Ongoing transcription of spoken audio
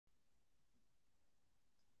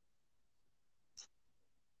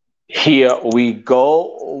Here we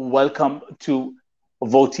go. Welcome to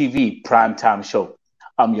Vote TV Primetime Show.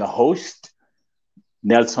 I'm your host,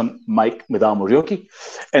 Nelson Mike Midamurioki,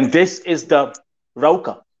 and this is the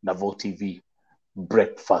Rauka na Vote TV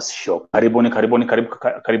Breakfast Show.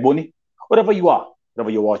 Karibuni, wherever you are, wherever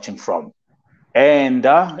you're watching from. And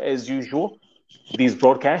as usual, this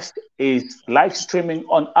broadcast is live streaming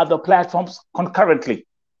on other platforms concurrently,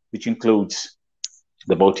 which includes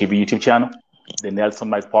the Vote TV YouTube channel, the Nelson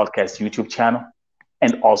Mike Podcast YouTube channel,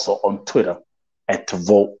 and also on Twitter at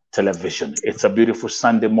Vote Television. It's a beautiful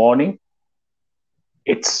Sunday morning.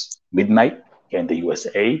 It's midnight here in the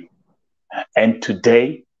USA. And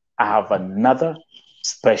today I have another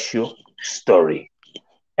special story.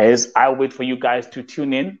 As I wait for you guys to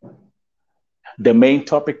tune in, the main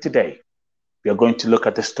topic today, we are going to look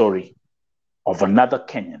at the story of another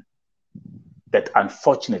Kenyan that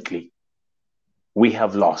unfortunately we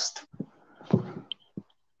have lost.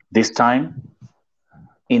 This time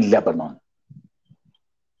in Lebanon.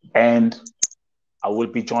 And I will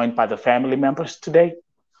be joined by the family members today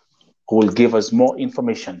who will give us more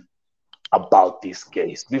information about this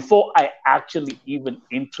case. Before I actually even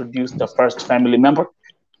introduce the first family member,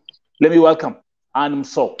 let me welcome Anum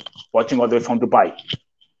So, watching all the way from Dubai.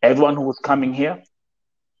 Everyone who is coming here,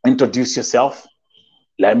 introduce yourself.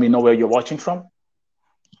 Let me know where you're watching from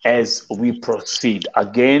as we proceed.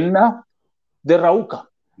 Again, the Rauka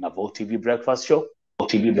Navo TV Breakfast Show.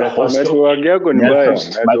 TV Breakfast Show. Network yako ni mbaya.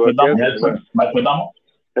 Network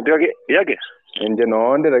Mike yake. Nje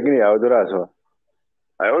naonde lakini yaudura so.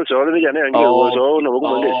 Ayo so ni jana yangi so no buku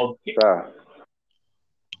mande.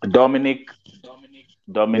 Dominic.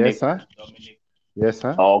 Yes, sir. Yes,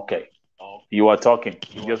 sir. Okay. You are talking.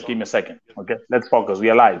 Just give me a second. Okay. Let's focus. We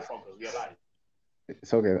are live.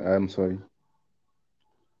 It's okay. I'm sorry.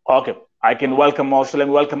 Okay. I can welcome also. Let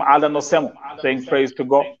me welcome Alan Osemo, saying praise to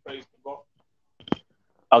God.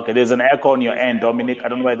 Okay, there's an echo on your end, Dominic. I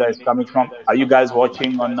don't know where that is coming from. Are you guys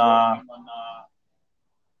watching on? Are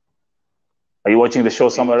you watching the show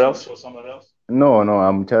somewhere else? No,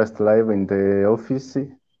 I'm just live in the office.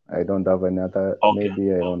 I don't have any other. Okay.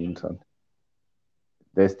 Maybe I don't.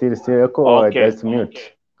 There's still echo, or I just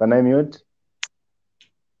mute. Can I mute?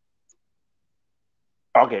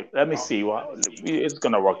 Okay, let me see. Well, it's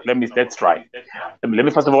gonna work. Let's try. Let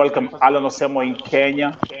me first of all welcome Alan Osemo in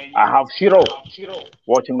Kenya. I have Shiro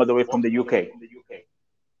watching all the way from the UK.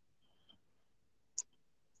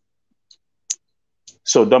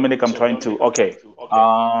 So Dominic, I'm trying to. Okay.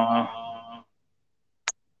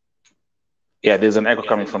 Yeah, there's an echo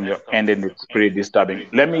coming from your end, and it's pretty disturbing.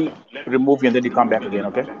 Let me remove you, and then you come back again.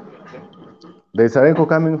 Okay. There's an echo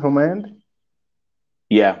coming from my end.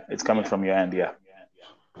 Yeah, it's coming from your end. Yeah.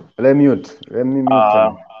 Let me mute.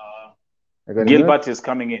 Gilbert is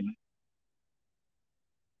coming in.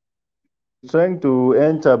 Trying to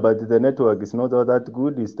enter, but the network is not all that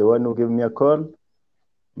good. It's the one who gave me a call.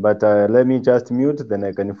 But let me just mute, then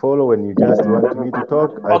I can follow. When you just want me to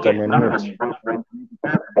talk, I can unmute.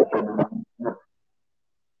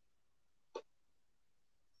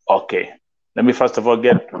 Okay. Let me first of all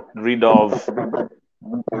get rid of...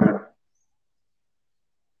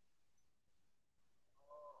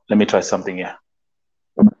 Let me try something here.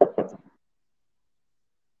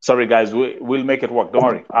 Sorry, guys. We'll make it work. Don't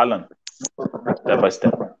worry. Alan, step by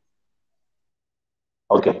step.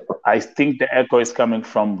 Okay. I think the echo is coming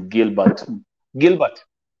from Gilbert. Gilbert.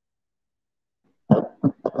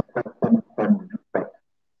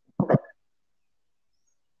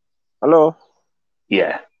 Hello.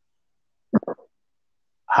 Yeah.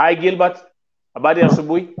 Hi, Gilbert. Habari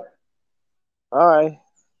asubuhi. Hi.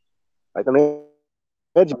 I can hear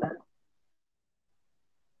you.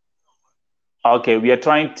 Okay, we are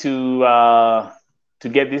trying to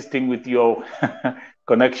get this thing with your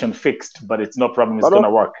connection fixed, but it's no problem. It's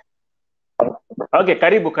gonna work. Okay,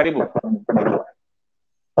 karibu.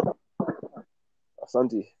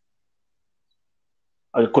 Asante.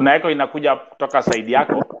 Kuna echo inakuja kutoka side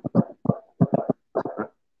yako.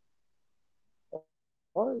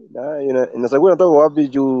 Inasagua natoka wapi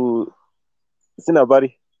juu sina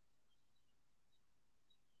habari.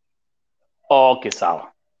 Okay,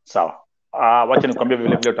 sawa. Wacha nikwambie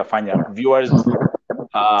vile utafanya. Viewers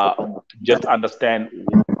just understand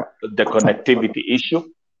the connectivity issue.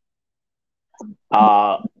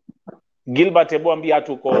 Gilbert, hebu ambia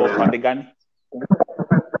hatu uko pande gani?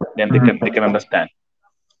 Then they can understand.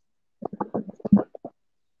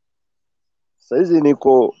 Saizi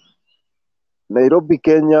niko Nairobi,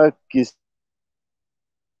 Kenya,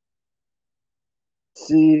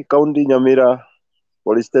 Kisii County, Nyamira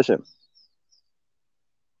Police Station.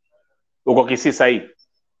 Uko Kisii sahi?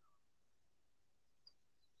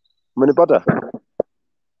 Umenipata?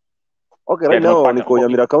 Okay, right now niko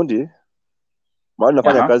Nyamira County. Mahali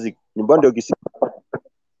nafanya kazi. Nyumbani ndio Kisii.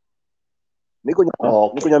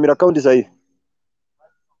 Niko Nyamira County sasa.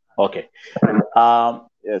 Okay.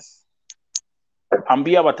 Yes.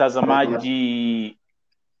 Ambia watazamaji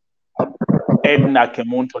EDINAH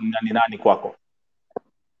KEMUNTO ni nani kwako?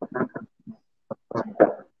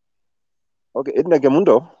 Okay, EDINAH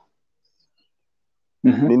KEMUNTO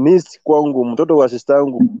ni niece kwangu, mtoto wa sister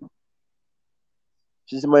yangu.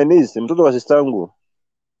 She's my niece, mtoto wa sister yangu.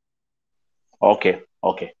 Okay.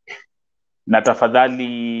 Na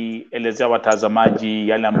tafadhali elezea watazamaji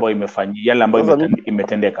yale ambayo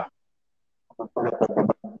imetendeka.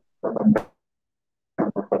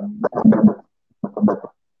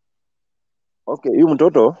 Okay, huyu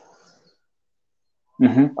mtoto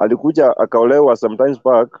alikuja akaolewa sometimes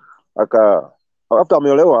back, after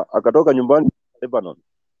ameolewa akatoka nyumbani Lebanon.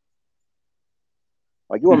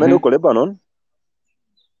 Akiwa ameenda huko Lebanon,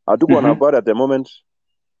 hatukuwa na habari at the moment.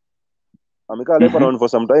 Amekaa Lebanon for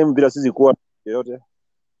some time bila sisi kuwa yoyote.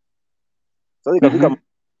 Sasa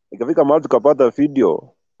ikafika mahali tukapata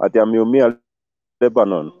video ati ameumia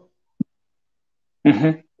Lebanon.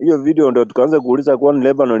 Hiyo video ndio tukaanza kuuliza kwa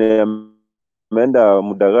Lebanon ameenda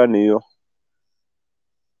muda gani hiyo.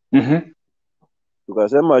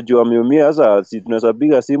 Tukasema juu ameumia, sasa si tunaweza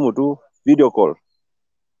piga simu tu video call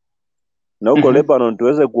na huko Lebanon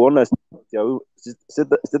tuweze kuona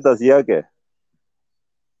status yake.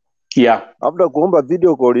 Yeah. After kuomba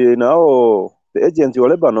video call na hao the agents wa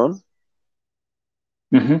Lebanon,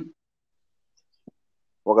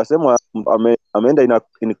 wakasema ameenda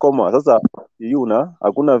in coma. Sasa yuna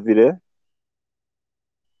hakuna vile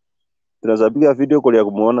tunaweza piga video call ya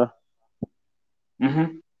kumuona.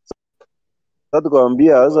 Sasa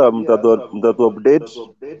tukamwambia sasa mtatu update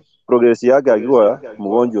progress yake akiwa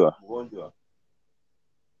mgonjwa.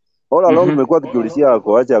 All along tumekuwa tukiulizia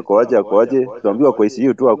ako aje, tunaambiwa kwa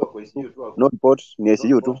ICU tu, no report, ni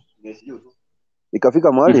ICU tu.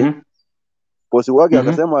 Ikafika mahali bosi wake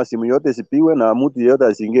akasema simu yote isipiwe na mtu yeyote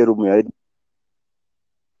asiingie room ya EDINAH.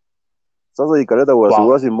 Sasa ikaleta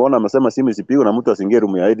wasiwasi, mbona amesema simu isipiwe na mtu asiingie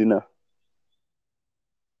room ya EDINAH?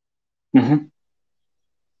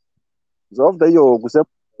 So after hiyo kusema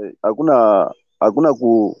hakuna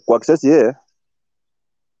ku access yeye,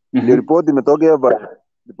 ndio report imetokea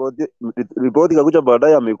report ikakuja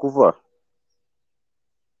baadaye amekufa.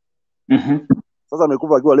 Sasa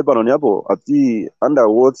amekufa akiwa Lebanon hapo ati under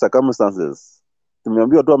what circumstances.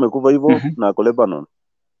 Tumeambiwa tu amekufa hivyo na ako Lebanon.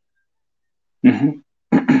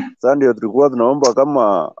 Sasa ndio tulikuwa tunaomba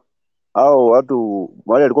kama hao watu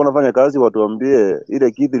wale walikuwa wanafanya kazi watuambie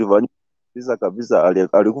ile kitu ilifanyika kabisa,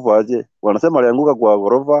 alikufa aje. Wanasema alianguka kwa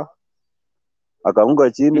ghorofa,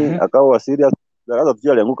 akaanguka chini, akawa serious. Sasa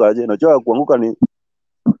tujue alianguka aje. Najua kuanguka ni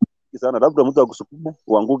sana, labda mtu akusukume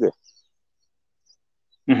uanguke.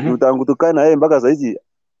 Tutangu tukae na yeye mpaka sasa hizi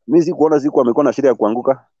mimi sikuona siku amekuwa na shida ya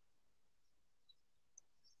kuanguka.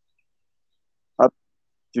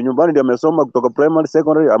 Nyumbani ndio amesoma kutoka primary,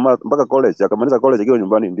 secondary ama mpaka college, akamaliza college akiwa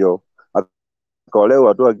nyumbani, ndio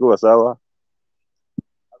akaolewa tu akiwa sawa.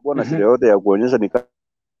 Hakuwa na shida yote ya kuonyesha ni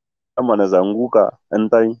kama anaweza anguka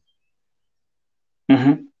anytime.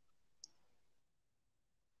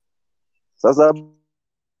 Sasa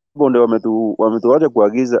ndio wametuacha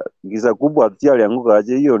kuagiza giza kubwa ati alianguka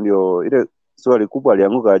aje. Hiyo ndio ile swali kubwa,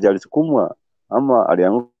 alianguka aje, alisukumwa ama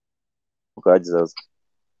alianguka aje sasa?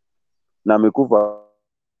 Na amekufa.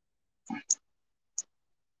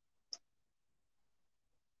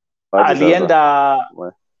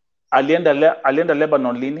 Alienda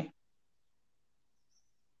Lebanon lini?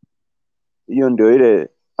 Hiyo ndio ile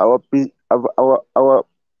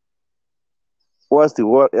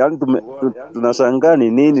yani tunashangaa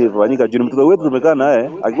ni nini ilifanyika juu mtoto wetu tumekaa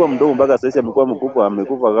naye akiwa mdogo mpaka sasa amekuwa mkubwa,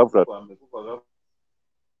 amekufa ghafla.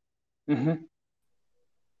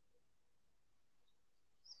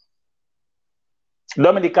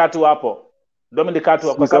 Dominic Katu hapo.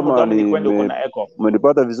 Kwa sababu Dominic kwenda uko na echo.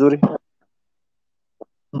 Umenipata vizuri?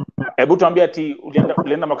 Hebu tuambie ati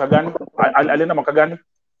ulienda mwaka gani? Alienda mwaka gani?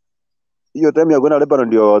 Hiyo time ya kwenda Lebanon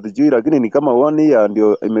ndio hatujui, lakini ni kama 1 year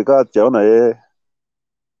ndio imekaa tuchaona yeye.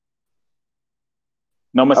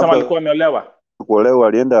 Na umesema alikuwa ameolewa? Kuolewa,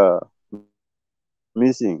 alienda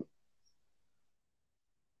missing.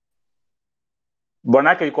 Bwana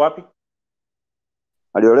yake yuko wapi?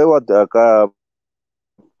 Aliolewa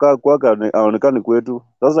kwake aonekane kwetu.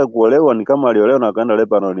 Sasa kuolewa ni kama aliolewa na akaenda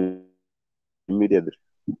Lebanon immediately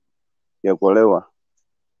ya kuolewa.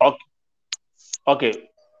 Okay.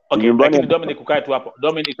 Lakini Dominic ukae tu hapo.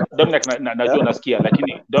 Dominic najua unasikia,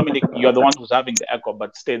 lakini Dominic, you are the one who's having the echo,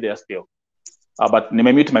 but stay there still. But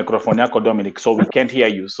nimemute microphone yako Dominic, so we can't hear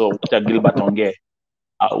you. So wacha Gilbert ongee.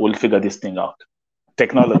 We'll figure this thing out.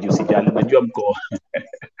 Technology usijali. Najua mko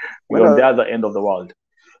you're on the other end of the world.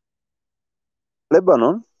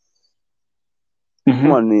 Lebanon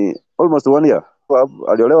ni almost 1 year.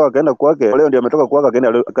 Aliolewa akaenda kwake, leo ndio ametoka kwake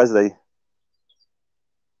akaenda kazi zaidi.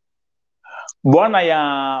 Bwana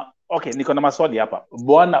ya okay, niko na maswali hapa.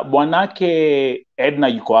 Bwanake Edna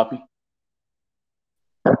yuko wapi?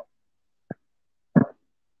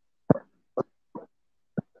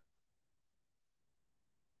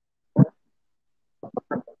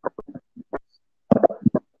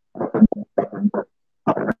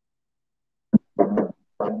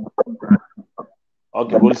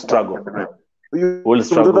 Okay, we'll struggle. We'll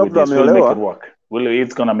struggle with this. We'll make it work. We're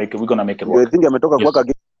gonna make it work. I think ametoka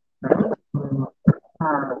kwake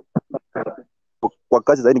kwa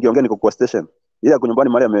kazi zaidi, nikiongea niko kwa station. Yeye ako nyumbani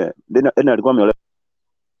mahali Edna alikuwa ameolewa.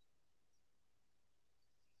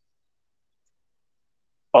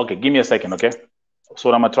 Okay, give me a second, okay? So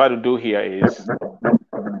what I'm gonna try to do here is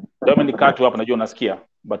Dominic katu hapa najua unasikia,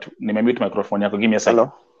 but nimemute microphone yako. Give me a second.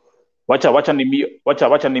 Hello? Wacha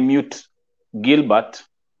ni mute Gilbert.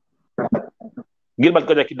 Gilbert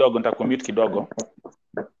koja kidogo, nitakumute kidogo.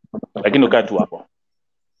 Lakini ukae tu hapo.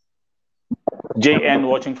 JN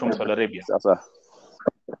watching from Saudi Arabia. Sasa.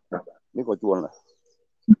 Niko chuona.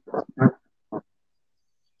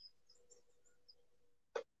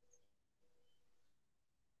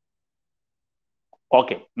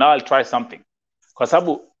 Okay, now I'll try something. Kwa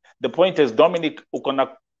sababu the point is Dominic uko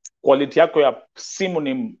na quality yako ya simu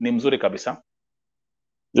ni mzuri kabisa.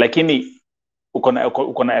 Lakini uko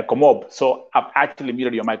na echo mob, so I've actually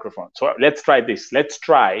muted your microphone. So let's try this. I'm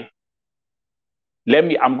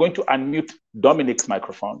going to unmute Dominic's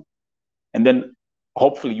microphone, and then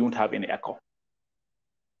hopefully you won't have any echo.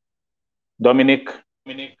 Dominic.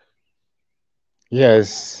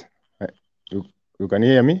 Yes. You can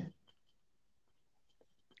hear me?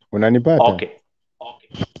 Unanipata? Okay.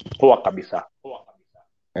 Poa kabisa.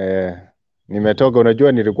 Nimetoka,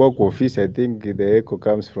 unajua nilikuwa kwa office. I think the echo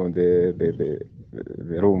comes from the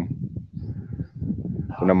room.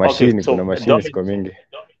 Kuna machine, okay, so kuna machines kwa mingi.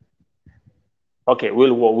 Okay,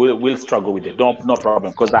 we'll struggle with it. No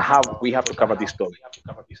problem, because we have to cover this story.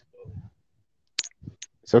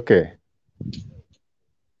 It's okay.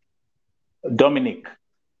 Dominic,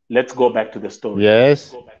 let's go back to the story.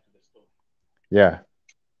 Yes. Yeah.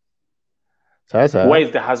 Sasa, where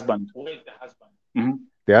is the husband? Mm-hmm.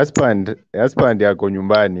 The husband yako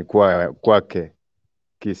nyumbani kwake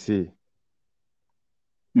Kisii.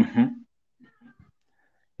 Mm-hmm.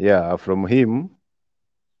 Yeah, from him.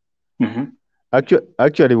 Mm-hmm.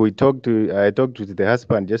 Actually, I talked to the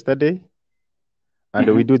husband yesterday, and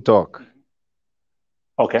mm-hmm. we do talk.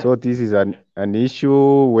 Okay. So this is an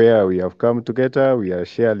issue where we have come together. We are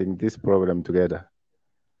sharing this problem together.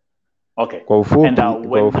 Okay. Kwa ufupi,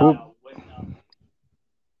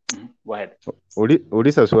 go ahead.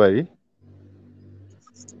 Ulisa swali.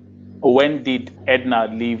 When did Edna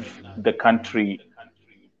leave the country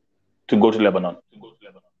to go to Lebanon?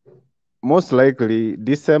 Most likely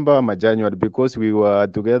December or January, because we were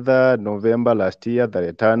together November last year, the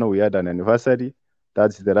return, we had an anniversary.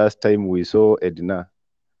 That's the last time we saw Edna.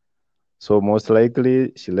 So most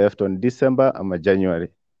likely she left on December or January.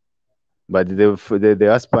 But the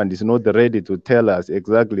husband is not ready to tell us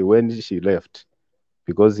exactly when she left,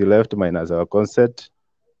 because he left minus our consent.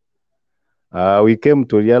 We came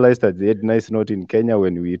to realize that Edna is not in Kenya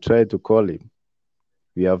when we tried to call him.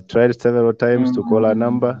 We have tried several times to call her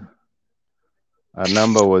number. Our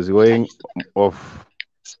number was going off.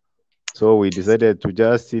 So we decided to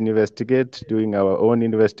just investigate, doing our own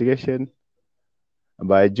investigation.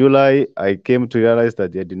 By July, I came to realize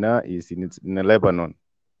that EDINAH is in Lebanon.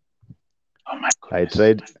 Oh my goodness. I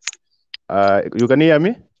tried. You can hear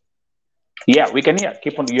me? Yeah, we can hear.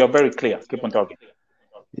 Keep on. You're very clear. Keep on talking.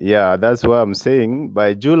 Yeah, that's what I'm saying.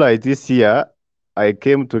 By July this year, I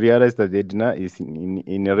came to realize that EDINAH is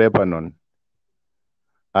in Lebanon.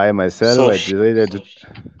 I myself, I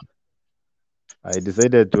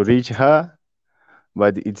decided to reach her,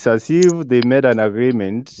 but it's as if they made an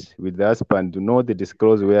agreement with the husband to not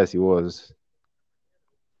disclose where she was.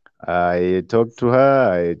 I talked to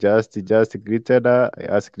her, I just greeted her, I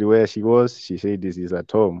asked her where she was. She said this is at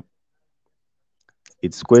home.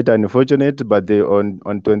 It's quite unfortunate, but on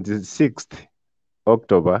 26th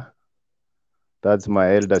October, that's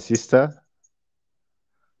my elder sister,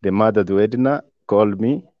 the mother to EDINAH, called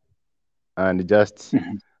me and just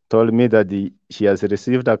told me that she has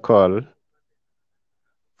received a call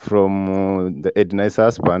from the EDINAH's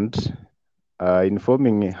husband,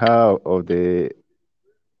 informing her of the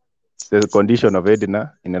the condition of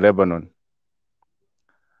EDINAH in Lebanon.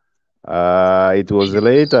 It was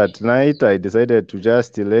late at night. I decided to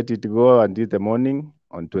just let it go until the morning.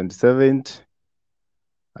 On 27th,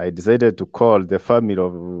 I decided to call the family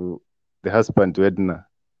of the husband to EDINAH,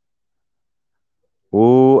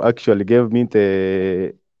 who actually gave me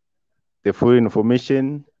the full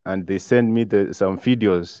information, and they sent me some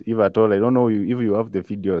videos, if at all. I don't know if you have the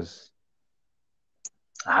videos.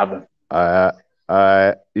 I have them.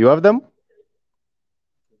 You have them?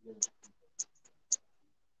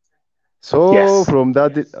 So Yes. from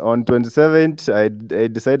that, on 27th, I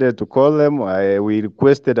decided to call them. We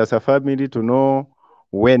requested as a family to know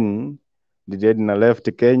when the EDINAH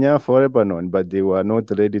left Kenya for Lebanon, but they were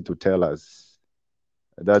not ready to tell us.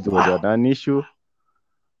 That was Wow. a non-issue.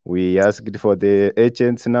 We asked for the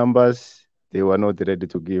agents' numbers. They were not ready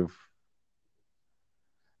to give.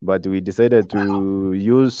 But we decided to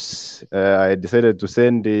use, I decided to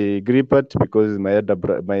send the Grippat because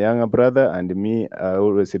my younger brother and me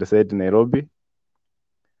always reside in Nairobi.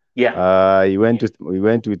 Yeah. We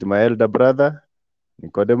went with my elder brother,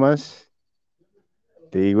 Nicodemus.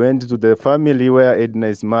 They went to the family where EDINAH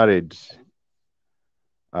is married.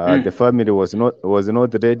 The family was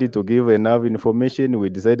not ready to give enough information. We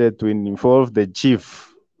decided to involve the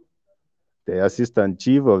chief, the assistant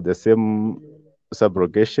chief of the same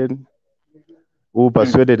subrogation, who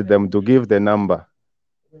persuaded them to give the number.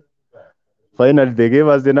 Finally, they gave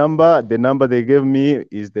us the number. The number they gave me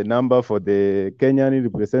is the number for the Kenyan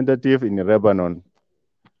representative in Lebanon.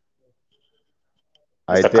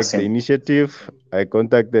 I take the initiative. I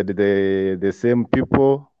contacted the same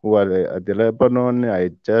people who are at the Lebanon. I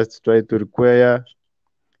just tried to require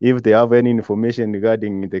if they have any information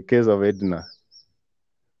regarding the case of EDINAH.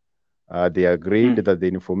 They agreed that they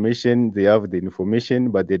have the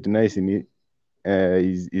information, but EDINAH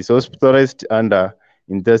is hospitalized under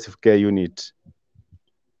intensive care unit.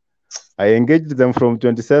 I engaged them from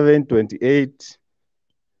 27, 28,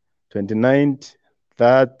 29th,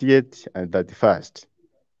 30th, and 31st.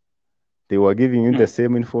 They were giving you the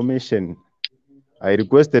same information. I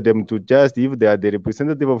requested them to just, if they are the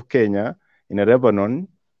representative of Kenya in Lebanon,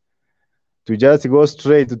 to just go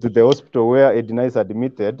straight to the hospital where EDINAH is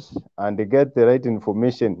admitted and get the right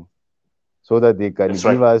information so that they can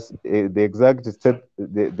give us the exact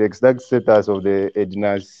status of the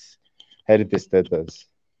EDINAH's health status.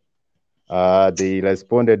 They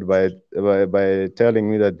responded by telling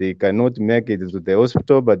me that they cannot make it to the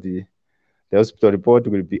hospital, but the hospital report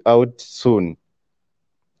will be out soon.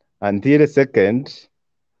 Until the 2nd,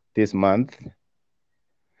 this month,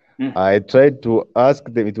 I tried to ask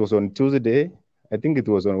them. It was on Tuesday. I think it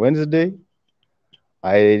was on Wednesday.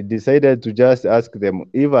 I decided to just ask them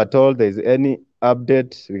if at all there is any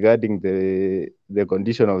update regarding the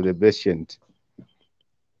condition of the patient.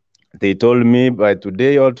 They told me by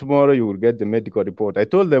today or tomorrow you will get the medical report. I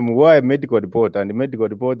told them why medical report, and the medical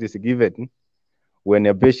report is given when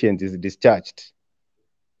a patient is discharged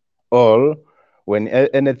or when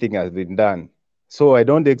anything has been done. So I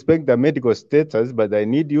don't expect the medical status, but I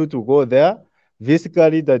need you to go there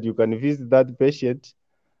physically, that you can visit that patient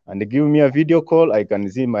and give me a video call. I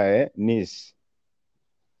can see my niece.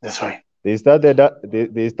 That's right. They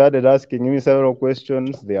started asking me several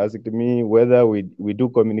questions. They asked me whether we do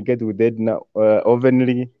communicate with EDINAH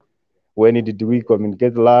openly. When did we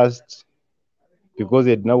communicate last? Because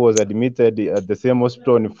EDINAH was admitted at the same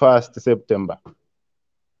hospital on 1st September.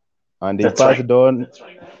 And they passed on,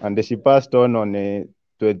 and she passed on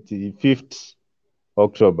 25th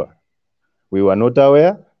October. We were not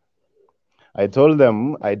aware. I told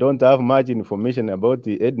them I don't have much information about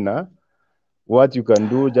the EDINAH. What you can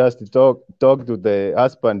do, just talk to the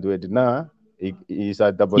husband to EDINAH. He is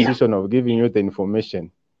at the position of giving you the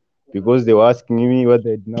information, because they were asking me whether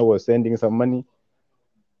EDINAH was sending some money.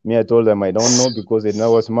 Me, I told them I don't know, because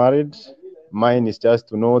EDINAH was married. Mine is just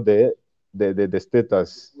to know the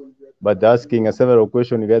status. But asking several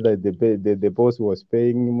questions whether the boss was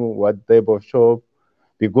paying him, what type of shop,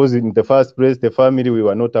 because in the first place, the family, we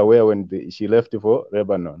were not aware when she left for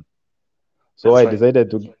Lebanon. So I decided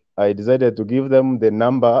to give them the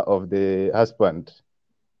number of the husband.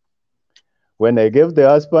 When I gave the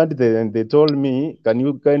husband, they told me, can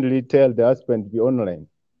you kindly tell the husband to be online?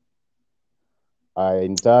 I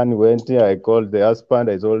in turn went, I called the husband,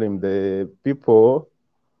 I told him the people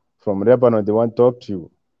from Lebanon, they want to talk to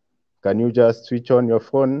you. Can you just switch on your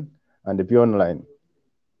phone and be online?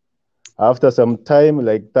 After some time,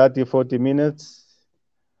 like 30, 40 minutes,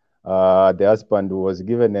 the husband was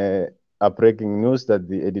given a breaking news that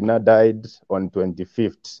the EDINAH died on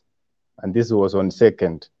 25th, and this was on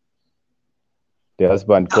 2nd. The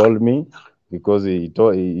husband called me because he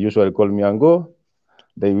usually called me and go.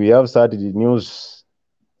 Then we have started the news.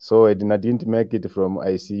 So Edina didn't make it from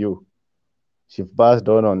ICU. She passed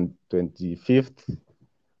on 25th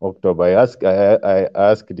October. I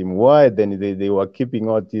asked him why then they were keeping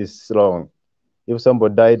all this long. If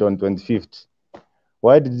somebody died on 25th,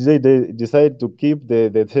 why did they decide to keep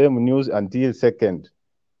the same news until 2nd?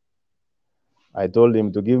 I told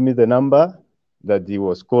him to give me the number that he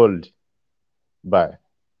was called by.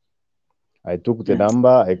 I took the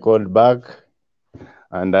number, I called back,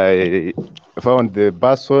 and I found the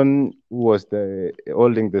person who was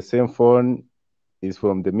holding the same phone is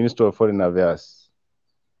from the Ministry of Foreign Affairs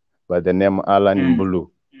by the name Alan Mbulu.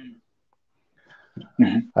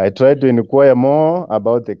 I tried to inquire more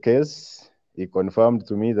about the case. He confirmed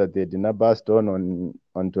to me that they did not burst on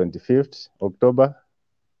 25th October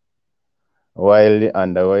while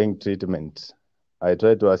undergoing treatment. I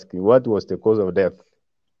tried to ask him what was the cause of death.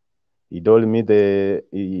 He told me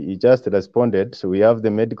he just responded. So we have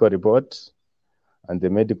the medical report, and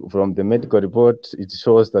from the medical report, it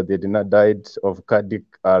shows that they did not died of cardiac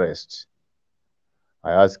arrest.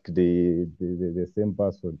 I asked the same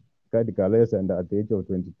person, cardiac arrest, and at the age of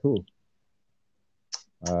 22.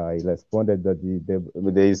 He responded that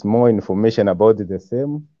there is more information about the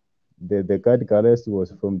same. The cardiac arrest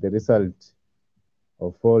was from the result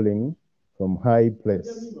of falling from high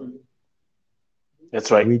place. That's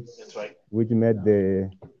right. Which made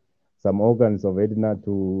some organs of EDINAH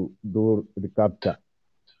to do the capture.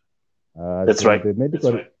 That's right.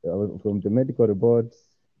 From the medical reports,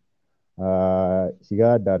 she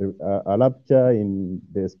had a rupture in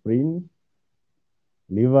the spleen,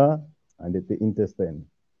 liver, and the intestine.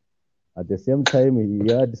 At the same time,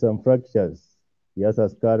 he had some fractures. He has a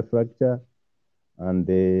skull fracture and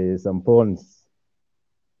some bones.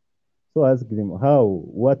 So I asked him,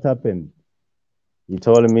 what happened? He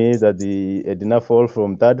told me that the EDINAH fall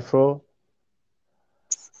from 3rd floor,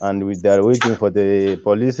 and they are waiting for the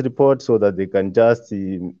police report so that they can just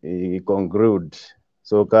conclude.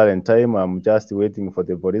 So current time, I'm just waiting for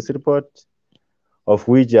the police report, of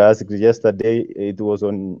which I asked yesterday. It was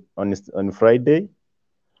on Friday.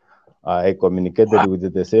 I communicated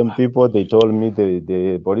with the same people. They told me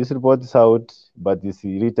the police report is out, but it's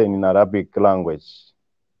written in Arabic language.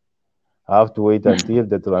 I have to wait until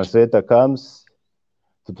the translator comes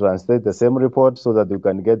to translate the same report so that you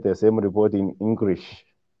can get the same report in English.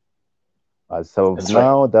 As of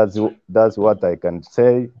now, that's what I can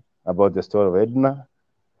say about the story of EDINAH,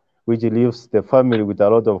 which leaves the family with a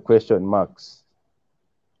lot of question marks.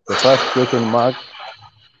 The first question mark,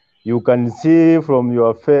 you can see from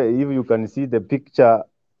your face, if you can see the picture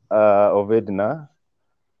of EDINAH,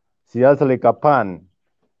 she has like a pan,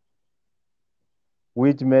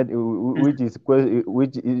 which is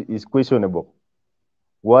questionable.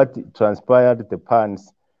 What transpired the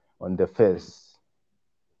pans on the face?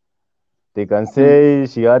 They can say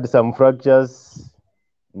she had some fractures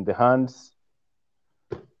in the hands.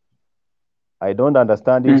 I don't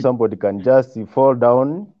understand if somebody can just fall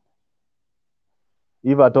down.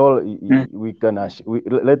 If at all,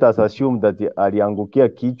 let us assume that aliangukia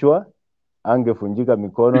kichwa, angefunjika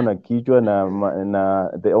mikono na kichwa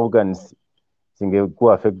na the organs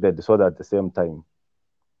zingekuwa affected so that at the same time.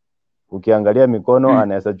 Ukiangalia mikono,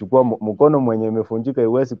 anaweza chukua mkono mwenye imefunjika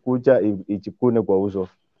iwezi kucha ichikune kwa uso.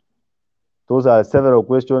 Those are several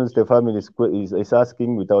questions the family is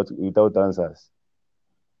asking without answers.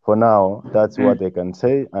 For now, that's what I can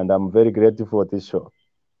say, and I'm very grateful for this show.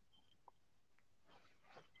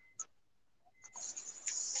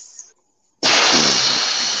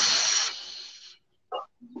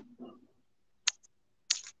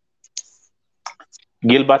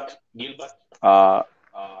 Gilbert,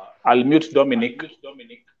 I'll mute Dominic.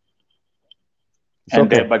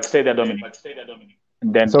 And okay. But stay there, Dominic.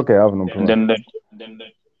 And then, it's okay, I have no problem.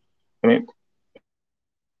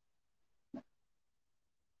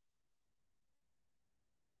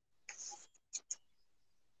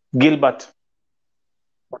 Gilbert.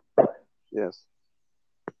 Yes.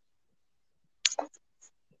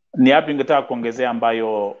 Ni yapi ungetaka kuongezea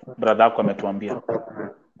ambayo brother yako ametuambia?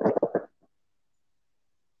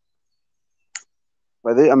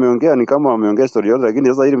 Baadhi ameongea ni kama ameongea story yote, lakini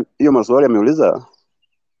sasa hiyo maswali ameuliza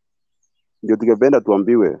ndio tungependa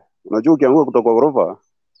tuambiwe. Unajua ukianguka kutoka kwa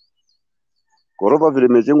ghorofa vile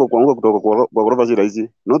imejengwa, kuanguka kutoka kwa ghorofa si rahisi.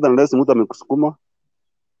 Not unless mtu amekusukuma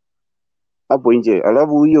hapo nje.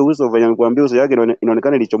 Alafu hiyo uso venye nikwambia uso yake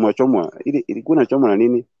inaonekana ilichomwa. Ilikuwa inachomwa na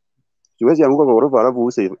nini? Siwezi anguka kwa ghorofa alafu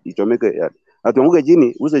uso ichomeke. Atuanguke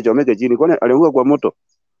chini, uso ichomeke chini. Kwani alianguka kwa moto?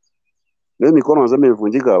 Leo mikono anasema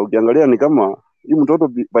imevunjika. Ukiangalia ni kama hii mtoto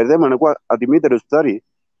by the time anakuwa admitted hospitali,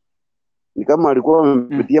 ni kama alikuwa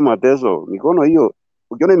amepitia mateso. Mikono hiyo,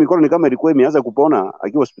 ukiona mikono ni kama ilikuwa imeanza kupona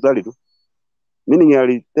akiwa hospitali tu. Meaning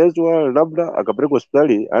aliteswa, labda akapelekwa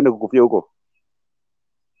hospitali aende kukufia huko.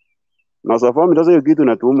 Na safamu sasa hiyo kitu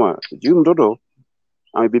inatuuma. Juu mtoto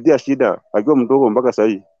amepitia shida akiwa mdogo mpaka sasa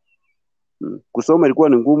hivi. Kusoma ilikuwa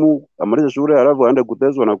ni ngumu, amaliza shule alafu aende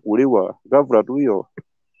kuteswa na kuuliwa. Ghafla tu hiyo.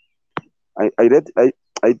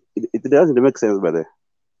 It doesn't make sense by the.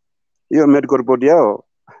 Hiyo medical report yao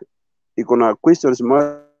iko na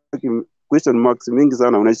question marks mingi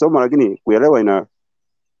sana. Unaisoma lakini kuelewa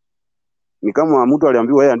ni kama mtu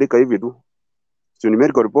aliambiwa yeye andika hivi tu. So ni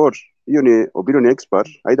medical report, hiyo ni opinion expert,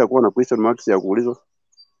 haitakuwa na question marks ya kuulizwa.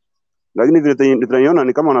 Lakini vile tunaiona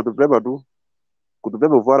ni kama wanatubeba tu,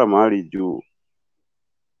 kutubeba ufara mahali juu.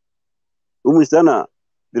 Huyu msichana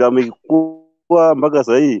vile amekuwa mpaka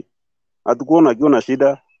sasa hii hatukuona akiwa na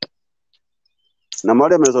shida. Na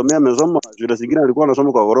mahali amesoma shule zingine alikuwa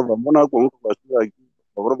anasoma kwa ghorofa. Mbona hakuanguka kwa shule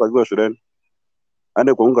kwa ghorofa akiwa shuleni?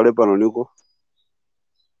 Aende kuanguka Lebanon huko.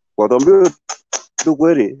 Kwa sababu tu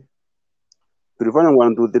kweli tulifanya 1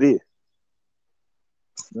 2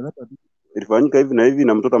 3. Ilifanyika hivi na hivi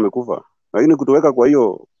na mtoto amekufa. Lakini kutuweka kwa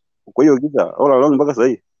hiyo giza all along mpaka sasa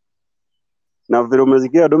hii. Na vile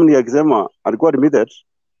umesikia Dominic akisema alikuwa admitted.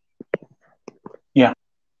 Yeah.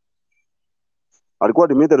 Alikuwa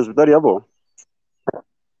admitted hospitali hapo.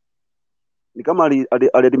 Ni kama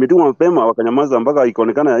aliadmitiwa mapema wakanyamaza mpaka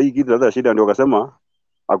ikaonekana hii kitu hata shida ndio wakasema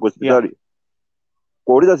ako hospitali. Yeah.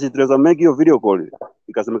 Kuuliza si tunaweza make hiyo video call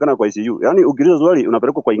ikasemekana kwa ICU. Yaani ukiuliza swali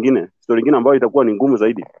unapelekwa kwa ingine. Story nyingine ambayo itakuwa ni ngumu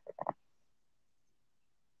zaidi.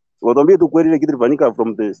 Watuambie tu kweli ile kitu ilifanyika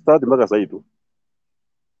from the start mpaka sasa hivi.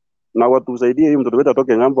 Na watu usaidie hiyo mtoto wetu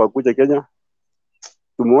atoke ng'ambo akuje Kenya.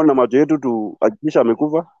 Tumuone macho yetu tuhakikisha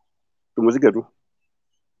amekufa. Tumuzike tu.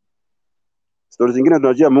 Stories zingine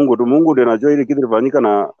tunajua Mungu tu. Mungu ndiye anajua ile kitu ilifanyika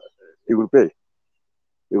na he will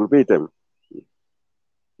pay time.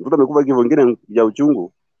 Mtoto amekufa kifo kingine ya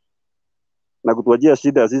uchungu na kutuajia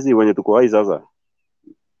shida sisi wenye tuko hai sasa.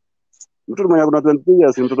 Mtoto mwenye kuna 20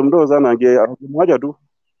 years, mtoto mdogo sana angemwacha tu.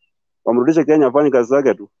 Wamrudishe Kenya afanye kazi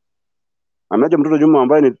zake tu. Ameacha mtoto Juma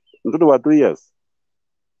ambaye ni mtoto wa 2 years.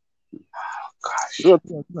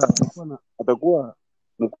 Atakuwa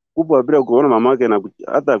mkubwa bila kuona mamake na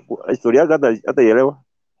hata historia yake hata ielewa.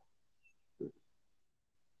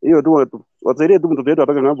 Hiyo tu wasaidie tu mtoto wetu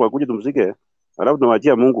atoke ng'ambo akuje tumsike. Alafu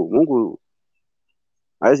tunawachia Mungu. Mungu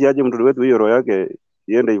haisi aje mtoto wetu hiyo roho yake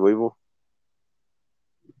iende hivyo hivyo.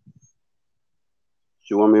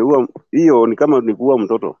 Wameua hiyo ni kama ni kuua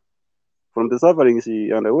mtoto. From the suffering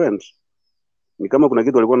she underwent, ni kama kuna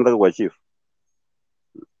kitu alikuwa anataka kuachieve.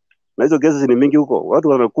 Na hizo cases ni mingi huko. Watu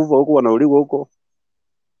wanakufa huko, wanauliwa huko.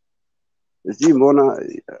 Sisi mbona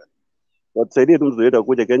watusaidie tu mtoto wetu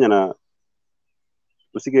akuje Kenya na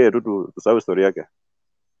tusike tu tusahau story yake.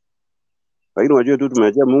 Lakini wajue tu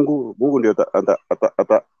tumeachia Mungu, Mungu ndio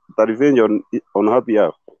ata revenge on happy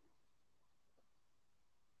hour.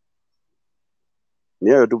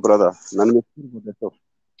 Ni hayo tu brother. Na nimeshukuru kwa the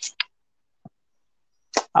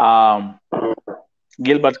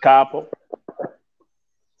Gilbert Capo.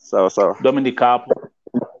 Sawa. Dominic Capo.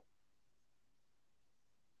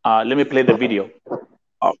 Let me play the video.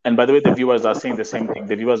 And by the way, the viewers are saying the same thing.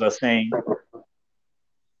 The viewers are saying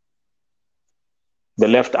the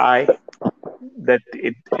left eye, that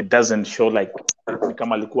it doesn't show like ni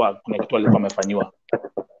kama alikuwa kuna kitu alikuwa amefanyiwa.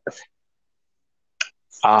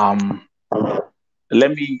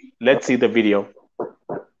 Let's see the video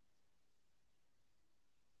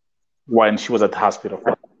when she was at the hospital.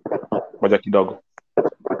 Ngoja kidogo.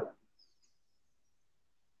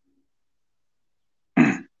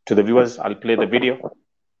 To the viewers, I'll play the video.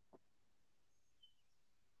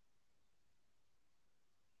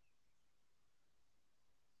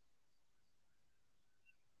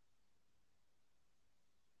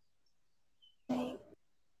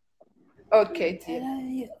 Okay, dear.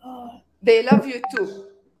 They love you too.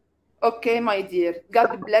 Okay, my dear.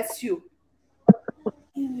 God bless you.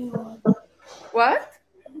 What?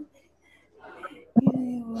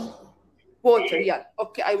 Water, yeah.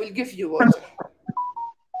 Okay, I will give you water.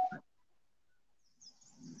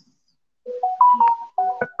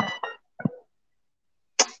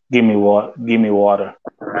 Give me water.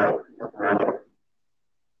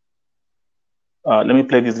 Let me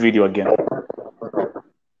play this video again.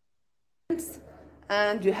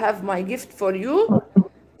 And you have my gift for you.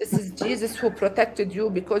 This is Jesus who protected you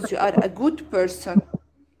because you are a good person.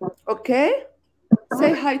 Okay?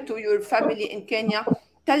 Say hi to your family in Kenya.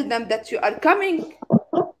 Tell them that you are coming.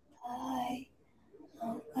 Hi.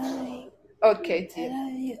 I'm coming. Okay, dear. I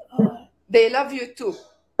love you all. They love you too.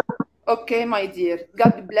 Okay, my dear.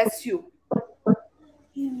 God bless you.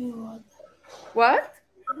 Give me water. What?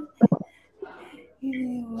 Give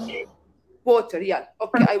me water. Water, yeah.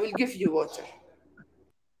 Okay, I will give you water.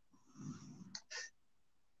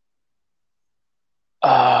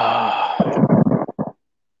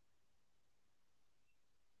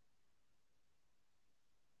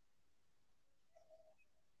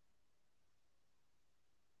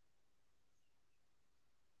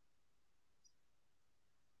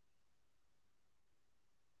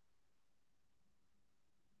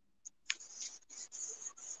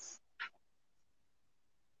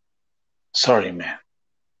 Sorry, man.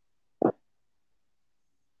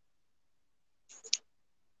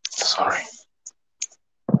 Sorry.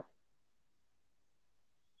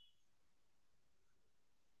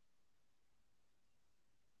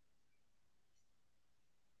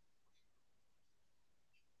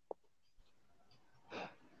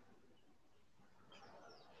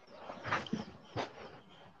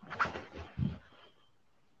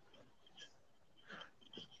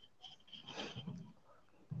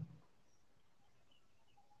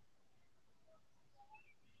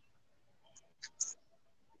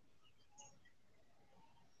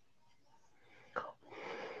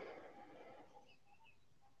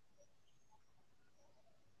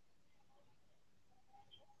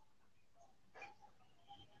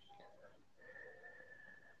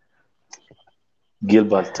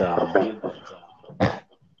 Gilbert,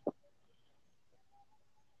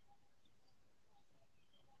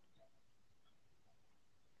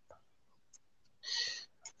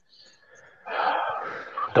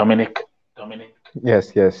 Dominic.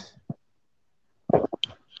 Yes, yes.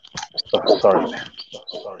 Sorry,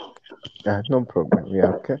 man. No problem.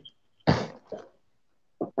 Yeah, okay.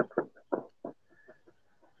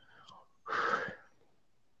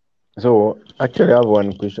 So actually, I have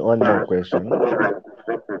one more question.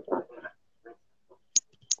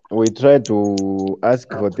 We tried to ask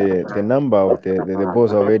for the number of the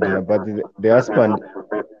boss of EDINAH, but the husband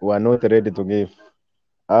were not ready to give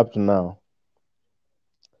up to now.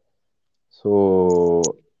 So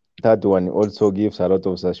that one also gives a lot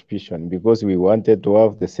of suspicion because we wanted to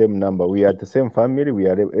have the same number. We are the same family. We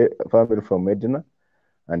are a family from EDINAH,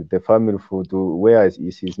 and the family where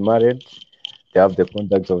is married. They have the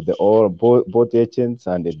contacts of both agents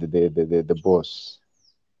and the boss.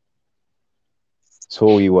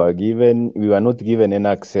 So we were not given any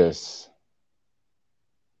access.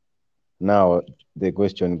 Now the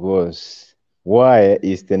question goes, why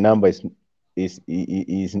is the number is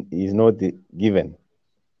not given?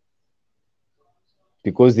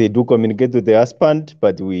 Because they do communicate to the husband,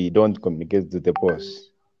 but we don't communicate to the boss.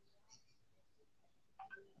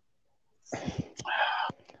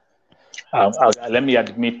 Let me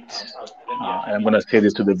admit, and I'm going to say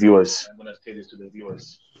this to the viewers.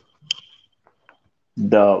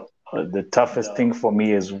 The toughest thing for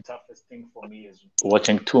me is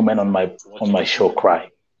watching two men on my show cry.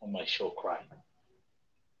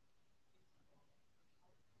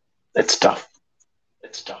 It's tough.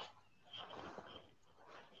 It's tough.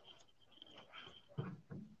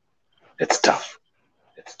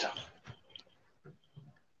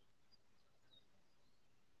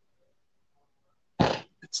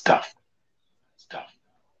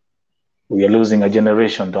 We are losing a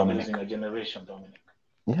generation, Dominic.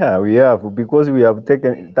 Yeah, we have, because we have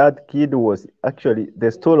taken, that kid was actually, the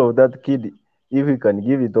story of that kid, if we can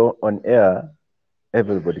give it on air,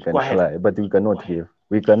 everybody can cry, but we cannot give.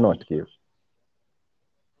 We cannot give.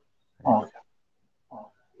 Oh.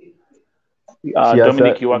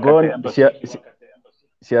 Dominic, you work at the embassy.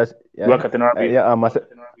 She has, you work at the yeah,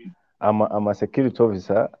 I'm a security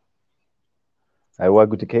officer. I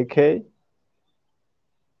work with KK,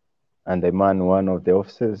 and I man one of the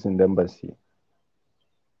officers in the embassy.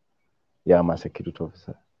 Yeah, I'm a security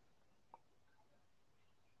officer.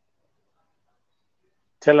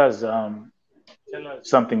 Tell us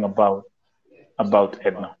something about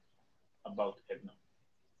EDINAH.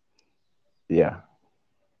 Yeah.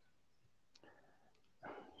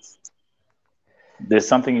 There's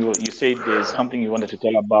something you said. There's something you wanted to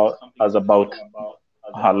tell us about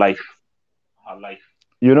her life.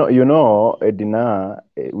 You know, EDINAH,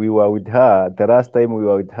 we were with her. The last time we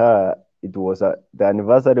were with her, it was the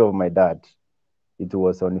anniversary of my dad. It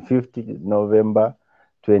was on 5th November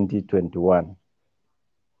 2021.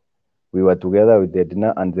 We were together with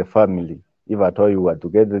EDINAH and the family. If at all you were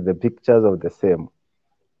together, the pictures of the same.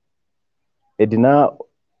 EDINAH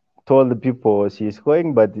told the people she's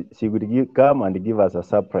going, but she would come and give us a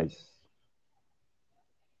surprise.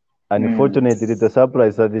 Unfortunately, the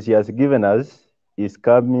surprise that she has given us is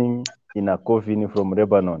coming in a coffin from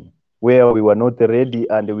Lebanon, where we were not ready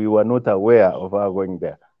and we were not aware of her going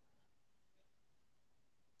there.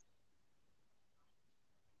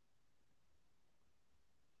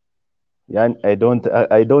 Yeah, I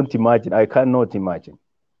don't imagine. I cannot imagine,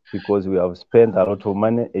 because we have spent a lot of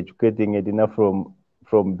money educating EDINAH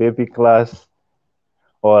from baby class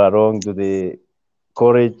all along to the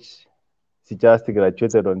college. She just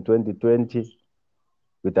graduated on 2020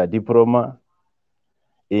 with a diploma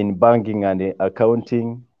in banking and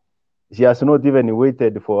accounting. She has not even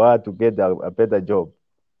waited for her to get a better job.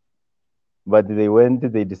 But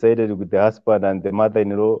they decided with the husband and the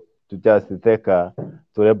mother-in-law to just take her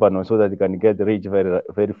to Lebanon so that they can get rich very,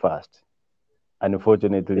 very fast.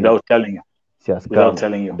 Unfortunately, without telling you. she has Without come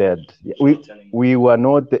telling you. dead. We were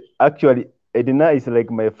not, actually, EDINAH is like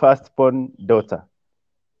my firstborn daughter.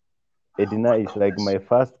 EDINAH is like my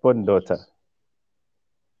firstborn daughter.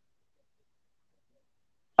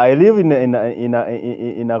 I live in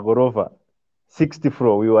a ghorofa 60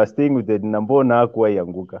 floor. We were staying with EDINAH, mbona hakuwa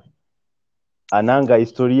yanguka. Ananga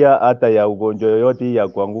historia hata ya ugonjwa yoyote ya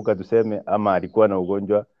kuanguka tuseme, ama alikuwa na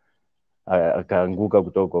ugonjwa akaanguka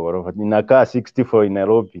kutoka ghorofa. Ninakaa 60 floor in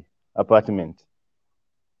Nairobi apartment.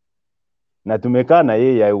 Na tumekaa na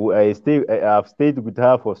yeye. I have stayed with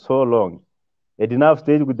her for so long. EDINAH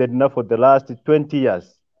stayed with EDINAH for the last 20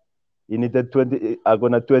 years. In the 20, I'm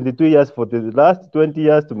gonna 22 years. For the last 20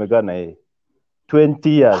 years tumekaa na yeye. 20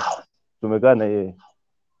 years tumekaa na yeye.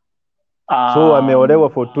 So ameolewa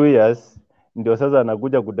for 2 years, ndio sasa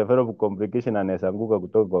anakuja kudevelop complication, anaweza anguka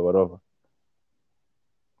kutoka kwa ghorofa.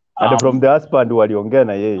 And from the husband waliongea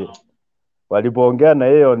na yeye. Walipoongea na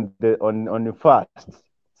yeye on 1st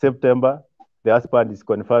September, the husband is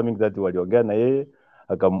confirming that waliongea na yeye,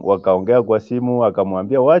 wakaongea kwa simu,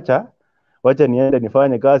 akamwambia wacha niende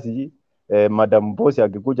nifanye kazi, madam boss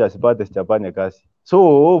akikuja asipate sijafanya kazi.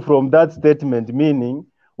 So from that statement, meaning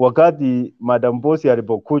wakati madam boss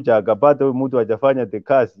alipokuja akapata huyu mtu hajafanya the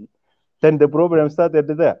kazi, then the problem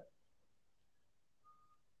started there.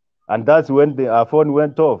 And that's when the phone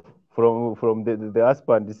went off from the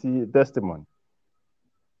husband's testimony.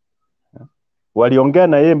 Waliongea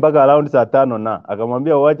na yeye mpaka around saa 5 na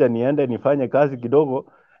akamwambia wacha niende nifanye kazi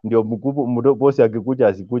kidogo, ndio mkubwa boss akikuja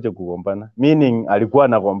asikuje kugombana. Meaning alikuwa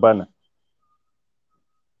anagombana.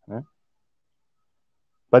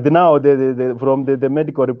 But now from the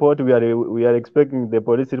medical report we are expecting the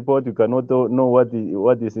police report. You cannot know what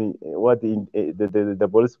the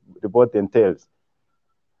police report entails.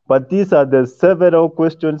 But these are the several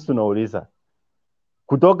questions tunauliza.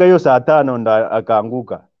 Kutoka hiyo saa 5 ndo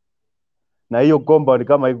akaanguka. Na hiyo compound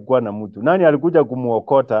kama haikuwa na mtu. Nani alikuja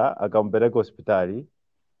kumuokota akampeleka hospitali?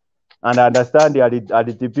 And understand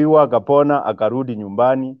alitibiwa akapona akarudi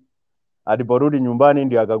nyumbani. Aliporudi nyumbani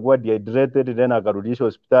ndio akakuwa dehydrated, then akarudishwa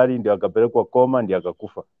hospitali, ndio akapelekwa koma, ndio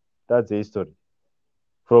akakufa. That's the history.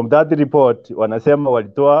 From that report wanasema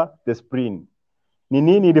walitoa the spleen. Ni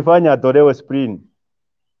nini ilifanya atolewe spleen?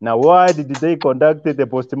 Now why did they conduct the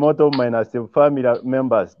postmortem minus the family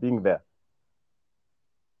members being there?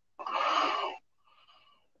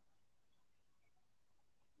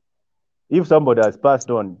 If somebody has passed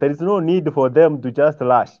on, there is no need for them to just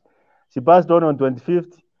rush. She passed on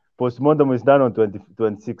 25th, postmortem is done on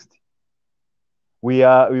 26th. We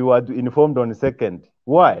were informed on the 2nd.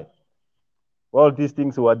 Why? All these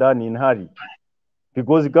things were done in hurry.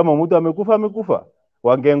 Because kama mtu amekufa.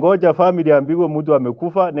 Wangengoja family ambiwe mtu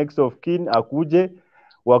amekufa, next of kin akuje,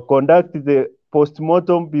 wa conduct the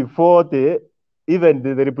postmortem before even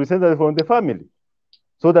the representative from the family,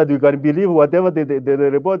 so that we can believe whatever the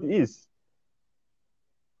report is.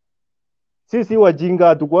 Sisi wajinga,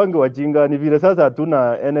 hatukuange wajinga, ni vile sasa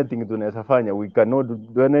hatuna anything tunaweza fanya. We cannot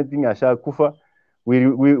do anything, ashakufa.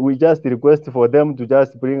 We just request for them to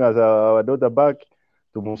just bring us our daughter back,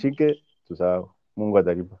 tumushike, tusahau. Mungu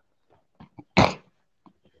atalipa.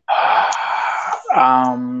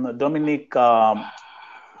 Dominic,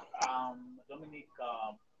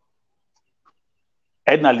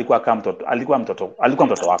 Edna alikuwa mtoto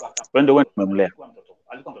wako. Wewe umemlea.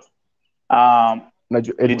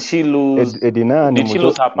 Did she lose? EDINAH did she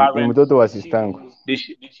lose her parents? ni mtoto wa sistangu. Did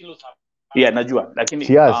she lose her? Yeah, najua. Lakini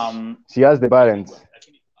She has the parents.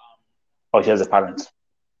 Oh, she has the parents.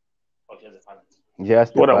 She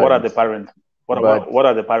has the What parents. are the parents? What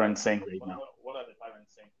are the parents saying right now?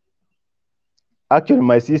 Actually,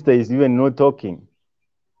 my sister is even not talking.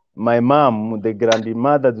 My mom, the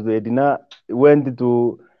grandmother to EDINAH,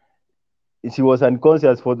 she was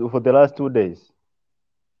unconscious for the last 2 days.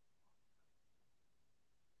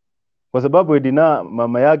 Kwa sababu EDINAH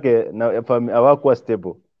mama yake hawakuwa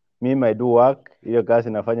stable. Mimi I do work, hiyo kazi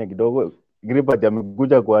nafanya kidogo. Gripa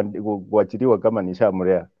amekuja kuachiliwa kama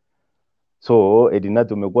nishamlea. So EDINAH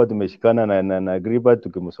tumekuwa tumeshikana na Gripa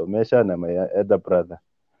tukimsomesha na my other brother.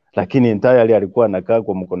 lakini entirely alikuwa anakaa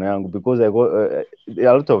kwa mkono yangu because I got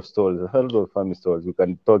a lot of stories, a lot of family stories. We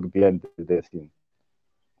can talk behind the scene,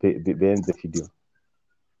 behind the video.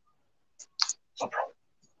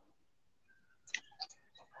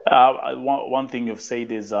 One thing you've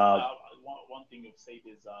said is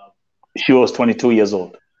she was 22 years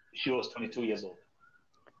old.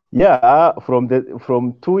 Yeah, from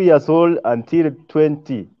 2 years old until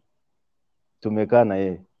 20 tumekaa na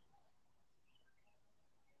yeye.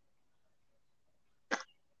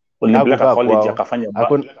 Ulimpeleka college akafanya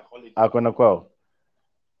akona kwao.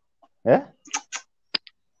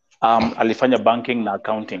 Alifanya banking na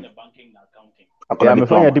accounting.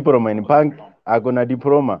 Amefanya diploma in bank, akona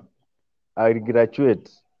diploma. I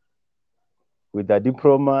graduate with a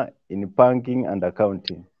diploma in banking and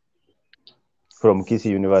accounting from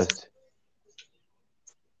Kisii University.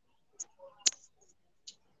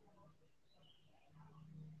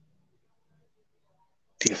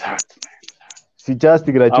 She just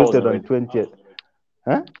graduated on 20th.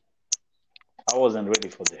 Huh? I wasn't ready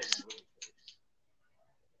for this.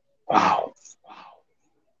 Wow.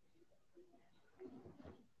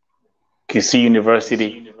 Kisii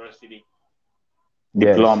University.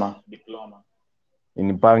 Diploma.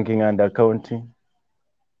 In banking and accounting.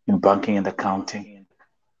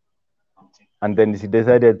 And then she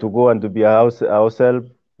decided to go and to be a house help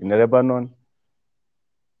in Lebanon.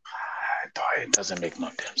 It doesn't make no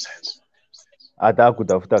damn sense. Hata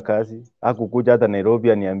hakutafuta kazi, hakukuja hata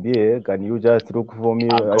Nairobi aniambie, can you just look for me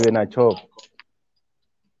even a job?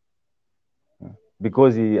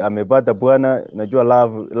 Because amepata bwana, najua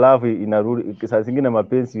love inarudi saa zingine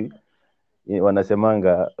mapenzi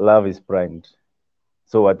wanasemanga love is blind.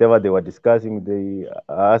 So whatever they were discussing the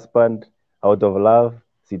husband, out of love,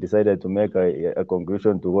 she decided to make a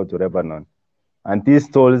conclusion to go to Lebanon. And these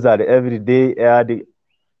stories are every day aired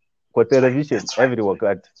for television, every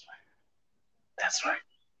wakati. That's right.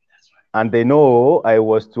 And they know I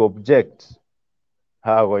was to object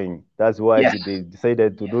her going. That's why they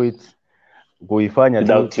decided to do it. Kuifanya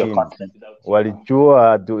without your consent.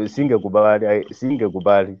 Walijua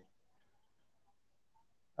singekubali.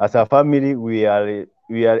 As a family, we are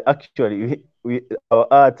actually our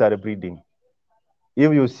hearts are bleeding.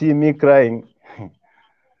 If you see me crying,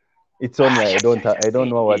 it's only I don't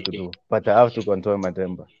know what to do, but I have to control my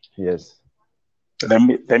temper. Yes.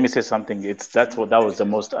 Let me say something. That was the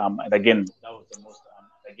most and again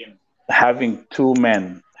having two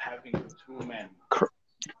men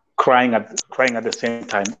crying at the same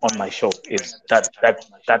time on my show is that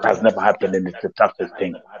has never happened, and it's the toughest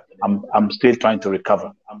thing. I'm still trying to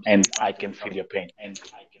recover, and I can feel your pain.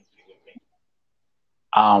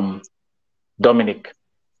 Dominic,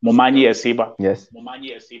 Momanyi Esiba. Yes.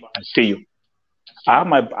 I see you. I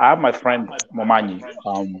have my friend Momanyi.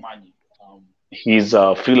 He's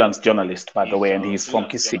a freelance journalist, by the way, and he's from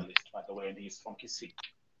Kisii.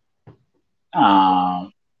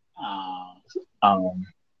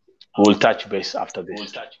 We'll touch base after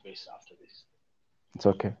this. It's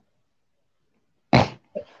okay. I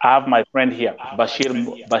have my friend here, Bashir.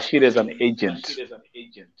 Bashir is an agent.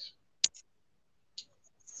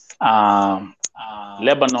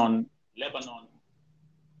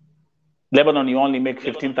 Lebanon, you only make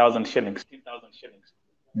 15,000 shillings.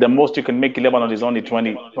 The most you can make in Lebanon is only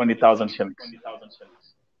 20,000 shillings.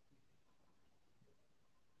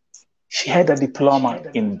 She had a diploma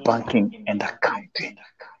in banking and accounting.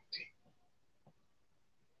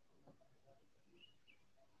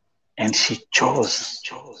 And she chose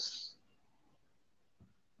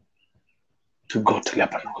to go to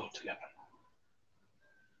Lebanon.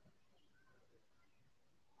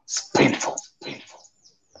 It's painful.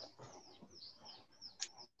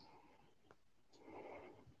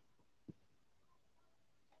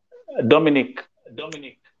 Dominic.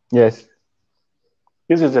 Yes.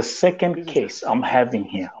 This is the second case I'm having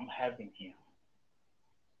here.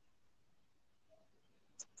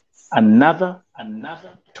 Another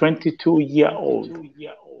 22-year-old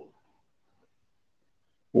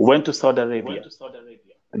went to Saudi Arabia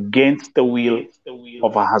against the will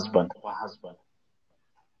of her husband.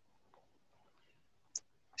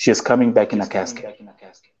 She is coming back in a casket.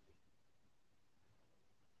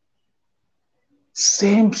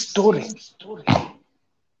 Same story.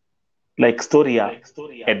 Like story ya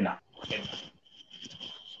Edna.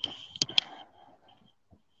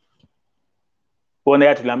 One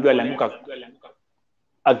year tuliambiwa alianguka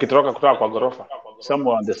akitoroka kutoka kwa ghorofa,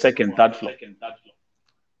 somewhere on the second, third floor.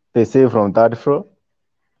 They say from third floor.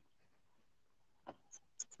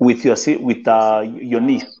 With your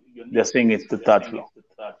niece, they're saying it's the third floor.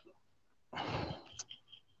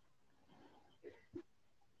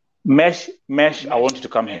 Mesh, I want you to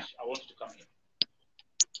come here.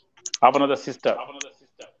 I have another sister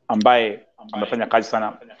ambaye amefanya kazi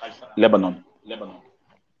sana Lebanon.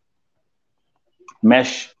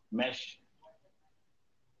 Mesh,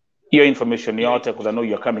 your information yote, because I know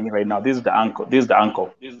you're coming in right now. This is the uncle,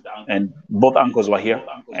 and both uncles were here,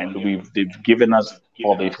 and they've given us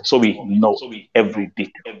all the info, so we know every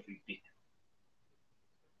detail.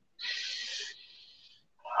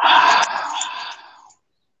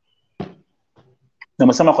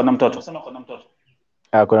 Namesema kuna mtoto.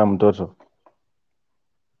 Kuna mtoto.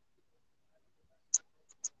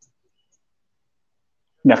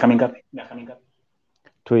 Miaka mingapi?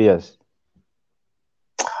 2 years.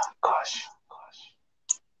 Gosh.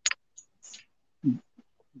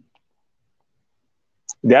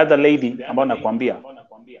 The other lady ambayo nakwambia,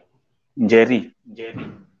 Njeri,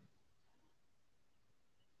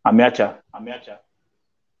 ameacha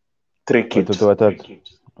 3 kids. Watoto watatu.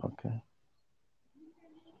 Okay.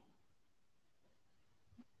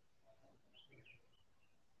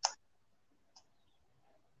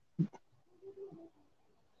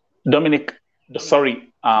 Dominic,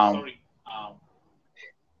 sorry,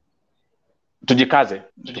 tujikaze,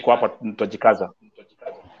 tuko hapa tujikaza.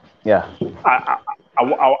 Yeah.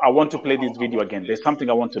 I want to play this video again. There's something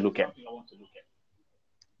I want to look at.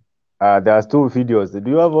 There's 2 videos.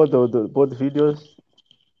 Do you have both videos?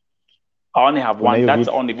 I only have one. That's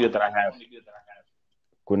the only video that I have.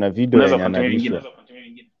 Kuna video yenye analishwa.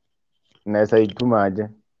 Naweza ituma aje?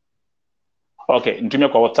 Okay, nitumie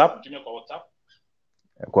kwa WhatsApp.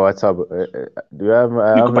 Kwa WhatsApp. Do you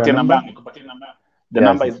have nikupatie number? The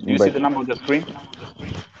number is, do you see the number on the screen?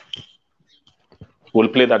 We'll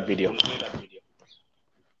play that video.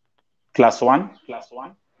 Class 1.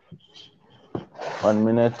 1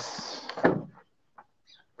 minute.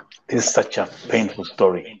 This is such a painful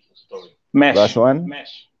story. Mesh. Class 1.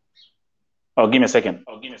 Oh, give me a second.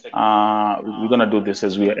 We're gonna do this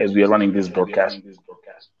as we are running this broadcast.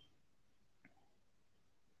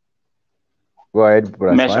 Go ahead,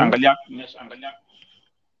 Class Mesh 1. Angalia.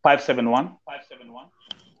 571.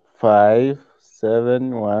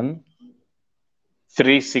 571.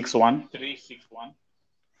 361.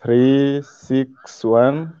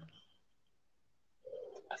 361.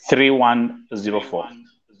 3104.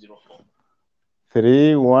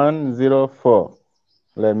 3104.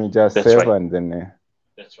 Let me just save and then.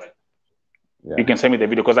 That's right. Yeah. You can send me the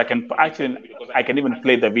video because I can even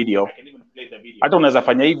play the video. I don't know if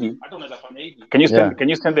fanya hivi. Can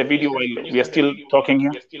you send the video while we are still talking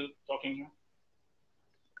here?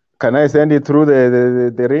 Can I send it through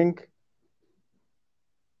the link?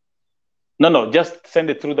 No, just send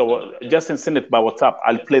it through send it by WhatsApp.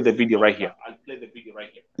 I'll play the video right here.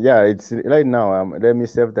 Yeah, it's right now. Let me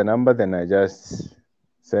save the number, then I just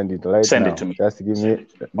send it right now. Send it to me. Just give me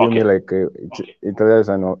like it's less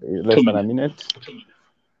than a minute.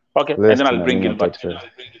 Okay, and then I'll bring Gilbert.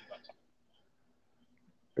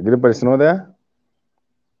 Gilbert is not there?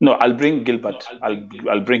 No, I'll bring Gilbert.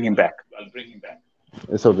 I'll bring him back.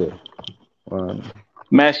 It's okay.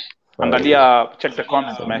 Mesh, angalia, check the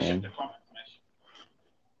comments, Mesh.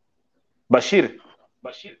 Bashir,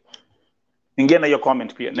 ingia na your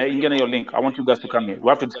comment pia, ingia na your link. I want you guys to come here. We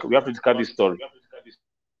have to discuss this story.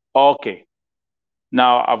 Okay.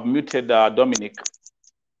 Now I've muted Dominic.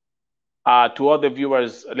 To all the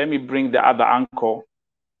viewers, let me bring the other uncle.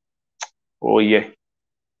 Oh yeah.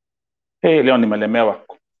 Hey, leo nimelemewa.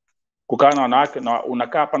 Kukaa na wanawake na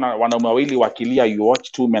unakaa hapa na wanaume wawili wakilia, you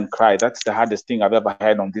watch 2 men cry. That's the hardest thing I've ever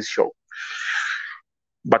had on this show.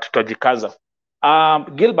 But tutajikaza.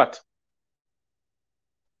 Gilbert.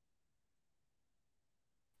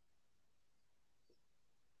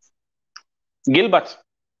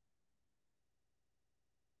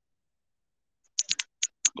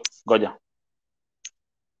 Goja.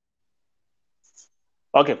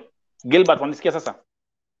 Okay. Gilbert, unanisikia sasa?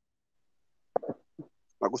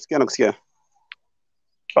 Nakusikia.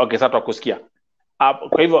 Okay, sasa tunakusikia.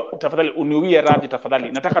 Kwa hivyo tafadhali uniwie radhi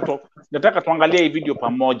tafadhali. Nataka tuangalie hii video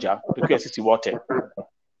pamoja tukiwa sisi wote.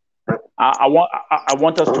 I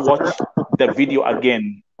want us to watch the video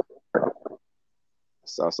again.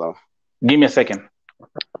 Sawa. Give me a second,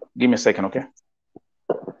 okay?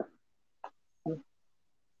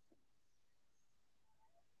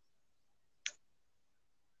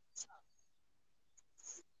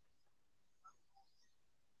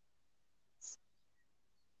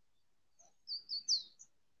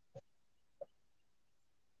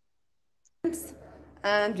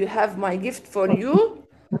 And you have my gift for you.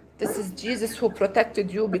 This is Jesus who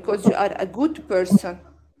protected you because you are a good person.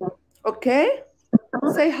 Okay?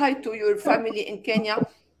 Say hi to your family in Kenya.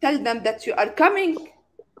 Tell them that you are coming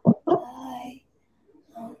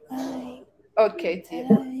Okay, dear.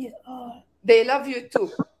 I love you all. They love you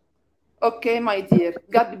too. Okay, my dear.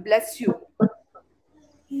 God bless you.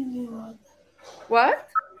 Give me water. What?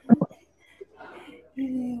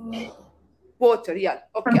 Give me water. Water, yeah.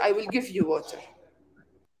 Okay, I will give you water.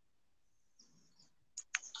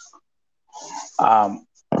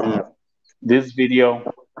 This video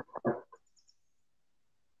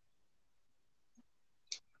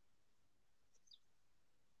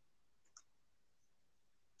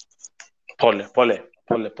Pole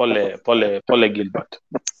Gilbert.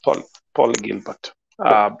 Pole Gilbert.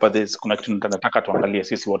 But there's connection nataka tuangalie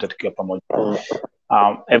sisi wote tukiwa pamoja.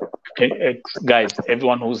 Guys,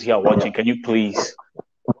 everyone who's here watching, can you please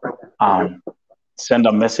send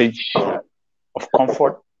a message of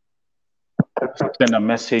comfort, send a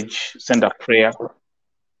message, send a prayer.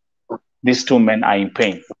 These two men are in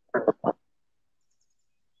pain.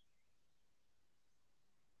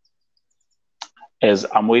 As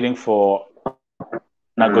I'm waiting for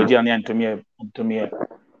Nagojani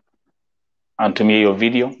antumie your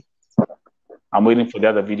video. I'm waiting for the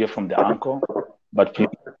other video from the uncle, but please,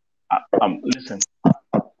 listen.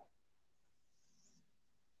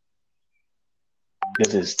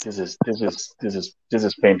 This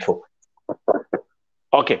is painful.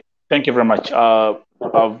 Okay, thank you very much.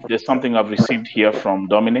 There's something I've received here from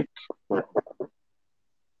Dominic.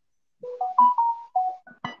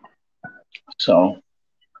 So,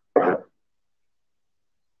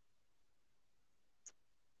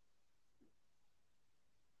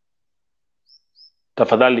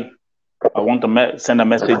 tafadhali, I want to send a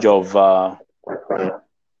message of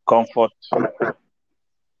comfort,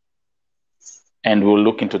 and we'll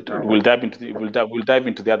dive into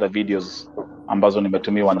the other videos ambazo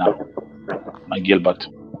nimetumiwa na Gilbert.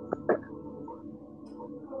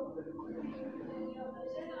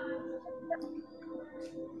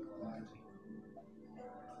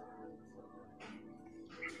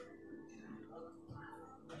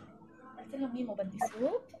 قلت لهم ميمو بدي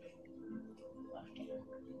صوت.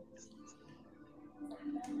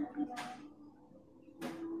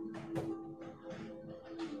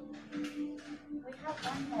 We have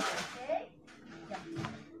one more, okay? Yeah.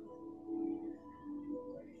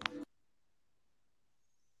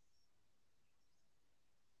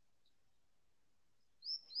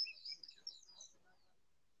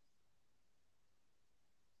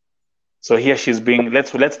 So here she's being.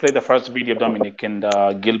 Let's play the first video, Dominic and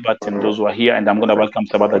Gilbert and those who are here, and I'm gonna welcome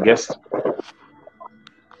some other guests.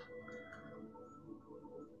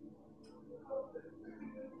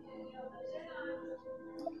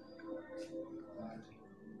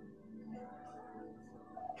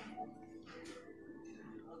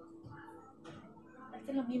 قلت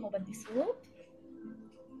لهم ميمو بدي صوت.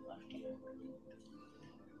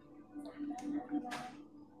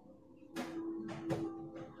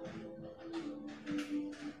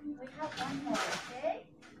 We have one more, okay?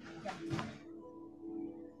 Yeah.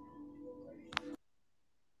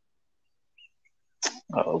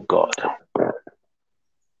 Oh God.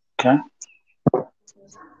 Okay.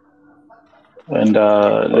 And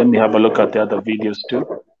let me have a look at the other videos too.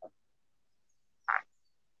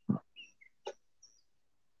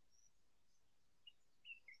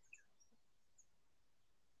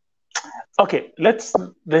 Okay,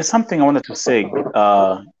 there's something I wanted to say,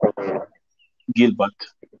 Gilbert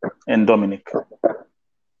and Dominic.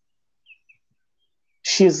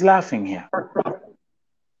 She's laughing here.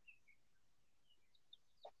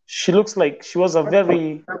 She looks like she was a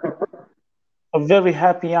very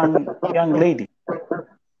happy young lady.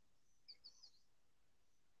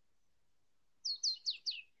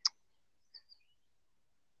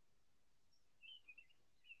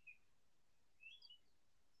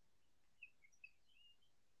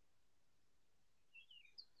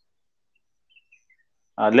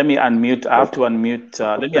 Let me unmute. I have to unmute.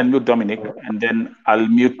 Let me unmute Dominic, and then I'll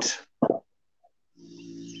mute.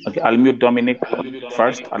 Okay, I'll mute Dominic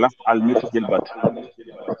first. I'll mute Gilbert.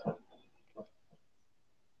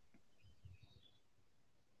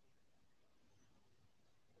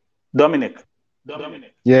 Dominic.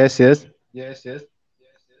 Yes.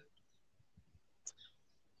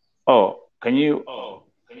 Oh, can you?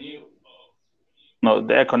 No,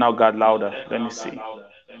 the echo now got louder. Let me see.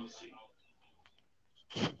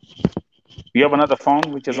 You have another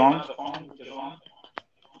phone which is on?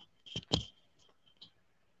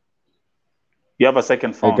 You have a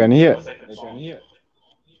second phone? I can hear.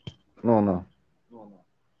 No.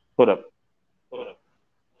 Put up.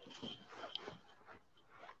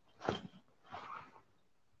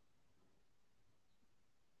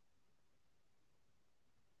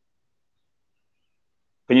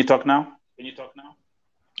 Can you talk now?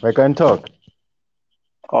 I can talk.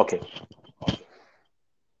 Okay.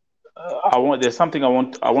 There's something I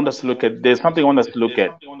want us to look at. There's something I want us to look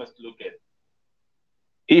at.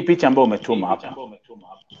 Hii picha ambayo umetuma hapa.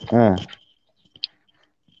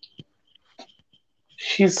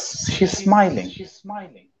 She's smiling.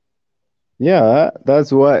 Yeah,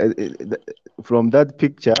 that's why from that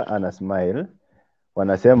picture ana smile.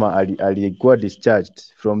 Wanasema alikuwa discharged.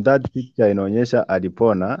 From that picture inaonyesha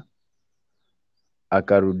alipona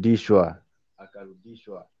akarudishwa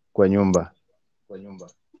kwa nyumba.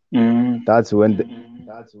 That's when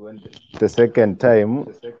the second time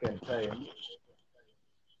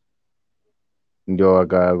ndio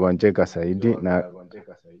wakagonjeka zaidi na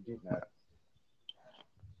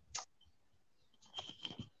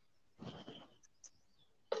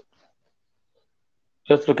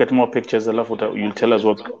Let's look at more pictures. I love what you'll tell us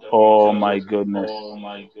what. Oh my goodness.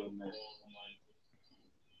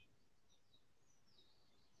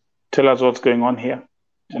 Tell us what's going on here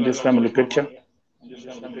in this family picture.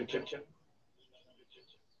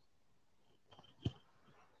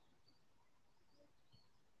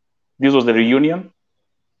 This was the reunion.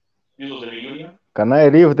 Can I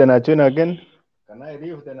leave the Nachun again?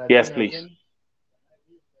 Yes, please.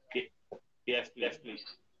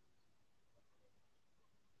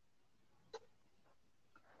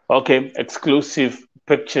 Okay, exclusive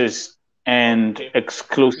pictures and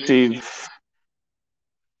exclusive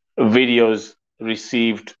videos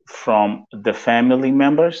received from the family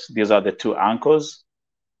members. These are the two uncles.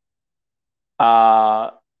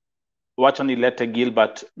 Wacha nilete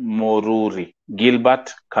Gilbert Moruri.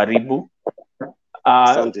 Gilbert, karibu.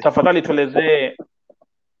 Tafadhali tuelezee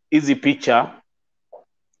hizi picha.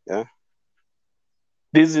 Yeah.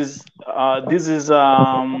 This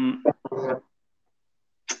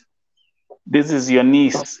is your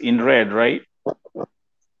niece in red, right?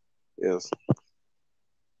 Yes.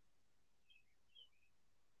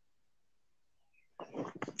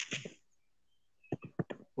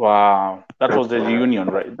 Wow, that was the reunion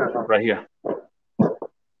right here.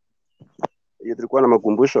 Hiyo tulikuwa na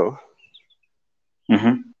makumbusho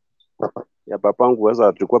ya papangu.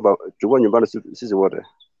 Sasa tulikuwa nyumbani sisi wote.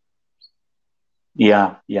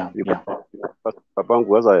 Yeah.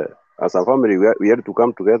 Papangu sasa, as a family we had to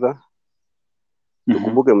come together.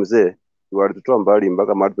 Tukumbuke mzee walitutoa mbali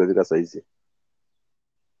mpaka mahali tumefika sasa hizi.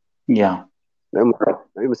 Yeah. Na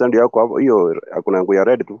hiyo msandi yako hapo, hiyo hakuna nguo ya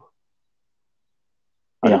red tu.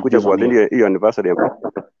 Alikuja kwa hiyo anniversary ya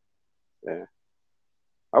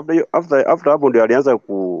after hapo ndio alianza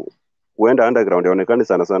kuenda underground, yaonekane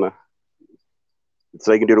sana. It's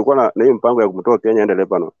like ndio alikuwa na hiyo mpango ya kumtoa Kenya aende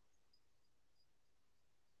Lebanon.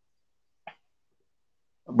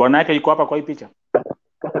 Bwana yake yuko hapa kwa hii picha?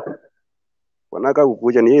 Bwana yake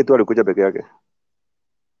kukuja, ni yeye tu alikuja peke yake.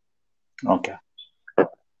 Okay.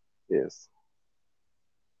 Yes.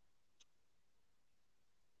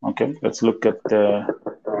 Okay, let's look at the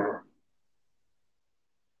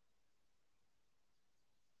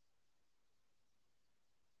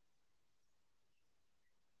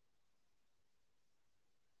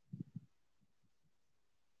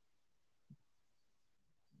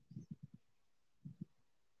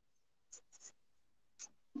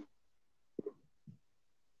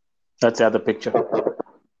that's the other picture.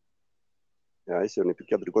 Yeah, hiyo ni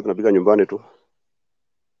picha tulikuwa tunapiga nyumbani tu.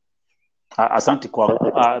 Asante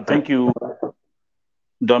kwako. Thank you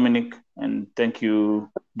Dominic and thank you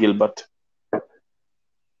Gilbert.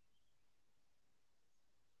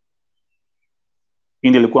 Hii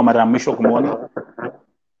ilikuwa mara ya mwisho kumuona?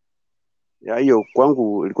 Ya hiyo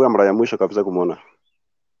kwangu ilikuwa mara ya mwisho kabisa kumuona.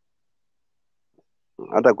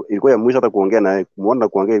 Hata ilikuwa ya mwisho hata kuongea naye, kumuona na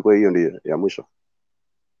kuongea ilikuwa hiyo ndio ya mwisho.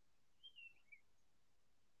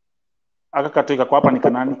 Aka katika kwa hapa ni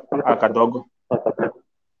kanani? Kadogo.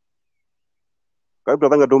 Kwa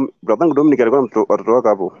brother Dominic alikuwa watoto wake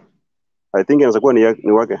hapo. I think inaweza kuwa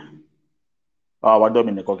ni wake. Wa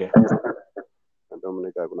Dominic, okay.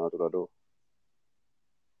 Dominic kuna watoto wadogo.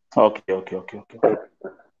 Okay.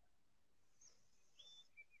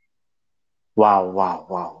 Wow.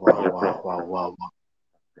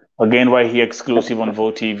 Again, right here exclusive on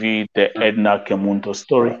Vote TV, the EDINAH KEMUNTO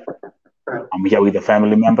story. I'm here with the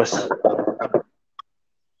family members.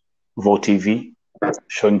 Vote TV,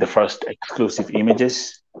 showing the first exclusive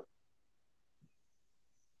images,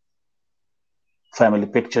 family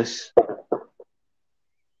pictures.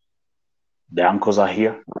 The uncles are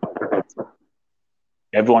here.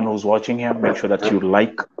 Everyone who's watching here, make sure that you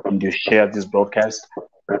like and you share this broadcast.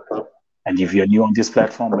 And if you're new on this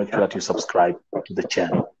platform, make sure that you subscribe to the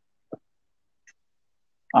channel.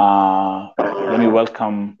 Let me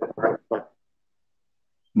welcome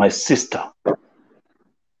my sister,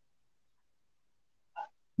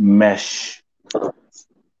 Mesh.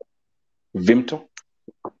 Vimto,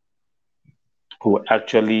 who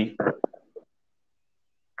actually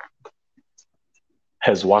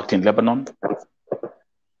has worked in Lebanon.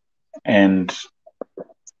 And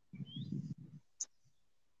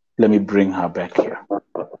let me bring her back here.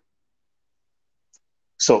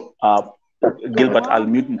 So, Gilbert, I'll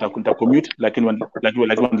mute, nitakumute, lakini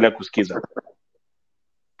wanaendelea kusikiza.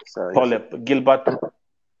 Pole,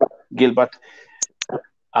 Gilbert,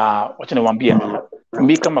 wacha niwaambie,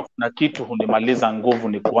 mi kama kuna kitu hunimaliza nguvu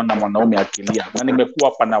ni kuona mwanaume akilia, na nimekuwa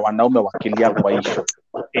hapa na wanaume wakilia kwa isho.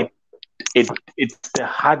 It's the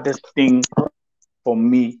hardest thing for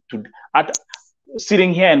me to,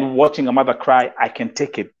 sitting here and watching a mother cry, I can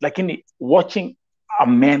take it. Lakini watching a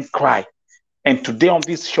man cry, and today on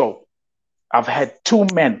this show, I've had 2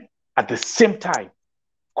 men at the same time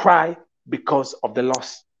cry because of the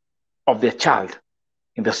loss of their child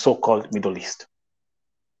in the so-called Middle East.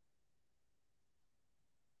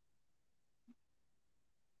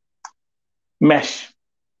 Mesh.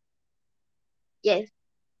 Yes.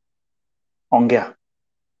 Ongea.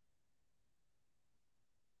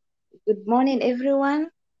 Good morning,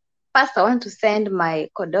 everyone. First, I want to send my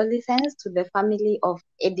condolences to the family of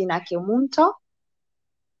EDINAH KEMUNTO.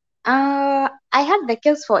 I had the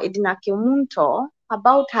case for EDINAH KEMUNTO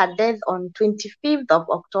about her death on 25th of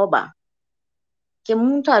October.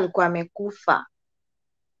 KEMUNTO alikuwa amekufa,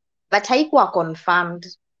 but haikuwa confirmed.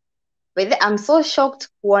 I'm so shocked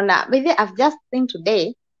kuona. I've just seen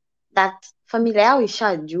today that familia yao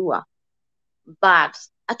ishajua, but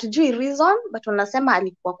hatujui reason, but wanasema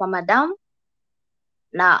alikuwa kwa madam.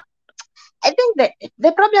 Now, I think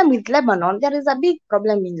the problem with Lebanon, there is a big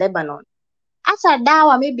problem in Lebanon. Hata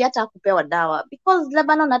dawa, maybe hata kupewa dawa, because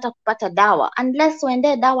Lebanon hata kupata dawa, unless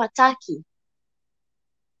uende dawa Turkey.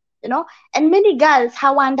 You know, and many girls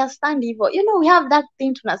hawa understand evil. You know, we have that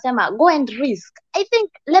thing tunasema, go and risk. I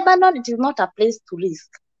think Lebanon, it is not a place to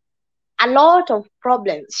risk. A lot of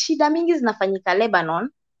problems. Shida mingi zinafanyika Lebanon.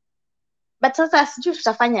 But sasa sijui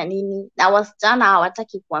tutafanya nini. Na wasichana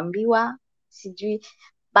hawataki kuambiwa, sijui.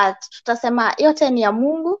 But tutasema yote ni ya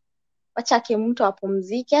Mungu. Wacha KEMUNTO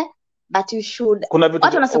apumzike. But you should.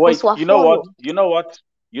 Wait, you know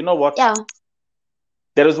what? Yeah.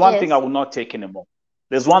 There is one thing I will not take anymore.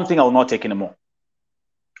 There's one thing I will not take anymore.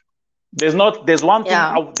 There's one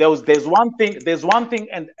thing,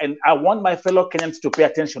 and I want my fellow Kenyans to pay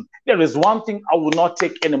attention. There is one thing I will not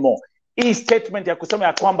take anymore. Hii statement ya kusema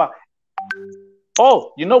ya kwamba,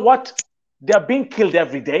 oh, you know what? They are being killed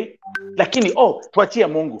every day. Lakini, oh, tuachie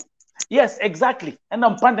Mungu. Yes, exactly. And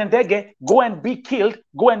mpande ndege, go and be killed,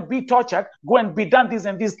 go and be tortured, go and be done this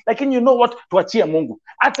and this. Lakini, you know what? Tuachie Mungu.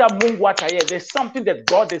 Ata Mungu ata ye. There's something that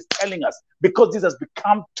God is telling us because this has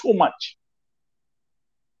become too much.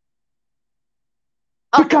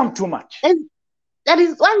 Become too much. There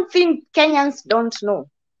is one thing Kenyans don't know.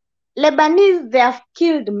 Lebanese, they have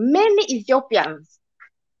killed many Ethiopians.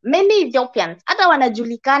 Many Ethiopians. Hata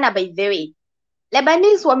wanajulikana, by the way.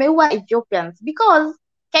 Lebanese wameua Ethiopians because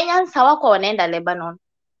Kenyans hawako wanaenda Lebanon.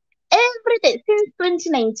 Every day since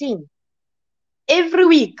 2019. Every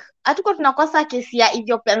week. Hatuko tunakosa kesi ya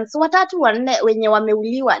Ethiopians 3-4 wenye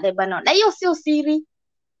wameuliwa Lebanon. Na hiyo sio siri.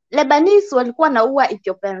 Lebanese walikuwa naua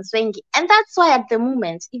Ethiopians wengi. And that's why at the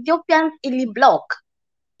moment, Ethiopians ili block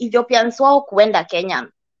Ethiopians wao kuenda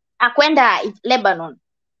Kenya. Kwenda Lebanon.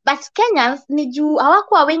 But Kenyans ni juu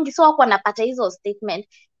hawakuwa wengi, so wako wanapata hizo statement.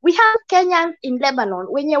 We have Kenyans in Lebanon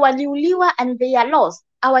wenye waliuliwa and they are lost.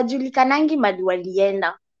 Hawajulikanangi mali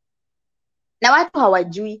walienda. Na watu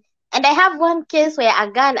hawajui. And I have one case where a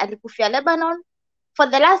girl alikufia Lebanon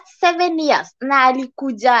for the last 7 years. Na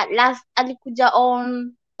alikuja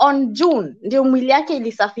on June. Ndio mwili yake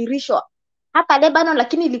ilisafirishwa hapa Lebanon,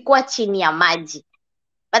 lakini ilikuwa chini ya maji.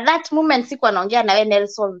 But that moment sikuwa naongea na wewe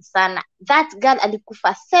Nelson sana. That girl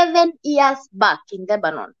alikufa 7 years back in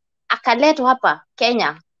Lebanon. Akaletwa hapa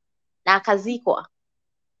Kenya na akazikwa.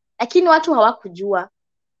 Lakini watu hawakujua.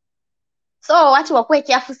 So watu wakuwe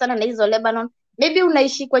kiafu sana na hizo Lebanon. Maybe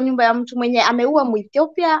unaishi kwa nyumba ya mtu mwenye ameua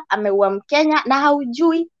Mwethiopia, ameua Mkenya na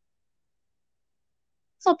haujui.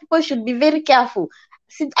 So people should be very careful.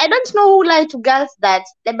 I don't know who lied to girls that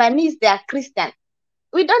Lebanese, they are Christian.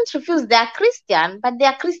 We don't refuse they are Christian, but they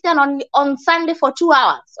are Christian on Sunday for 2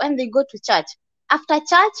 hours when they go to church. After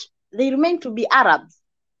church, they remain to be Arabs.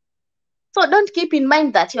 So don't keep in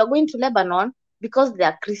mind that you are going to Lebanon because they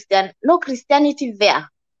are Christian. No Christianity there.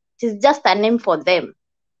 It is just a name for them.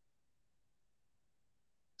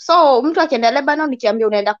 So mtu akienda Lebanon nikiambia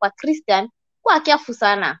unaenda kwa Christian, kwa kiafu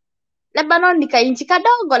sana. Lebanon ni kainchi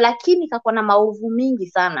kadogo lakini kako na maovu mingi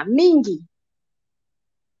sana, mingi.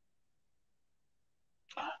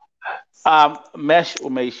 Mesh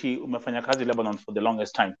umefanya kazi Lebanon for the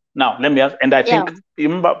longest time. Now, let me ask, and I think, you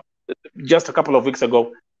remember, just a couple of weeks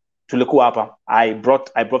ago, tulikuwa hapa, I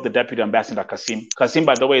brought the Deputy Ambassador Kasim. Kasim,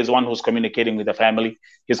 by the way, is one who's communicating with the family.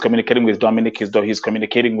 He's communicating with Dominic. He's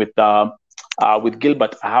communicating with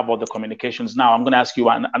Gilbert. I have all the communications. Now, I'm going to ask you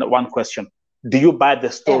one question. Do you buy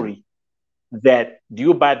the story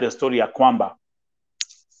ya kwamba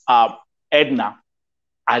Edna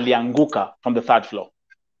alianguka from the third floor?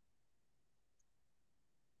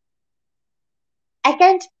 I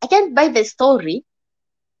can't buy the story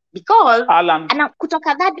because Alan,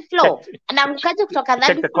 kutoka third floor anaangukaje kutoka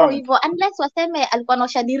third floor hivyo, unless waseme alikuwa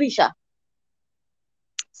anaosha dirisha.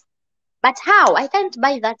 But how? I can't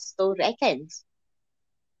buy that story. I can't.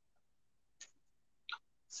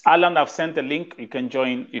 Alan, I've sent a link. You can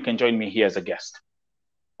join me here as a guest.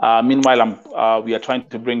 Meanwhile, we are trying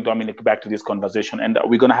to bring Dominic back to this conversation, and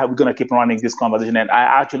we're gonna keep running this conversation. And I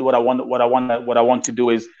actually, what I want to do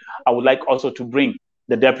is, I would like also to bring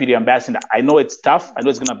the Deputy Ambassador. I know it's tough. I know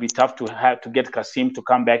it's gonna be tough to get Kasim to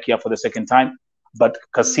come back here for the second time. But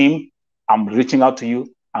Kasim, I'm reaching out to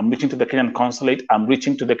you. I'm reaching to the Kenyan consulate. I'm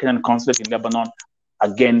reaching to the Kenyan consulate in Lebanon.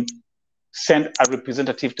 Again, send a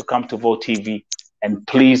representative to come to Vote TV, and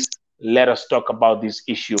please let us talk about this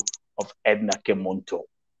issue of Edna KEMUNTO.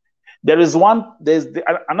 There's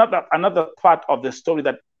another part of the story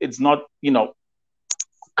that it's not,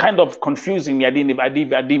 kind of confusing me. I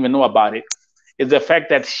didn't even know about it. Is the fact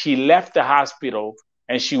that she left the hospital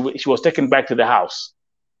and she was taken back to the house.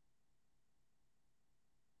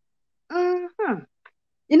 Mm-hmm.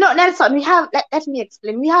 Nelson, we have, let me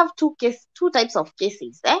explain. We have two types of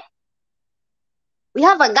cases. We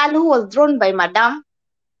have a girl who was drawn by madam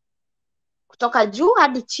kutoka juu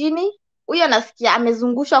hadi chini. Huyo nasikia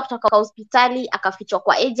amezungushwa kutoka kwa hospitali, akafichwa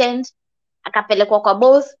kwa agent, akapelekwa kwa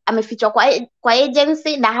boss, amefichwa kwa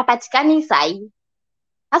agency na hapatikani sahi.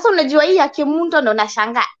 Sasa unajua hii ya KEMUNTO ndo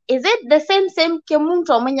nashangaa. Is it the same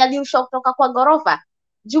KEMUNTO mwenye alirushwa kutoka kwa gorofa?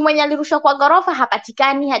 Juu mwenye alirushwa kwa gorofa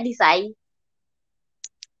hapatikani hadi sahi.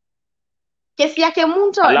 Kesi ya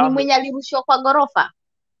KEMUNTO ni mwenye alirushwa kwa gorofa.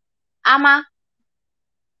 Ama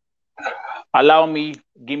allow me,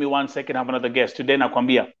 give me 1 second, I have another guest. Today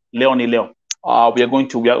nakwambia, leo ni leo. We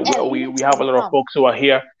have a lot of folks who are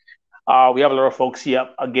here. We have a lot of folks here.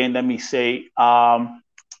 Again, let me say,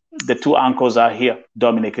 the two uncles are here.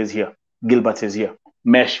 Dominic is here. Gilbert is here.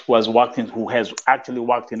 Mesh, who has actually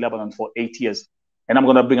worked in Lebanon for 8 years. And I'm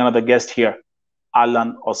going to bring another guest here,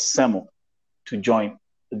 Alan Osemo, to join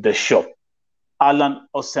the show. Alan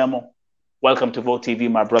Osemo, welcome to Vote TV,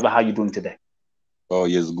 my brother. How are you doing today? Oh,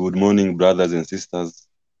 yes. Good morning, brothers and sisters.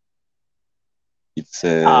 It's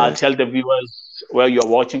tell the viewers where you're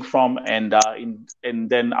watching from, and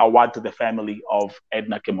then a word to the family of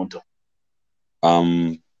Edna KEMUNTO.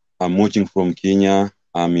 I'm watching from Kenya.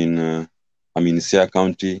 I'm in Siaya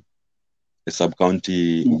County, a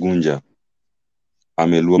sub-county Ugunja.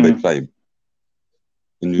 I'm a Luo tribe.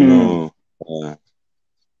 And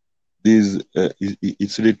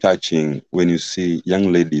it's really touching when you see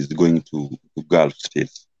young ladies going to Gulf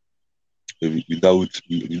states without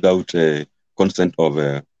consent of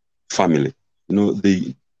a family.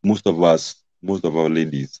 Most of our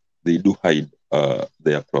ladies, they do hide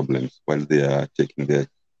their problems while they are taking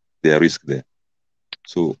their risk there.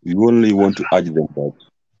 So we only want to urge them that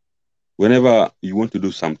whenever you want to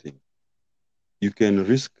do something, you can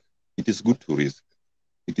risk. It is good to risk.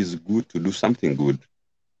 It is good to do something good,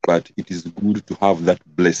 but it is good to have that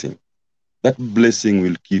blessing. That blessing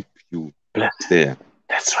will keep you there.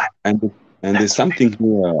 That's right. And there's something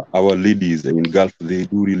here our ladies in Gulf, they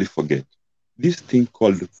do really forget. This thing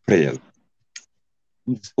called prayer.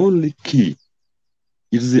 It's only key.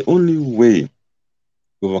 It's the only way to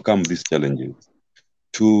overcome these challenges.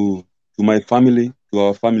 To my family, to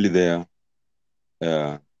our family there,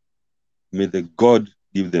 may the God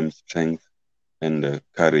give them strength and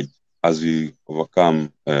courage as we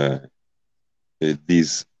overcome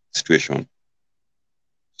this situation.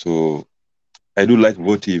 So I do like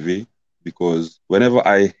Vote TV because whenever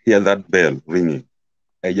I hear that bell ringing,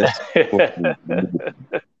 I just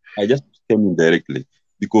came in directly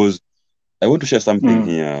because I want to share something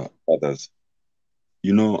here, others.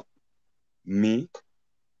 Me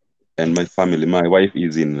and my family, my wife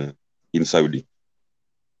is in Saudi.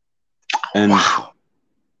 And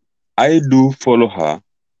I do follow her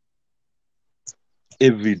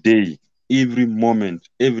every day, every moment,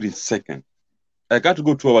 every second. I can't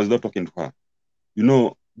go 2 hours without talking to her,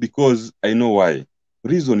 because I know why.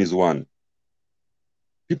 Reason is one.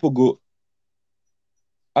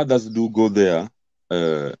 Others do go there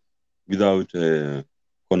without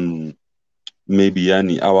maybe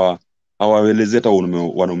our hawaelezi hata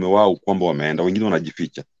wanaume wao kwamba wameenda, wengine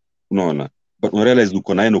wanajificha, unaona, but una realize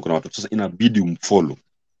uko naye na uko na watoto, sasa inabidi umfollow.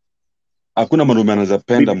 Hakuna mwanaume anaweza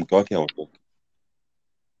penda mke wake hawatoki.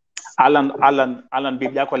 Alan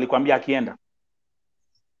bibi yako alikwambia akienda?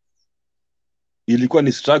 Ilikuwa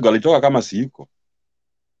ni struggle, alitoka kama si yuko.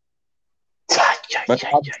 But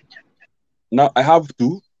now I have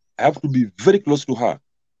to be very close to her.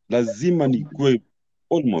 Lazima nikue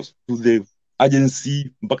almost to the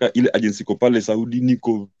agency, mpaka ile agency ko pale Saudi,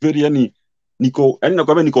 niko very yani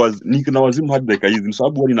nakwambia niko na wazimu hadi dakika hizi,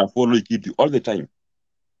 sababu nina follow kitu all the time.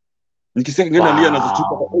 Nikisikia kingine alia na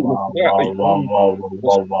kuchuka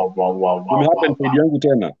nimehappen side yangu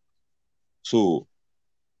tena. So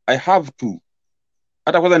I have to,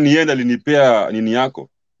 hata kwanza nienda linipea nini yako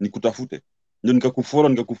nikutafute, ndio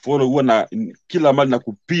nikakufollow huwa na kila mali na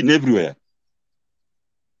kupin everywhere.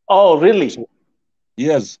 Oh really? So,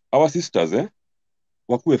 yes, our sisters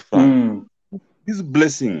wakuwe frank. This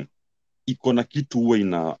blessing iko na kitu huwa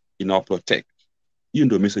ina protect. Hiyo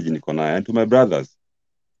ndio message niko nayo. And to my brothers,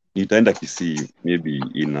 nitaenda Kisii maybe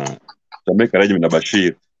tameka arrangement na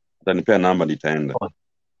Bashir, atanipea namba nitaenda.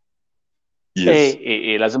 Yes.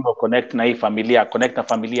 Lazima connect na hii familia, connect na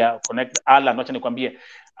familia, connect Alan, acha nikwambie.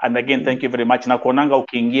 And again, thank you very much. Na kuonanga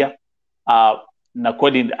ukiingia na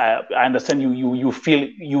kweli, I understand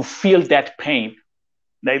you feel that pain.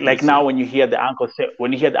 Like yes, now when you hear the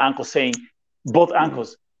uncle saying, both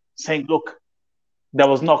uncles saying, look, there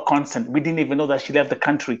was no consent. We didn't even know that she left the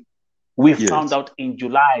country. We found out in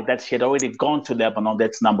July that she had already gone to Lebanon.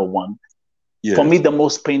 That's number one. Yes. For me, the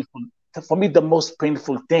most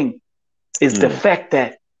painful thing is the fact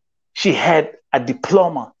that she had a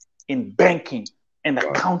diploma in banking and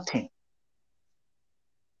accounting.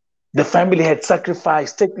 The family had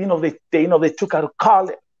sacrificed. They took her to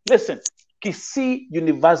college. Listen, Kisii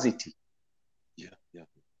University.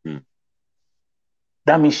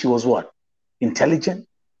 That means she was what? Intelligent.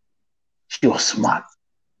 She was smart.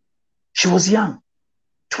 She was young,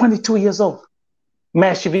 22 years old.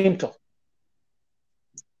 Mashivinto.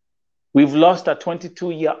 We've lost a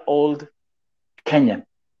 22-year-old Kenyan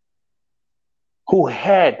who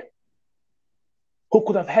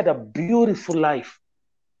could have had a beautiful life,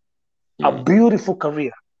 a beautiful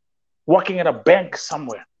career, working at a bank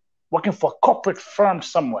somewhere, working for a corporate firm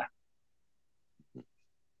somewhere.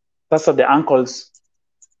 That's what the uncles,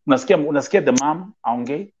 unasikia the mom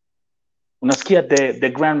aongei, unasikia the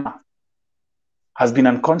grandma has been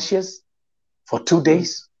unconscious for 2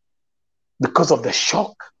 days because of the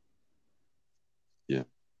shock.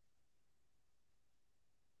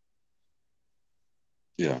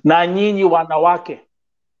 Yeah. Na nyinyi wanawake,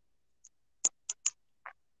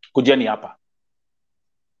 kujeni hapa.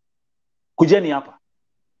 Kujeni hapa.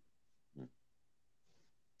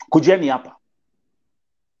 Kujeni hapa.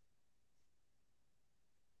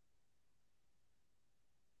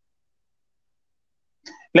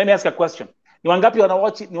 Let me ask a question. Ni wangapi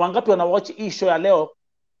wanawatch hii show ya leo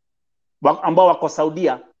ambao wako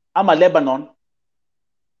Saudia ama Lebanon,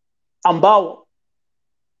 ambao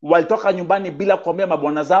walitoka nyumbani bila kuambia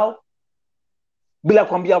mabwana zao, bila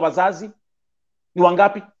kuambia wazazi? Ni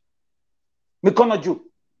wangapi? Mikono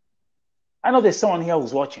juu. I know there's someone here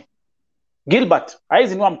who's watching. Gilbert,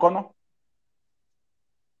 haizi niwa mkono.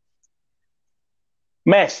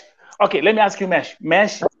 Mesh. Okay, let me ask you,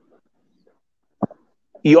 Mesh,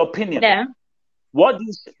 your opinion. Yeah. What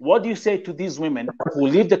do you say to these women who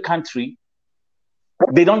leave the country?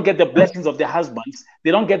 They don't get the blessings of their husbands.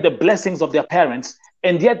 They don't get the blessings of their parents.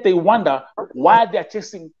 And yet they wonder why they're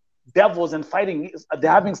chasing devils and fighting.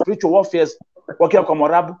 They're having spiritual warfares.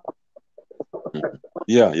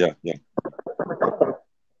 Yeah.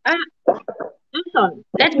 Listen,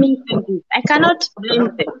 let me say this. I cannot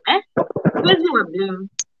blame them. Because you are blame.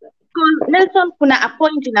 Because Nelson, kuna a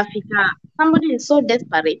point inafika. Somebody is so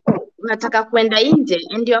desperate. Unataka kwenda nje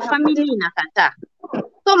and your family inakataa.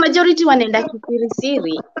 So majority wanaenda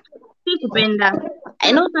kisirisiri. Si kupenda.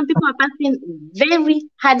 I know some people are passing very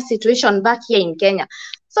hard situation back here in Kenya.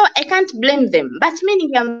 So I can't blame them. But me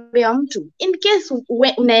ningeambia mtu, in case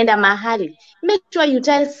unaenda mahali, make sure you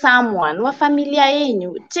tell someone wa familia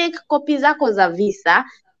yenyu, take copy zako za visa,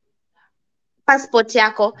 passport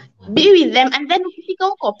yako, be with them, and then ukifika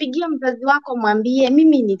huko, pigia mzazi wako mwambie,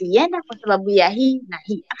 mimi nilienda kwa sababu ya hii na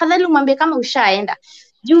hii. Afadhali umwambie kama ushaenda.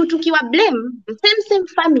 Juu tukiwa blame, the same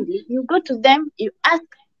family, you go to them, you ask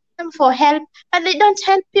them for help, but they don't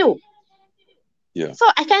help you. Yeah. So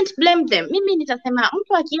I can't blame them. Mimi nitasema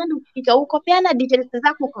mtu akienda ukifika huko, peana details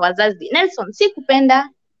zako kwa wazazi. Nelson, si kupenda.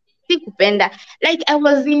 Like I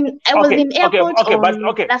was in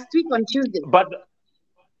airport last week on Tuesday.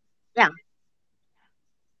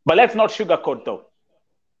 But But let's not sugarcoat though.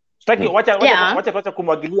 Sitaki wacha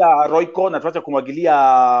kumwagilia Royco na tuacha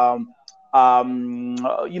kumwagilia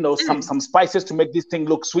some spices to make this thing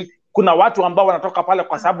look sweet. Kuna watu ambao wanatoka pale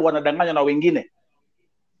kwa sababu wanadanganywa na wengine.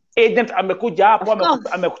 Agent amekuja hapo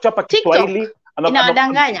amekuchapa Kiswahili,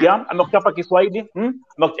 amekuchapa Kiswahili,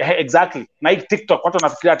 exactly. Na hii TikTok watu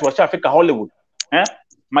wanafikiria ati washafika Hollywood.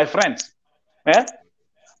 My friends.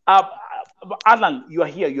 Alan, you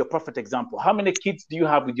are here, you're a perfect example. How many kids do you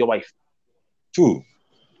have with your wife? 2.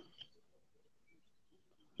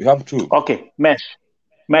 You have 2. Okay, Mesh,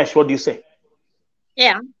 what do you say?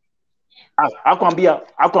 Yeah.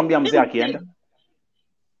 Hakuambia mzee akienda.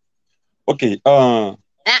 Okay,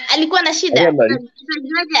 alikuwa na shida.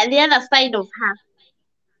 The other side of her.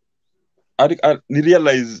 I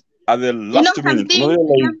realize at the last minute.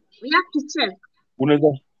 We have to check.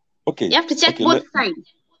 Okay. You have to check both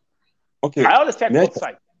sides. Okay. I always check both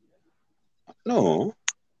sides. No.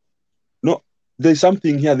 There's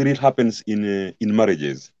something here that it happens in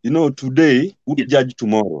marriages. Today would judge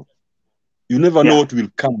tomorrow. You never know what will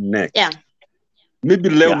come next. Yeah. Maybe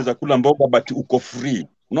leo unaweza kula mboga but uko free.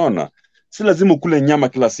 Unaona? Si lazima ukule nyama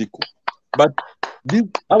kila siku. But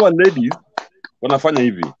our ladies wanafanya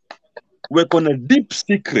hivi. We're gonna deep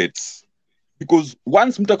secrets. Because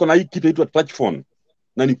once mtu akona hii kitu inaitwa touch phone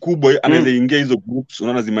na ni kubwa anaweza ingia hizo groups,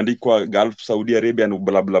 unaona zimeandikwa Gulf, Saudi Arabia na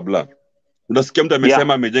bla bla bla. Unasikia mtu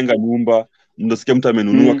amesema amejenga nyumba, unasikia mtu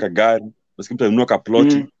amenunua kagari, unasikia mtu amenunua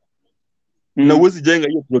kaploti. Na uwezi jenga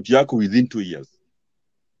hiyo plot yako within 2 years.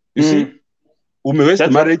 You see? Umewaste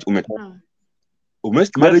marriage, umetoka.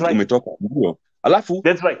 Umetoka. Ndio. Alafu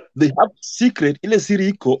they have secret, ile siri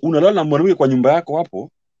iko, unalala na mwanamke kwa nyumba yako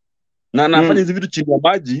hapo na anafanya hizi vitu chini ya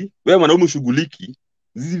maji, wewe mwanaume ushughuliki.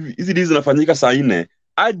 Hizi ndizo zinafanyika saa 4.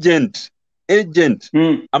 Agent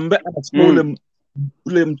ambaye anasukuma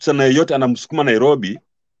ule msana yote anamsukuma Nairobi.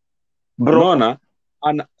 Unaona?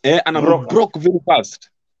 Broke very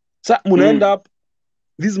fast. Sa mnaenda up,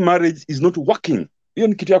 this marriage is not working. Hiyo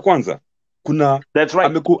ni kitu ya kwanza. Kuna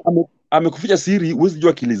amekuficha siri, huwezi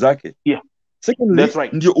jua akili zake. Secondly,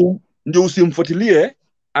 ndio usimfuatilie,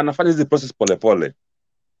 anafanya hizi process pole.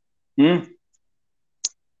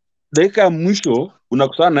 Dakika mwisho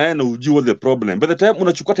unakutana naye na ujue the problem. By the time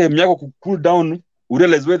unachukua time yako ku cool down, you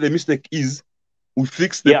realize where the mistake is, we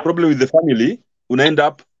fix the problem with the family, una end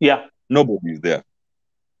up nobody is there.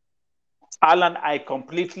 Alan, I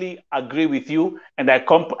completely agree with you and I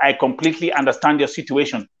completely understand your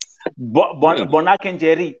situation. Bwanake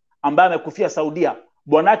Njeri ambaye amekufia Saudia,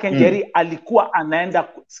 Bwanake Njeri alikuwa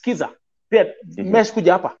anaenda sikiza. Pia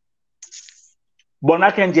mmesikuja hapa.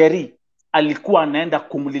 Bwanake Njeri alikuwa anaenda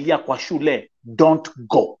kumlilia kwa shule, don't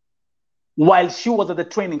go, while she was at the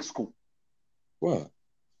training school. Wow.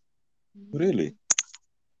 Really?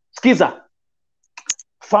 Sikiza.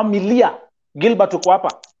 Familia Gilbert uko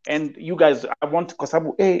hapa, and you guys, I want kwa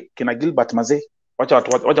sababu kina Gilbert mazee, wacha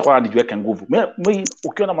kwa nijiweke nguvu. Mimi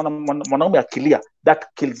ukiona mwanaume akilia,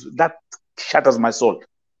 that shatters my soul.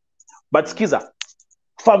 But sikiza,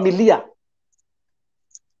 familia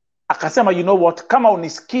akasema, you know what, kama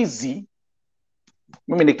unisikizi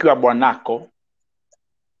mimi nikiwa bwanako,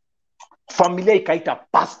 familia ikaita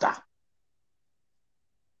pastor.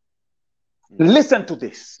 Listen to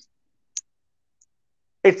this.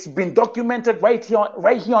 It's been documented right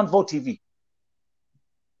here on Vote TV.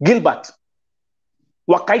 Gilbert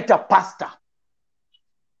wakaita pastor.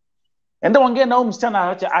 Enda wangea na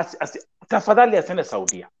msichana tafadhali asende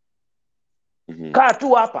Saudia. Kaa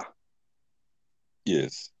tu hapa.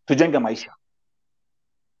 Yes. Tujenge maisha.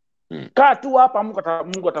 Kaa tu hapa,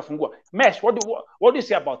 Mungu atafungua. Mesh, what do you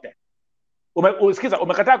say about that?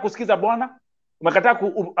 Umekataa kusikiza bwana?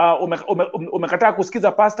 Umekataa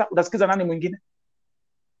kusikiza pastor? Utasikiza nani mwingine?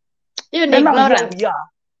 You need ignorance.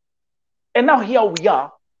 And now here we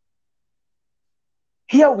are.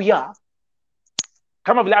 Here we are.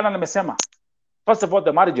 Kama vile Anna amesema. First of all,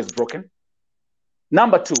 the marriage is broken.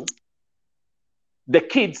 Number 2, the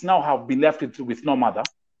kids now have been left with no mother.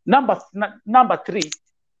 Number 3,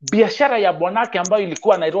 biashara ya bwanake ambayo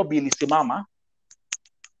ilikuwa Nairobi ilisimama.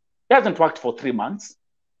 It hasn't worked for 3 months.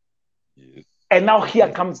 Yes. And now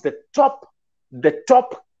here comes the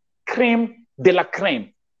top creme de la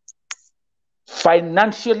creme.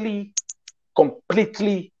 Financially,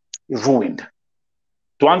 completely ruined.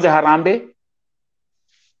 Tuanze harambe?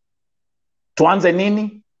 Tuanze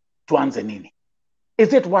nini?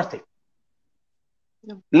 Is it worth it?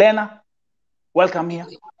 No. Lena, welcome here.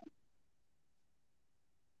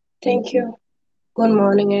 Thank you. Good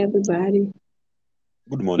morning, everybody.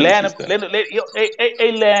 Good morning, Lena, sister.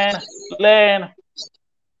 Lena,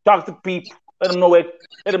 talk to people. Let them know where.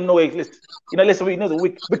 Let them know where. Listen.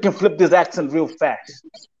 We can flip this accent real fast.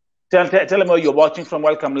 Tell them where you're watching from.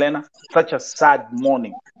 Welcome, Lena. Such a sad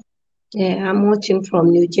morning. Yeah, I'm watching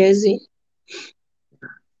from New Jersey.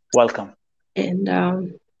 Welcome. And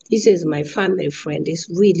this is my family friend. It's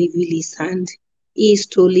really, really sad. Hii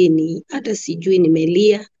story ni hata sijui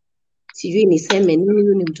nimelia. Sijui niseme nini,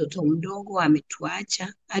 huyu ni mtoto mdogo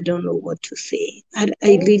ametuacha. I don't know what to say.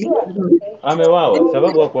 I really don't. Amewawa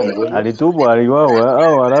sababu hakuwa mgonjwa. Alitubwa, aliwawa.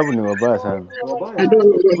 Hao Waarabu ni wabaya sana. I don't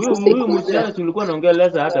know what to say. Huyu msichana tulikuwa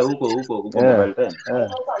naongeleza hata huko mobile phone.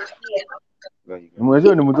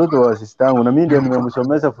 Mwezio ni mtoto wa sister yangu na mimi ndiye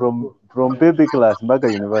nimemsomesha from baby class mpaka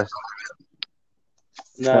university.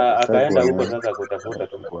 Na akaenda huko sasa kutafuta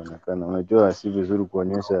tu kuonekana. Unajua si vizuri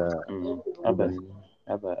kuonyesha hapa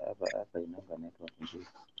inanga network.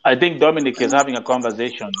 I think Dominic is having a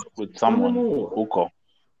conversation with someone huko.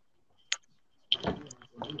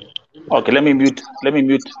 Okay, let me mute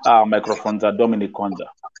microphones at Dominic kwanza.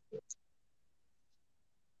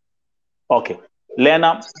 Okay.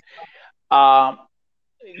 Lena,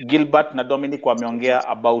 Gilbert na Dominic wameongea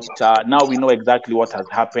about now we know exactly what has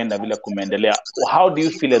happened na vile kumeendelea. How do you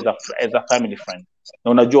feel as a family friend?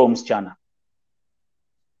 Na unajua msichana.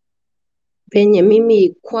 Penye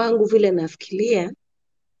mimi kwangu vile nafikiria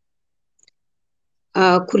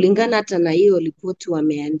kulingana hata na hiyo ripoti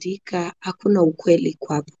wameandika, hakuna ukweli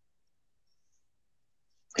kwapo.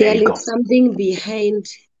 There is something behind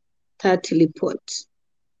that report.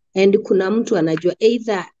 And kuna mtu anajua,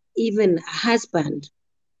 either even a husband,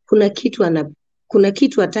 kuna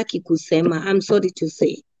kitu hataki kusema. I'm sorry to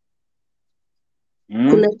say.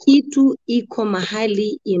 Kuna kitu iko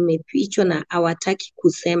mahali imefichwa na hawataki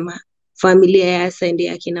kusema. Familia ya Sende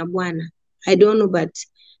ya kina bwana. I don't know, but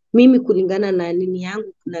mimi kulingana na nini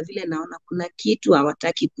yangu kuna vile naona kuna kitu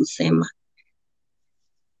hawataki kusema.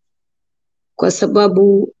 Kwa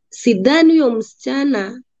sababu sidhani huyo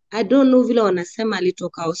msichana, I don't know vile wanasema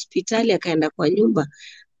alitoka hospitali akaenda kwa nyumba,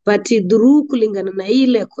 but through kulingana na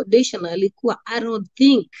ile condition alikuwa, I don't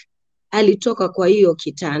think alitoka kwa hiyo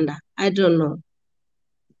kitanda. I don't know.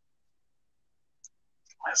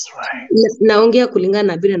 That's right. Naongea kulingana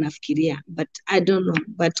na vile nafikiria, but I don't know.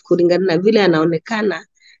 But kulingana na vile anaonekana,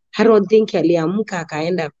 I don't think aliamka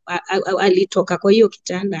akaenda, alitoka kwa hiyo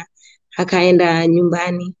kitanda akaenda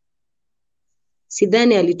nyumbani.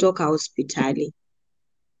 Sidhani alitoka hospitali.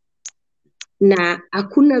 Na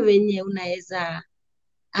hakuna venye unaweza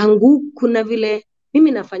kuna vile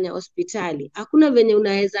mimi nafanya hospitali, hakuna venye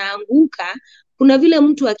unaweza anguka. Kuna vile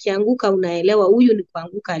mtu akianguka unaelewa huyu ni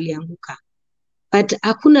kuanguka alianguka, but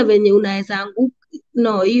hakuna venye unaweza anguka.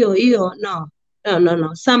 No,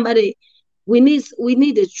 no. Somebody, we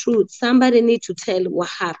need the truth. Somebody need to tell what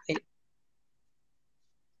happened.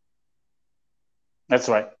 That's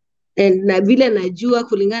right. And na vile najua,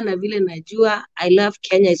 kulingana na vile najua, I love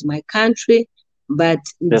Kenya is my country, but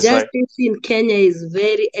That's justice right. in Kenya is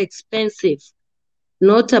very expensive,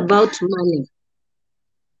 not about money.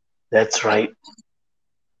 That's right.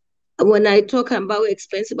 When I talk about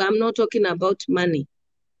expensive, I'm not talking about money.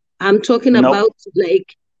 I'm talking about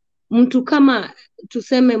like mtu kama,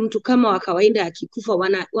 tuseme mtu kama wa kawaida akikufa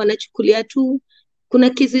wanachukulia tu, kuna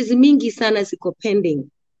kesi mingi sana ziko pending.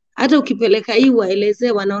 Hata ukipeleka hii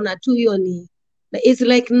waeleze wanaona tu hiyo ni, it's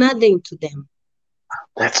like nothing to them.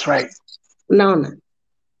 That's right. Naona.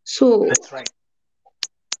 So that's right.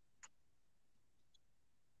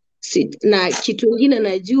 Na kitu kingine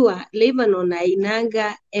najua Lebanon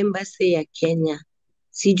hainanga embassy ya Kenya.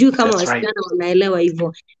 Sijui kama wasichana wanaelewa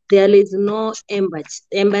hivyo. There is no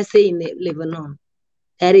embassy in Lebanon.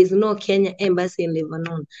 There is no Kenya embassy in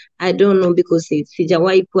Lebanon. I don't know because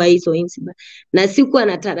sijawahi kwa hizo incident. Na sikuwa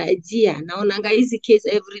natarajia, naonanga hizi case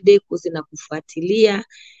every day na kufuatilia.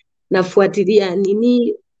 Nafuatilia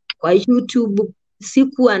nini kwa YouTube.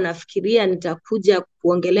 Sikuwa nafikiria nitakuja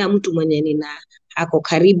kuongelea mtu mwenye ako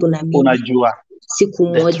karibu na mimi. Unajua. Siku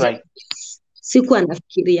moja. Right. Sikuwa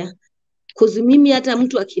nafikiria. Kuzi mimi hata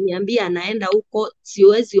mtu akiniambia anaenda huko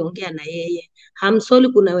siwezi ongea na yeye. Hamsoli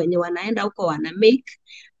kuna wenye wanaenda huko wana make,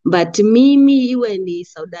 but mimi iwe ni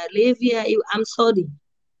Saudi Arabia, I'm sorry.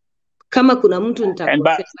 Kama kuna mtu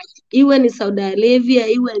nitakosea, iwe ni Saudi Arabia,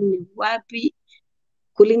 iwe ni wapi,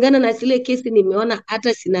 kulingana na zile kesi nimeona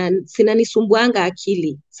hata sina nisumbuanga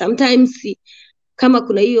akili. Sometimes kama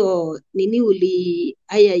kuna hiyo nini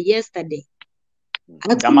yesterday.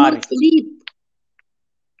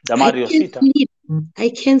 I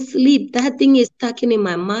can't sleep. That thing is stuck in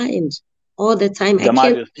my mind all the time. I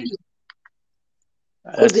can't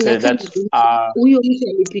sleep. Huyo mtu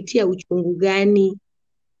alipitia uchungu gani?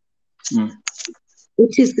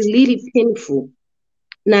 It is really painful.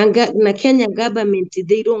 na Kenya government,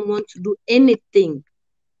 they don't want to do anything.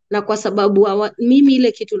 Na kwa sababu mimi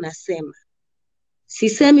ile kitu nasema,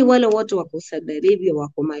 sisemi wale wote wako Saudi Arabia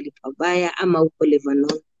wako mahali pabaya ama uko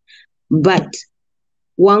Lebanon, but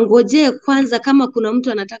wangojee kwanza. Kama kuna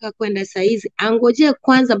mtu anataka kwenda saizi, angojee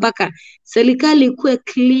kwanza mpaka serikali ikuwe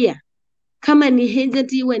clear. Kama ni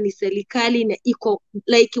agent iwe ni serikali na iko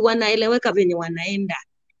like wanaeleweka venye wanaenda.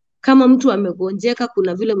 Kama mtu amegonjeka,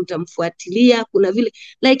 kuna vile mtamfuatilia, kuna vile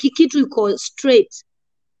like kitu iko straight.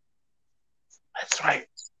 That's right.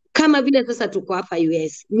 Kama vile sasa tuko hapa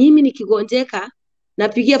US, mimi nikigonjeka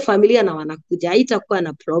napigia familia na wanakuja, haitakuwa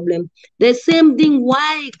na problem. The same thing,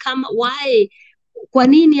 why kwa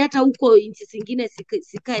nini hata huko nchi zingine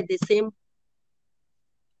sikae the same?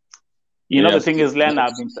 You know, the thing is,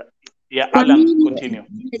 Lena, Alan, continue.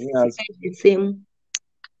 The same.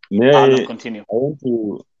 Alan, continue.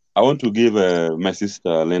 I want to give my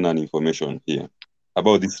sister Lena an information here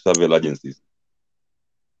about these travel agencies.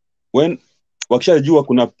 Wakishajua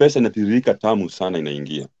kuna pesa inatiririka tamu sana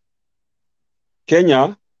inaingia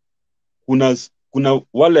Kenya, kuna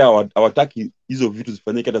wale hawataki hizo vitu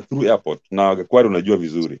zifanyike hata through airport, na kwani unajua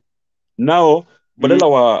vizuri nao badala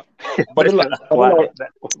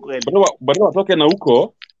watoke na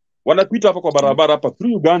huko wanapita hapa kwa barabara hapa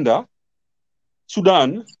through Uganda,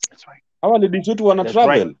 Sudan. Hawa ladies wetu wana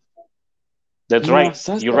travel. That's right.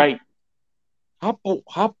 Sasa, you're right.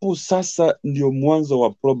 Hapo sasa ndio mwanzo wa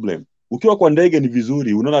problem. Ukiwa kwa ndege ni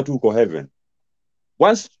vizuri, unaona tu uko heaven.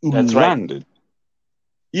 Once you landed,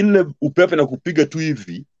 ile upepe na kupiga tu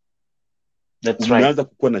hivi, umeanza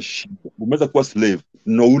kukuwa na shida, umeanza kuwa slave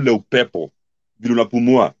na ule upepo vile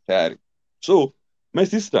unapumua tayari. So my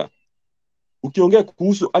sister, ukiongea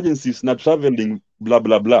kuhusu agencies na traveling bla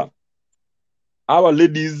bla bla, our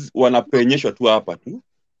ladies wanapenyeshwa tu hapa tu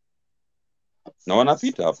na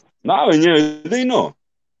wanapita hapa na wenyewe they know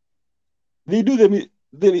they do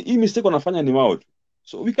the mistake wanafanya ni wao tu.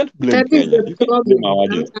 So we can't blame Kenya. You can't blame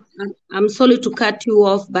our agents. I'm sorry to cut you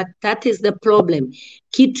off, but that is the problem.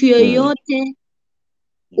 Kitu yoyote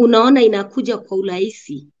unaona inakuja kwa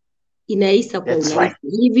urahisi, inaisha kwa urahisi.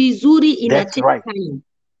 Ni vizuri inateka time.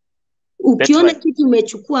 Ukiona kitu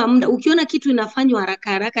imechukua muda, ukiona kitu inafanywa haraka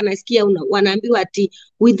haraka, nasikia wanaambiwa ati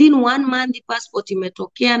within 1 month passport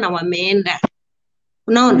imetokea na wameenda.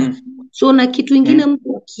 Unaona? So na kitu ingine, mtu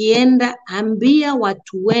ukienda, ambia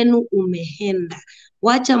watu wenu umeenda.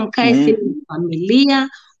 Wacha mkae sehemu familia,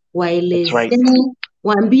 waelezeni,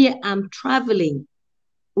 waambie I'm traveling.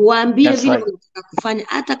 Waambie vile unataka kufanya,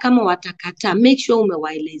 hata kama watakataa, make sure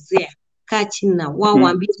umewaelezea. Kaa chini na wao,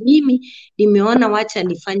 waambie mimi nimeona, wacha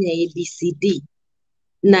nifanye ABCD.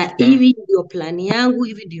 Na hivi ndio plani yangu,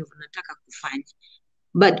 hivi ndio nataka kufanya.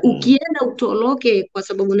 But ukienda utoroke kwa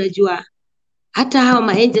sababu unajua hata hao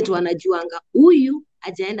maagent wanajuanga huyu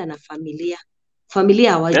hajaenda na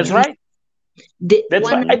familia hawajui. That's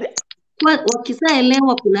right.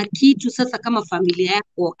 Wakisaelewa kuna kitu sasa, kama familia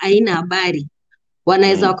yako haina habari,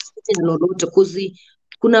 wanaweza wakufanya lolote.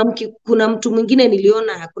 Kuna mtu mwingine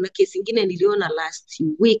niliona, kuna kesi nyingine niliona last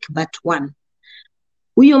week but one.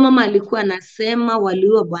 Huyo mama alikuwa anasema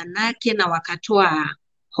waliua bwanake na wakatoa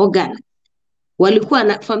organ. Walikuwa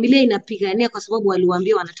na familia inapigania kwa sababu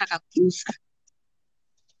waliwaambia wanataka kuuza.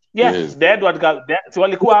 Yes, the Edward girl. So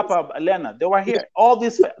walikuwa hapa, Lena. They were here. All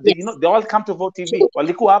these, you know, they all come to Vote TV.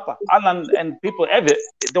 Walikuwa hapa, Alan and people,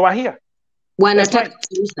 they were here. Wanataka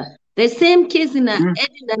kuuza. The same case na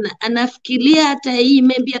Edward anafikiria hata hii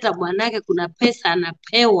maybe hata bwanake kuna pesa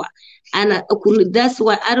anapewa. That's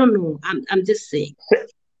why I don't know. I'm just saying.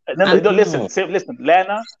 No, listen,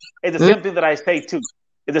 Lena. It's the same thing that I say too.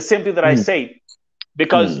 It's the same thing that I say,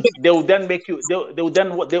 because they will then make you. They will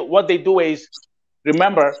then what they do is,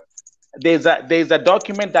 remember, there's a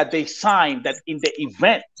document that they sign that in the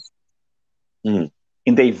event,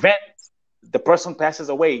 the person passes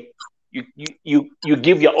away, you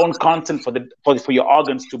give your own consent for your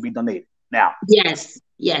organs to be donated. Now, yes.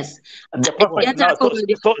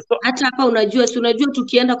 Hata hapa unajua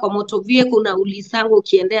tukienda kwa motor vehicle na ulisango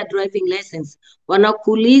ukiendea driving license,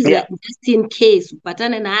 wanakuuliza just in case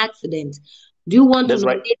upatane na accident, do you want to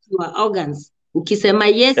donate your organs? Ukisema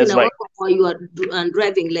yes, na wako for your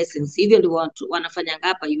driving license. Hivyo ndio wanafanya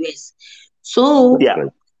hapa US. So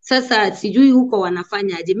sasa sijui huko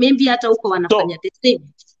wanafanyaje, maybe hata huko wanafanya the same,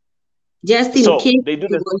 just in case they do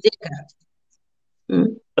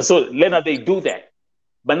So Lena, they do that.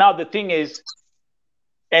 But now the thing is,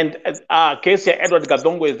 and case ya Edward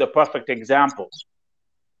Gadongo is the perfect example.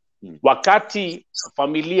 Wakati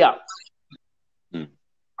familia,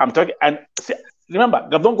 I'm talking, and remember,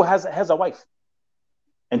 Gadongo has a wife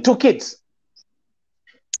and 2 kids.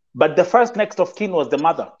 But the first next of kin was the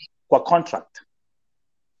mother, kwa contract.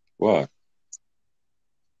 What?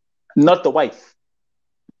 Not the wife.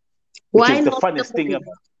 Which Why is the not funniest the thing wife?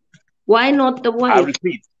 ever. Why not the I wife?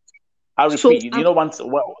 repeat. So, You know, once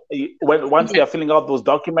we are filling out those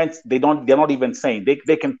documents, they're not even saying.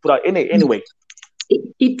 They can put out anyway.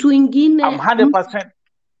 Kitu ingine, I'm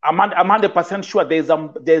 100% sure there's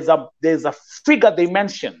a figure they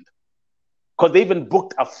mentioned, because they even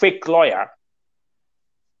booked a fake lawyer.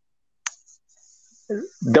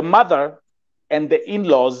 The mother and the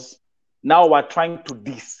in-laws now are trying to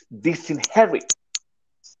disinherit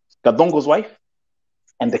Kadongo's wife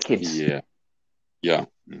and the kids. Yeah.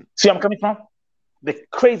 See where I'm coming from? The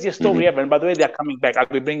craziest story ever. And by the way, they are coming back. I'll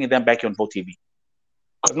be bringing them back on VOTV.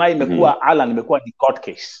 Because now imekuwa the court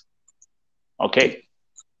case. Okay.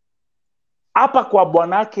 Hapa kwa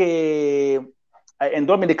bwanake, and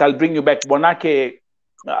Dominic, I'll bring you back. Bwanake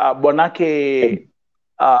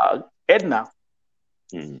Edna,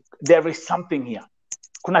 there is something here.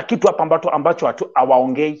 Kuna kitu hapa ambacho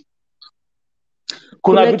hawaongei.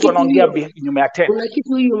 Kuna vitu wanaongea nyuma ya tent. Kuna kitu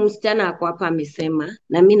huyu msichana ako hapa amesema,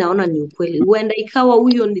 na mimi naona ni ukweli. Huenda ikawa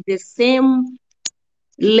huyo ni the same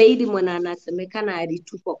lady mwana anasemekana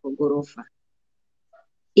alitupwa kwa ghorofa.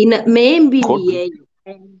 Maybe ni yeye.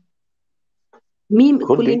 Mimi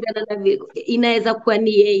kulingana na vile inaweza kuwa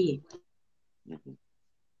ni yeye.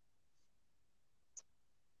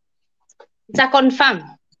 Nita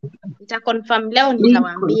confirm leo,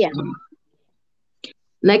 nitawaambia.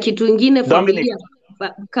 Na kitu ingine, familia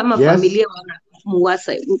kama familia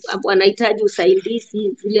wanahitaji usaidizi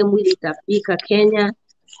vile mwili itafika Kenya,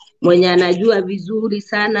 mwenye anajua vizuri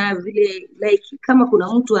sana vile, like kama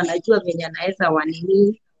kuna mtu anajua venye anaweza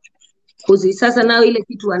wanini kuzi. Sasa nao ile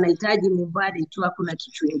kitu wanahitaji mbali tu, hakuna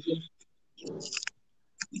kitu kingine.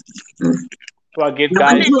 So again,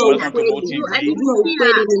 guys, welcome to VOTV.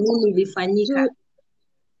 Ukweli ni nini ilifanyika.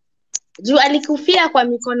 Juu alikufia kwa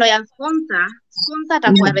mikono ya sponsor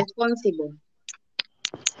atakuwa responsible.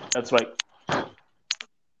 That's right.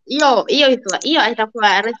 Hiyo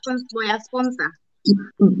atakuwa responsible ya sponsor.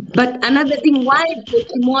 But another thing, why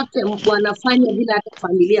Kimote wanafanya bila hata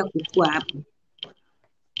familia kukua hapo?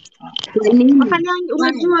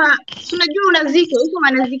 Unajua unazika huko,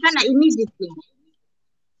 wanazikana immediately.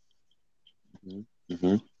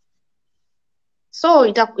 So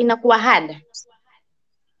inakuwa hard.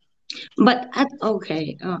 But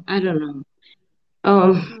okay, I don't know.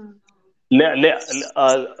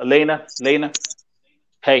 Lena,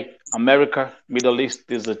 hey, America, Middle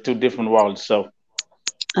East is two different worlds. So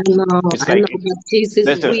I know, but this is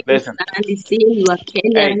really listen. Seeing you are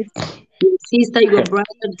Kenyan, your sister, your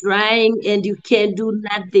brother dying, and you can't do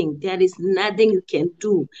nothing. There is nothing you can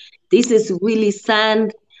do. This is really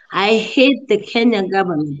sad. I hate the Kenyan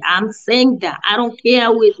government. I'm saying that. I don't care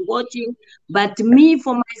who is watching, but me,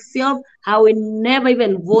 for myself, I will never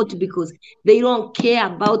even vote because they don't care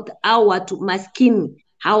about our maskini,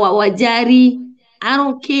 our wajari. I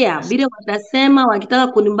don't care. Bila watasema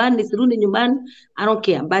wakitaka kunimbani nisirudi nyumbani. I don't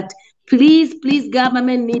care. But please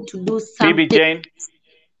government need to do something. Bibi Jane.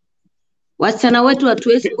 Wasichana wetu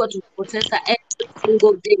hatuwezi kuwa tunapoteza every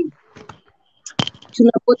single day.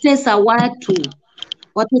 Tunapoteza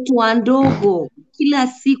watoto wadogo kila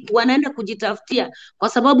siku wanaenda kujitafutia, kwa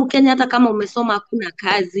sababu Kenya hata kama umesoma hakuna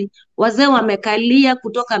kazi. Wazee wamekalia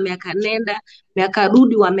kutoka miaka nenda miaka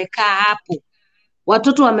rudi, wamekaa hapo.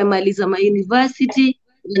 Watoto wamemaliza university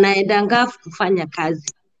wanaenda ngafu kufanya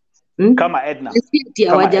kazi. Kama Edna.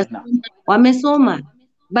 Wamesoma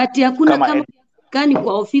but hakuna kama gani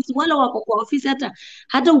kwa ofisi, wala wako kwa ofisi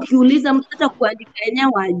hata ukiuliza hata kuandika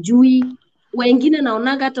yenyewe wajui. Wengine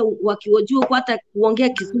naonaga hata wakiojua kwa hata kuongea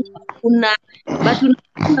Kizungu kuna, but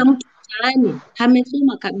kuna mtu fulani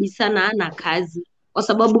amesoma kabisa na hana kazi. Kwa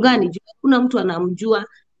sababu gani? Hakuna mtu anamjua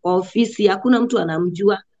kwa ofisi, hakuna mtu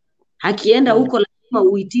anamjua. Akienda huko lazima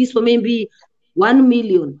uitiswe maybe 1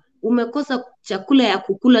 million. Umekosa chakula ya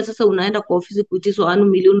kukula, sasa unaenda kwa ofisi kuitiswa 1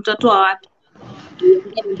 million, utatoa wapi?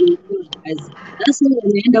 Sasa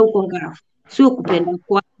unaenda huko ngafu, sio kupenda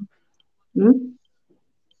kwa.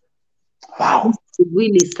 Wow.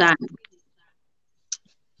 Really sad.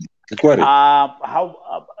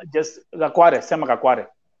 Kakware. Sema Kakware.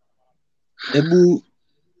 Hebu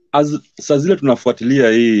saa zile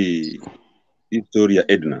tunafuatilia hii story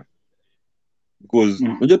ya Edna. Because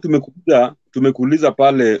unajua tumekuuliza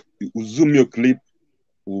pale uzoom your clip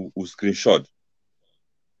screenshot.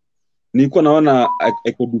 Nilikuwa naona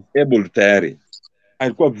ako disabled tayari.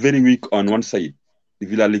 Alikuwa very weak on one side.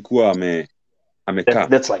 Vile alikuwa amekaa.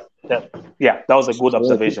 That's right. That was a good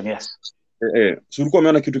observation, yes. So ulikuwa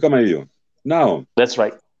umeona kitu kama hiyo. Now, that's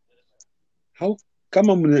right.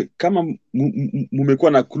 kama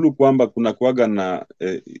mumekuwa na clue kwamba kuna kuaga na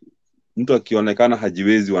mtu akionekana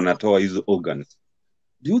hajiwezi wanatoa hizo organs,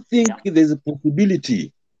 do you think there's a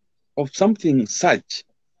possibility of something such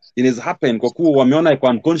it has happened kwa kuwa wameona iko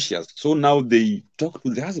unconscious, so now they talk to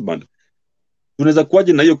the husband? Tunaweza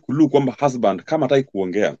kuaje na hiyo clue kwamba husband kama hataki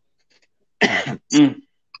kuongea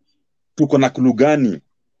tuko na clue gani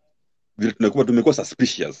vile tumekuwa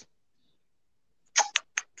suspicious?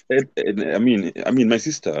 I mean my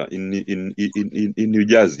sister in New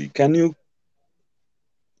Jersey, can you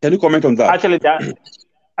comment on that? Actually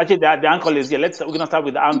the uncle is here. We're gonna start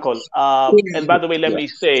with the uncle. And by the way, let me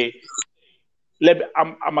say,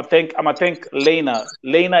 I'm gonna thank Lena.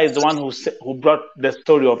 Lena is the one who brought the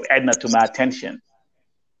story of Edna to my attention.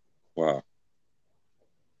 Wow.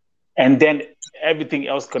 And then everything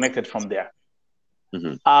else connected from there.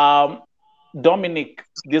 Dominic,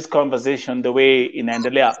 this conversation, the way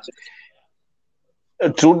inaendelea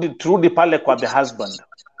through the pale kwa the husband,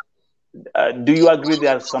 do you agree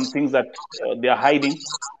there are some things that they are hiding?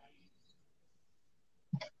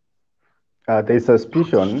 There's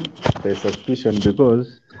suspicion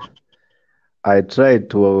because I tried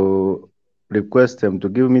to request them to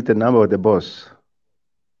give me the number of the boss,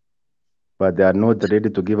 but they are not ready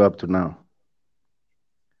to give up to now.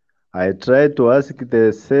 I tried to ask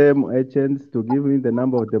the same agents to give me the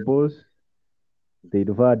number of the boss. They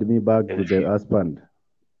referred me back to the husband.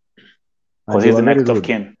 Because he's the next of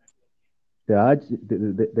kin. The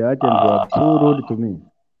agents were too rude to me.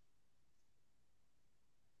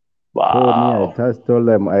 Wow. So me, I just told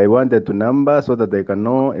them I wanted to number so that they can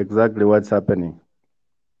know exactly what's happening.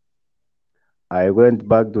 I went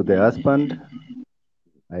back to the husband.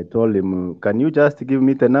 I told him, can you just give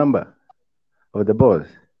me the number of the boss?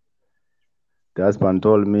 The husband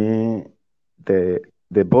told me the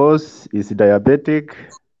boss is diabetic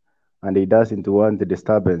and he doesn't want the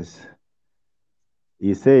disturbance.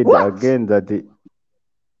 He said again that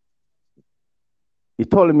he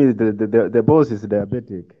told me the boss is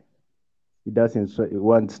diabetic. He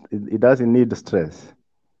doesn't need stress.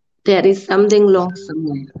 There is something wrong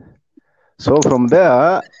somewhere. So from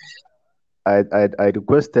there, I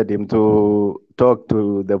requested him to talk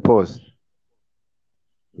to the boss.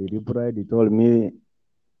 He replied, he told me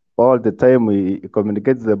all the time he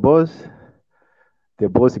communicates the boss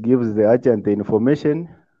gives the agent the information.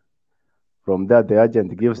 From that, the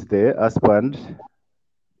agent gives the husband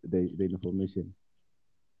the information.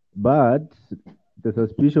 But the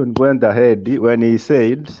suspicion went ahead when he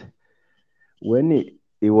said, when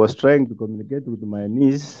he was trying to communicate with my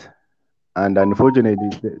niece, and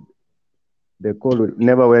unfortunately, the call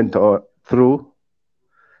never went through.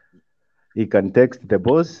 He can text the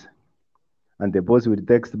boss, and the boss will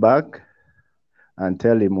text back and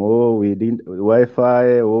tell him, oh, we didn't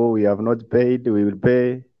Wi-Fi, oh, we have not paid, we will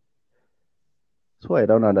pay. So I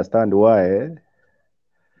don't understand why.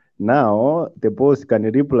 Now the boss can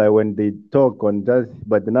reply when they talk on just,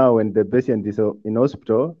 but now when the patient is in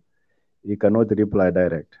hospital, he cannot reply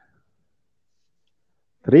direct.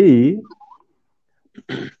 3,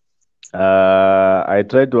 I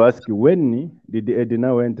tried to ask when did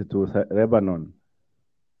EDINAH went to Lebanon?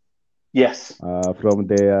 Yes. From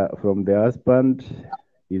the husband,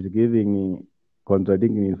 he's giving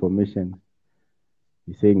contradicting information.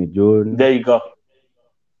 He's saying June. There you go.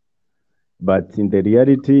 But in the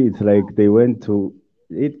reality, it's like they went to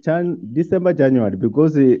December, January,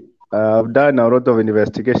 because I've done a lot of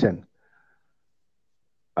investigation.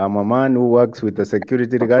 I'm a man who works with the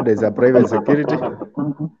security guard as a private security.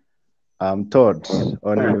 I'm taught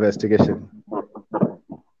on investigation.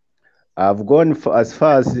 I've gone as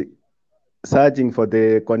far as searching for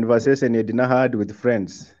the conversation EDINAH had with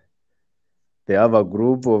friends. They have a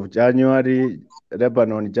group of January,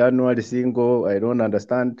 Lebanon, January single, I don't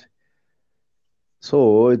understand.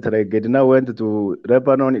 So it's like EDINAH went to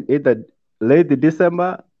Lebanon either late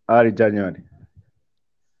December or January.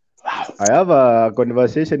 I have a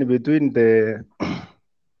conversation between the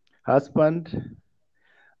husband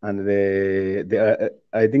and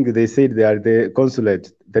I think they said they are the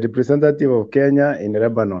consulate, the representative of Kenya in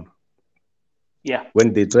Lebanon. Yeah.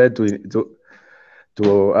 When they tried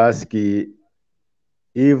to ask if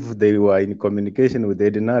they were in communication with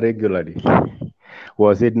EDINAH regularly,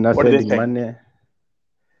 was EDINAH sending money?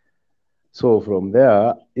 So from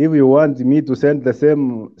there, if you want me to send the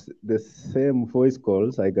same voice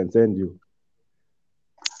calls, I can send you.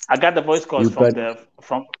 I got the voice calls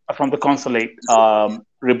from the consulate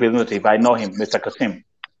representative. I know him, Mr. Kasim.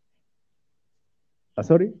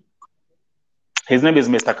 Sorry? His name is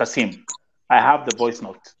Mr. Kasim. I have the voice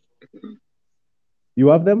note. You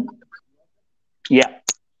have them? Yeah.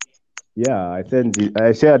 Yeah,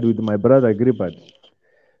 I shared with my brother Gripat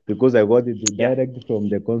because I got it direct from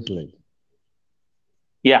the consulate.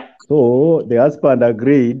 Yeah. So the husband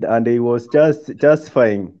agreed, and he was just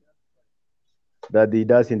justifying that he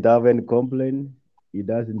doesn't have any complaint, he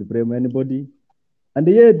doesn't blame anybody, and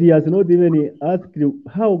yet he has not even asked you,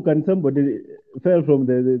 how can somebody fell from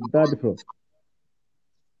the third floor?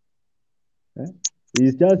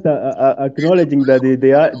 He's just acknowledging that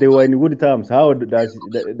they were in good terms. How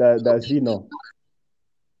does he know?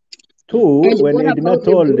 Two, And when what EDINAH about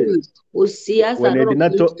the told, bullies? Who see us a when lot of EDINAH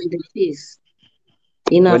things told, in the face.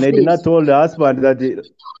 In our when EDINAH face. told the husband that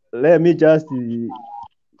let me just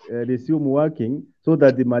resume working so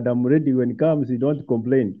that the Madam Reddy, when comes, he don't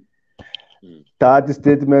complain. That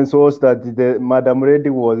statement shows that the Madam Reddy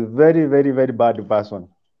was very, very, very bad person.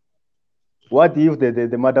 What if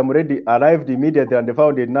the Madam Reddy arrived immediately and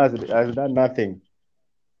found it has done nothing,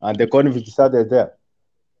 and the convict started there,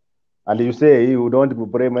 and you say you don't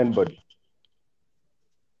blame anybody?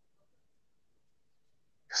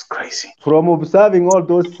 It's crazy. From observing all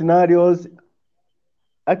those scenarios,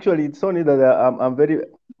 actually, it's only that I'm very,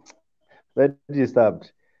 very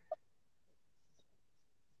disturbed.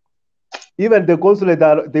 Even the consulate,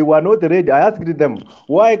 they were not ready. I asked them,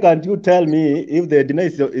 why can't you tell me if the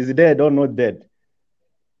EDINAH is dead or not dead?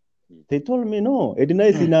 They told me, no, EDINAH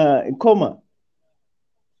is in a coma.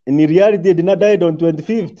 In reality, EDINAH died on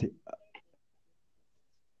 25th.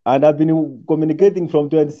 And I've been communicating from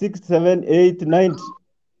 26th, 7th, 8th, 9th,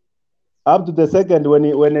 up to the 2nd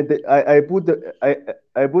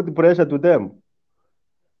I put pressure to them.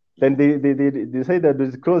 Then they say that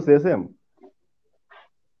it's close the same.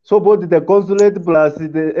 So both the consulate plus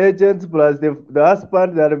the agents plus the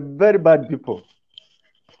husband, they are very bad people.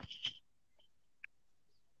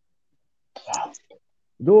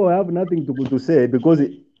 Though I have nothing to say, because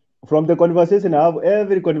from the conversation, I have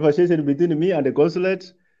every conversation between me and the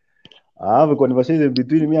consulate. I have a conversation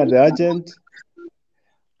between me and the agent.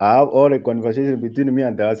 I have all a conversation between me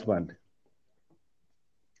and the husband.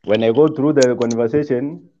 When I go through the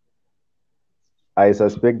conversation, I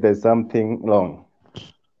suspect there's something wrong.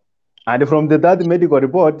 And from the third medical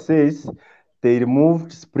report says they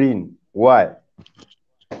removed spleen. Why?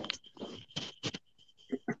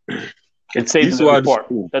 It says in the report.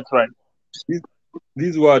 That's right.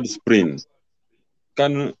 This word spleen.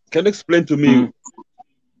 Can you explain to me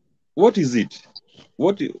what is it?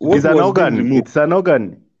 What it's an was organ. being removed? It's an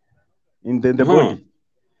organ in the body.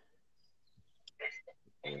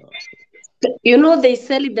 You know, they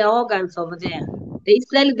sell the organs over there. They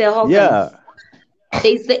sell the organs. Yeah.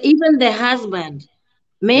 They say even the husband.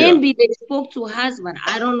 Maybe they spoke to husband.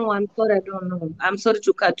 I don't know. I'm sorry. I don't know. I'm sorry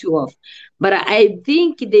to cut you off. But I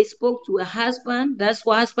think they spoke to a husband. That's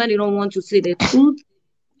why husband, you don't want to say the truth.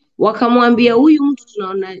 Wakamwambia huyu mtu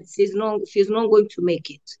tunaona she's not going to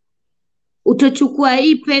make it. Utachukua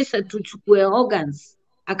hii pesa tuchukue organs.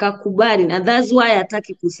 Akakubali, na that's why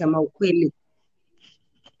hataki kusema ukweli.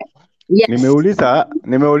 Yes.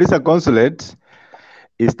 Nimeuliza consulate,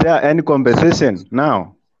 is there any compensation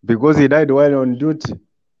now? Because he died while on duty.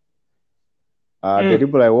 The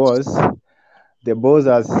reply was, the boss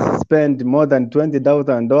has spent more than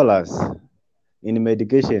 $20,000 in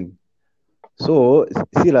medication. So,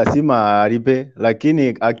 si lazima alipe,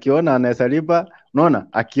 lakini akiona anaweza lipa, nona,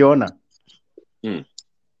 akiona.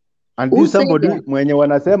 And this somebody mwenye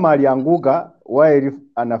wanasema alianguka while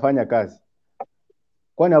anafanya kazi.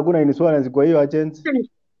 Kwani hakuna insurance kwa hiyo agent?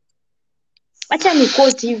 Wacha ni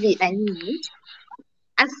quote hivi na nyinyi.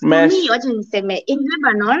 As for me, wacha niseme in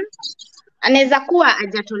Lebanon anaweza kuwa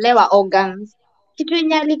hajatolewa organs. Kitu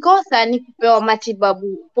yenye alikosa ni kupewa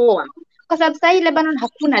matibabu poa. Kwa sababu sasa Lebanon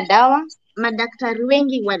hakuna dawa, madaktari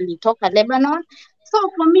wengi walitoka Lebanon. So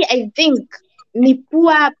for me I think ni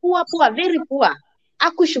poor, very poor.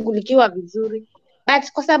 Hakushughulikiwa vizuri.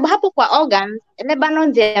 But kwa sababu hapo kwa organs,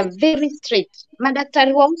 Lebanon they are very strict.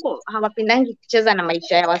 Madaktari wa huko hawapendangi kucheza na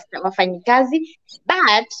maisha ya wafanyikazi,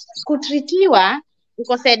 but kutritiwa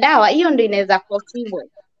ukose dawa, hiyo ndio inaweza possible.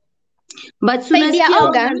 But tunasikia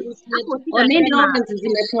organs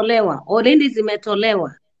zimetolewa. Already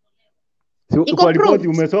zimetolewa. Kwa report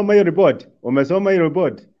umesoma hiyo report? Umesoma hiyo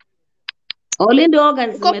report? Already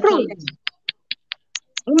organs zimetolewa.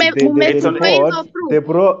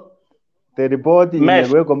 The report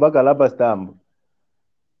imewekwa mpaka laba stamp.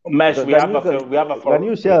 Mesh, we have a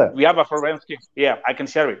forensic. Yeah, I can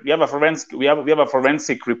share it. We have a forensic. We have a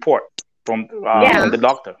forensic report from the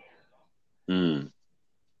doctor.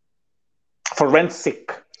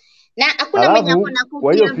 Forensic. Na hakuna mwenye akona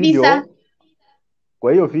kupia visa.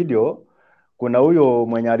 Kwa hiyo video kuna huyo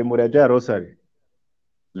mwenye alimletea Rosary.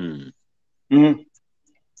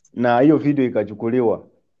 na hiyo video ikachukuliwa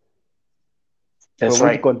That's from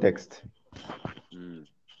which right. context,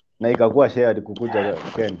 na ikakuwa shared kukuja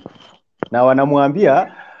Kenya, na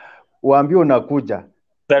wanamwambia waambie unakuja.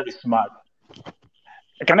 Very smart.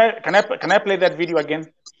 Can I play that video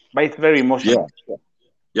again? But it's very emotional.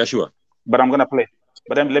 Yeah, sure. But I'm gonna play.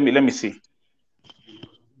 But then let me see.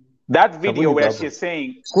 That video Sabuni where baba. she's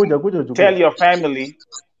saying, Kuja. tell your family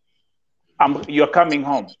you're coming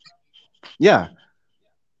home. Yeah.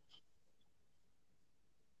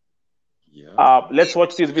 Let's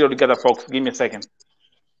watch this video together, folks. Give me a second.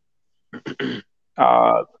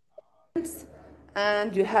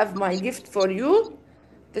 And you have my gift for you.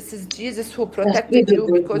 This is Jesus who protected you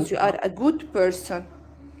because you are a good person.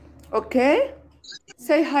 Okay?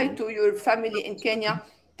 Say hi to your family in Kenya.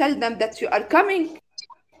 Tell them that you are coming.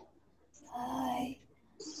 Hi.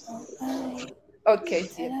 Okay,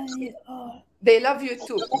 dear. I love you all. They love you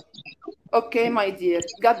too. Okay, my dear.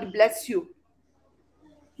 God bless you.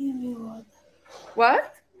 Give me water.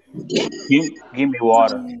 What? Give me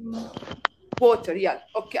water. Water, yeah.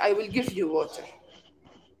 Okay, I will give you water.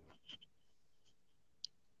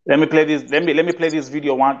 Let me play this. Let me play this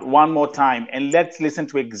video one more time, and let's listen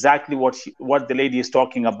to exactly what the lady is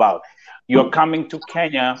talking about. You're coming to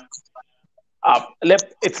Kenya.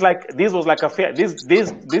 It's like this was like a fair. This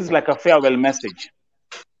is like a farewell message.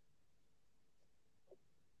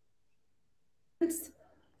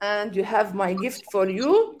 And you have my gift for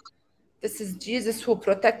you. This is Jesus who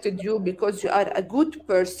protected you because you are a good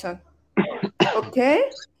person. Okay?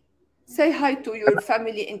 Say hi to your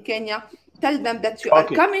family in Kenya. Tell them that you are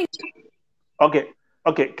coming. Okay.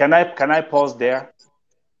 Can I pause there?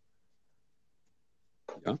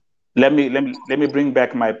 Yeah. Let me bring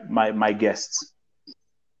back my guests.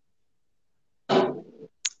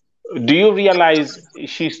 Do you realize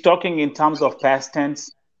she's talking in terms of past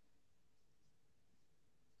tense?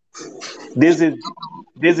 This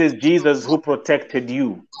is Jesus who protected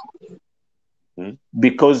you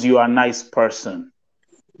because you are a nice person.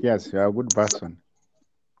 Yes, you are a good person.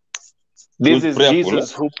 This is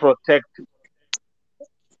Jesus who protected.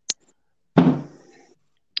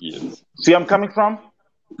 Yes. See, I'm coming from.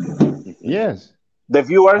 Yes. The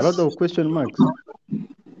viewers. A lot of question marks.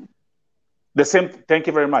 The same. Thank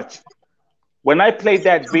you very much. When I played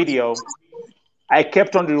that video, I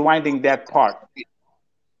kept on rewinding that part.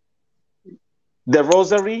 The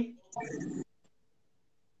rosary.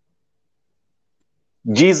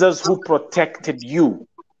 Jesus who protected you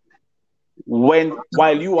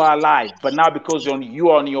while you are alive, but now because you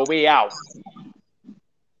are on your way out,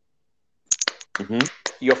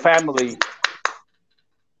 your family,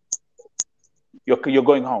 you're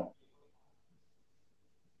going home.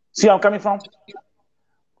 See where I'm coming from?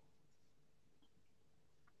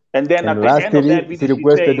 And then at the end of that video, she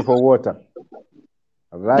requested for water.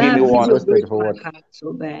 Lastly, requested for water.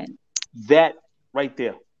 So bad. That right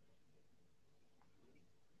there.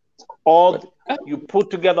 You put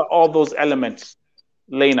together all those elements,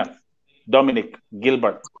 Lena, Dominic,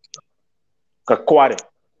 Gilbert, Kakware,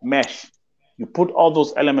 Mesh. You put all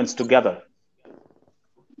those elements together,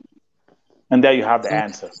 and there you have the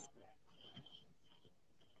answer.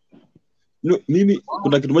 No, mimi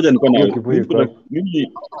kuna kitu moja nilikuwa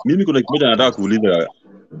mimi kuna kitu moja nataka kuuliza.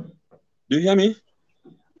 Do you hear me?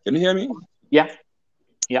 Can you hear me? Yeah.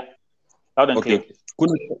 Loud and clear.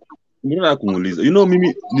 Kuna nataka kumuuliza. You know,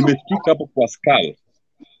 mimi nimestick hapo kwa skull.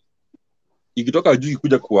 Ikitoka juu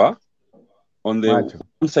ikuja kwa on the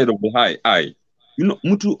one side of the eye. You know,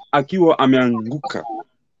 mtu akiwa ameanguka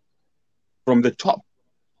from the top.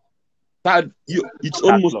 It's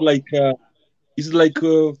almost like it's like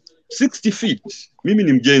 60 feet. Mimi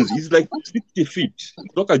ni mjenzi. It's like 60 feet.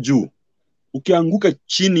 Kutoka juu. Ukianguka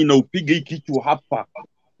chini na upige hii kichwa hapa.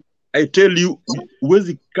 I tell you,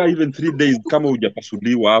 huwezi kaa even 3 days kama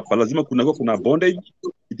hujapasuliwa hapa. Lazima kuna bondage.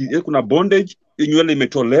 Kuna bondage, nywele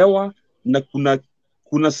imetolewa na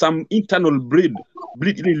kuna some internal bleed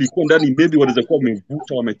ile ilikuwa ndani, maybe wanaweza kuwa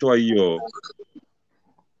wamevuta wametoa hiyo.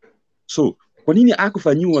 So, kwa nini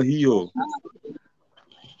hakufanyiwa hiyo?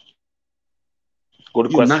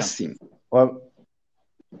 Good question.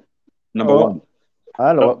 Number one.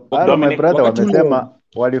 Hello, my brother,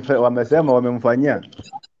 wamesema wamemfanyia.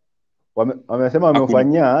 Wamesema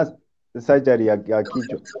wamemfanyia surgery ya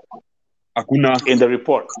kichwa. Hakuna in the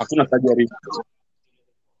report. Hakuna surgery.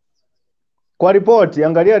 Kwa report,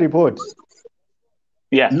 angalia report.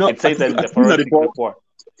 Yeah, no, it says that in the forensic report.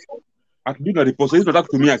 Akiduna report, sasa tunataka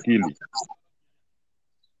kutumia akili.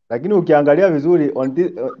 Lakini ukiangalia vizuri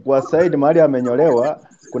kwa side mahali amenyolewa,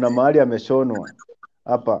 kuna mahali ameshonwa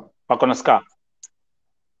hapa. Pako na scar.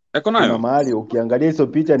 kuna mahali ukiangalia hizo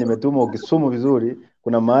picha nimetuma, ukisumu vizuri,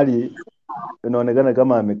 kuna mahali inaonekana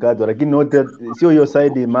kama amekatwa, lakini note sio hiyo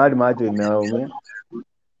side mahali macho imeumia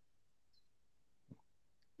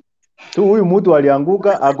tu. Huyu mtu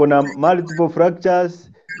alianguka, ako na multiple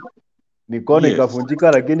fractures, mikono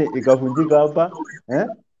ikavunjika, lakini ikavunjika hapa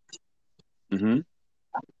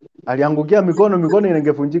aliangukia mikono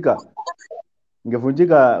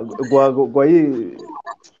ingevunjika kwa hii.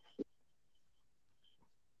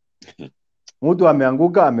 Mtu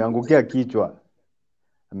ameangukia kichwa,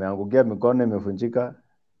 ameangukia mikono imevunjika,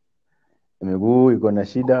 miguu iko na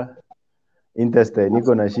shida, intestine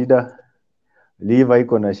iko na shida, liver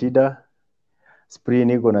iko na shida, spleen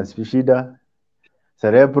iko na shida,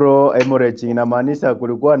 cerebral hemorrhage inamaanisha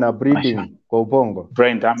kulikuwa na bleeding kwa ubongo,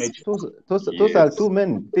 brain damage. Those are too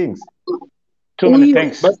many things.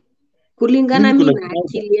 Kulingana mimi na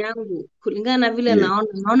akili yangu, kulingana na vile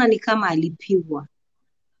naona ni kama alipigwa,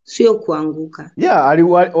 sio kuanguka.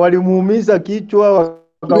 Walimuumiza kichwa,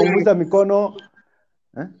 wakaumiza mikono.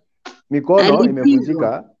 Mikono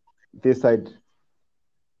imevunjika this side.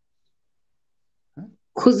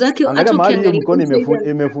 Kuzaki angalia mahali hiyo mikono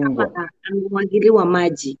imefungwa. Amemwagiliwa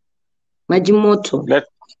maji moto.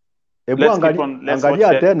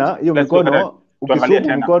 Angalia tena hiyo mikono,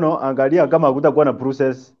 ukisumu mikono, angalia kama hakutakuwa na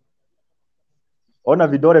bruises. Ona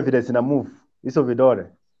vidole vile zina move, hizo vidole.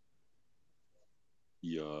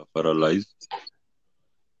 Paralyzed.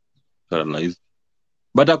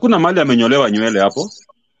 But hakuna mahali amenyolewa nywele hapo.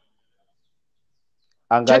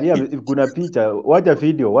 Angalia kuna picha, wacha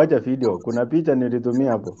video. Kuna picha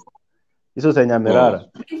nilitumia hapo. Hizo zenye amelala.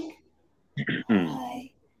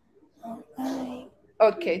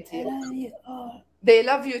 Okay, dear. They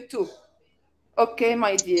love you too. Okay,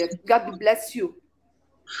 my dear. God bless you.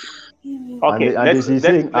 Okay, and she's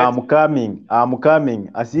saying, I'm coming,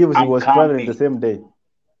 as if she was traveling the same day.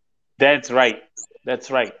 That's right. The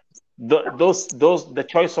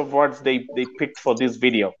choice of words they picked for this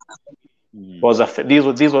video was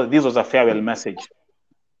this was a farewell message.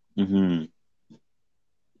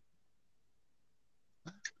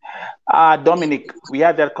 Dominic, we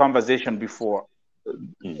had that conversation before.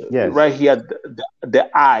 Yes. Right here, the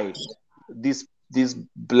eye, this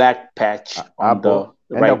black patch on the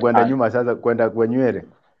right kwenda eye. Nyuma sasa, kwenda kwa nywele,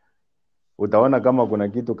 utaona kama kuna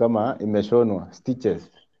kitu kama imeshonwa,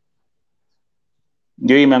 stitches.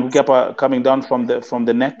 Ndio imeangukia hapa, coming down from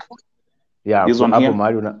the neck. Yeah, this one hapo here.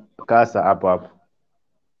 mahali unakasa hapo.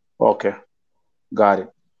 Okay, got it.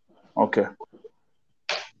 Okay.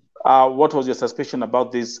 What was your suspicion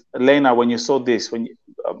about this, Lena? When you saw this,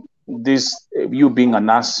 you being a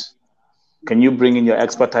nurse, can you bring in your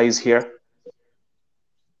expertise here?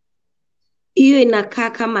 Hiyo inakaa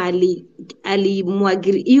kama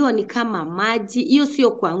alimwagili, hiyo ni kama maji, hiyo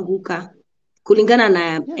sio kuanguka. Kulingana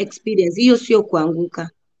na experience, hiyo sio kuanguka.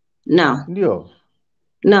 Ndio.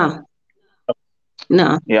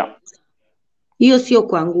 Yeah. Hiyo sio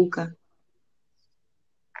kuanguka.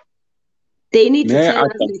 They need to tell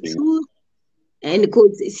us the truth. And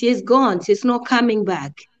because she's gone, she's not coming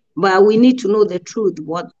back. But we need to know the truth.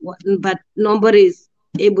 But nobody is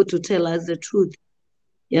able to tell us the truth.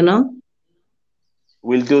 You know?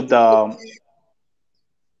 We'll do the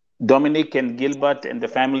Dominic and Gilbert and the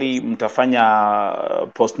family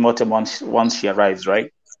mtafanya postmortem once she arrives,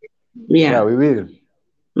 right? Yeah, we will.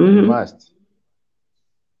 We must.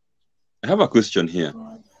 I have a question here.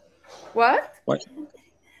 What?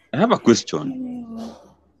 I have a question.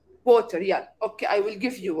 Water, yeah. Okay, I will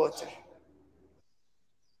give you water.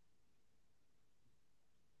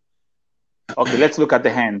 Okay, let's look at the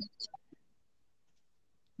hand.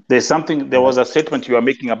 There was a statement you are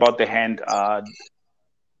making about the hand,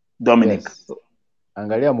 Dominic. Yes.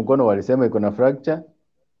 Angalia mkono, walisema iko na fracture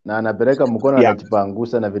na anapeleka mkono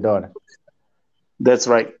anajipangusa na vidole. That's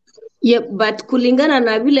right. Yeah, but kulingana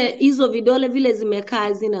na vile hizo vidole vile zimekaa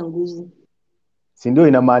hazina nguvu. Si ndio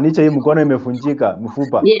inamaanisha hii mkono imefunjika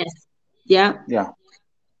mfupa? Yes. Yeah.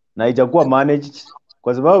 Na ijakuwa managed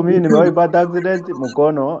kwa sababu mimi nimewahi pata accident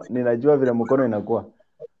mkono, ninajua vile mkono inakuwa.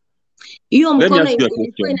 Hiyo mkono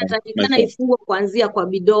ilikuwa inatakikana ifungwe kuanzia kwa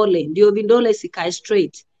vidole, ndio vidole sikae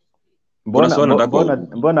straight.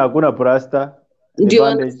 Mbona hakuna plaster?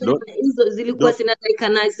 Ndio hizo zilikuwa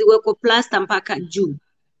zinatakikana ziweko plaster mpaka juu.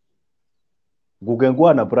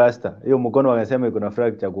 Kungekuwa na plaster, hiyo mkono wanasema iko na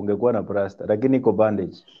fracture, kungekuwa na plaster, lakini iko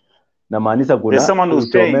bandage. Na maanisha kuna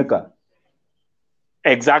kuchomeka.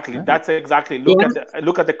 Exactly. That's exactly.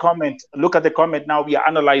 Look at the comment. Look at the comment. Now we are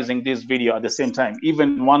analyzing this video at the same time.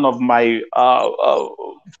 Even one of my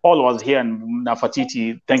followers here,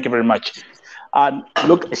 Nafatiti, thank you very much.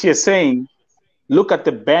 Look, she is saying, look at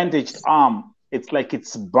the bandaged arm it's like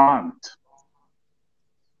it's burnt,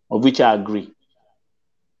 of which I agree.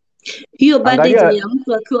 Hiyo bandage Angalia- ni ya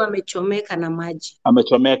mtu akiwa amechomeka na maji.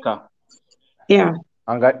 Amechomeka. Yeah.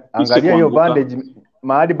 Angalia hiyo kuanguka. bandage,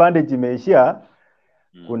 mahali bandage imeishia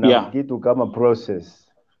kuna Yeah. kitu kama process,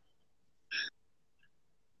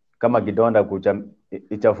 kama kidonda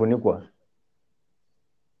itafunikwa.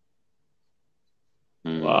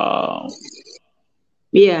 Wow.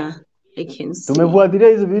 Yeah, I can see. Tumefuatilia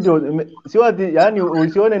hizo video, sio ati yani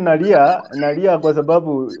usione nalia kwa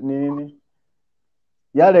sababu nini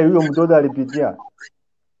yale huyo mtoto alipitia.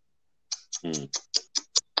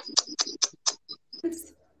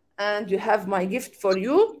 And you have my gift for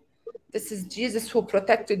you. This is Jesus who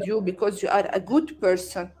protected you because you are a good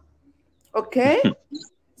person. Okay?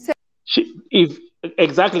 If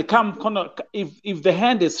exactly, if the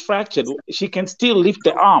hand is fractured, she can still lift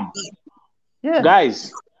the arm. Yeah.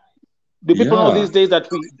 Guys, do people know Yeah. these days that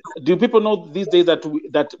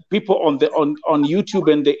that people on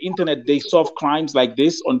YouTube and the internet, they solve crimes like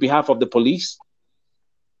this on behalf of the police?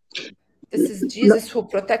 This is Jesus who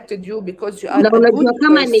protected you because you are Na a unajua good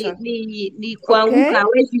kama person. ni kuanguka,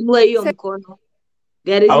 hawezi inua hiyo mkono.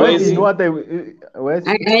 There is no Hawezi. way. Inua Hawezi.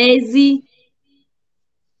 Na hii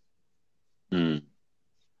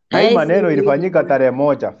Hawezi maneno inua. ilifanyika tarehe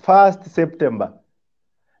 1 September.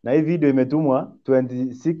 Na hii video imetumwa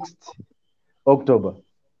 26 October.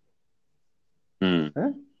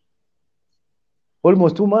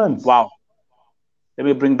 Almost 2 months. Wow. Let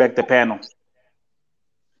me bring back the panel.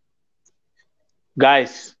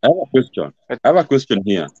 Guys, I have a question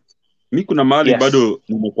here. Mi kuna mahali Yes. bado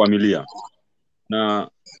nimekwamilia. Na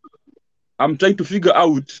I'm trying to figure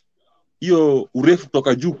out hiyo urefu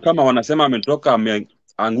kutoka juu, kama wanasema ametoka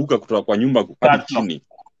ameanguka kutoka kwa nyumba hadi That's no. chini.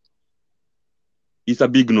 It's a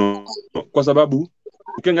big no. Kwa sababu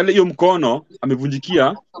ukiangalia hiyo mkono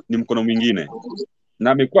amevunjikia ni mkono mwingine.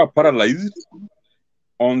 Na amekuwa paralyzed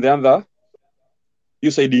on the other,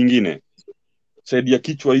 hiyo side nyingine. Side ya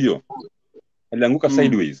kichwa hiyo. Alianguka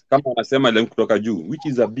sideways. Kama wanasema alianguka kutoka juu, which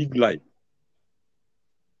is a big lie.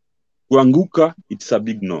 Kuanguka, it's a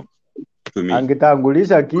big no to me.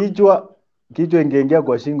 Angetangulisha kichwa ingeingia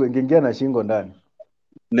kwa shingo, ingeingia na shingo ndani.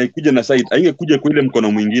 Na ikuja na side, haingekuja kwa ile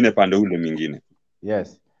mkono mwingine pande ule mwingine.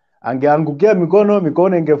 Yes. Angeangukia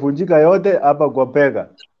mikono ingevunjika yote hapa kwa pega.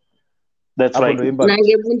 That's Hapo right. ndo impact. Na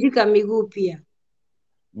angevunjika miguu pia.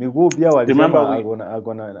 Miguu pia walisema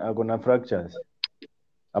Remember akona fractures.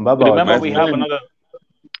 Ambapo Remember, we have another.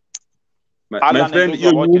 My Alan and friend, those who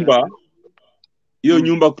are watching hiyo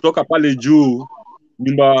nyumba kutoka pale juu,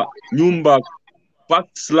 nyumba first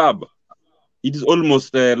slab, it is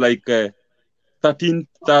almost like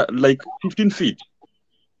 15 feet.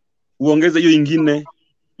 Uongeze hiyo ingine,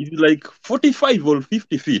 it is like 45 or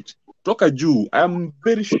 50 feet. Toka juu, I am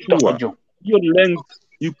very sure your length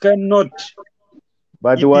you cannot.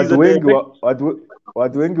 But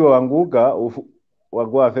watu wengi waanguka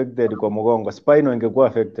wakuwa affected kwa mgongo. Spine ingekuwa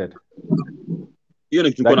affected. Hiyo ni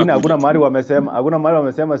kitu Lakini hakuna mahali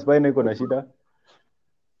wamesema spine iko na shida.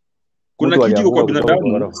 Kuna kitu kwa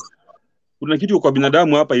binadamu. Kuna kitu kwa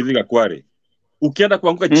binadamu hapa hivi Gakware. Ukienda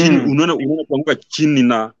kuanguka chini, unaona kuanguka chini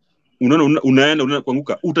na unaenda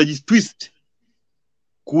kuanguka, utajitwist.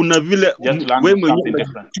 Kuna vile wewe mwenyewe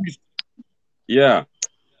yeah.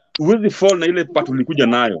 Uwezi fall na ile part ulikuja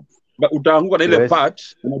nayo. But utaanguka na ile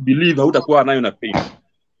part, una believe hautakuwa nayo na pain.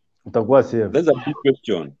 Utakuwa safe. That's a big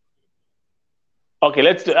question. Okay,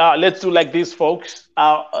 let's do like this, folks.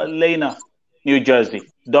 Lena, New Jersey,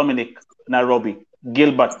 Dominic, Nairobi,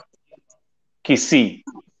 Gilbert, Kisii,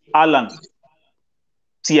 Alan,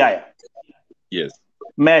 Tiaya. Yes.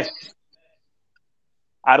 Mesh.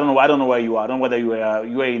 I don't know where you are. I don't know whether you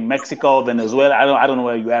are in Mexico, Venezuela. I don't know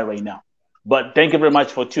where you are right now. But thank you very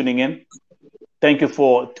much for tuning in. Thank you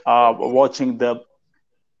for watching the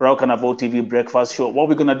Raukanavo TV Breakfast Show. What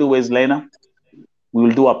we're gonna do is, Lena, we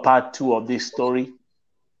will do a part 2 of this story.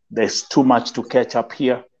 There's too much to catch up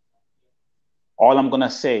here. All I'm gonna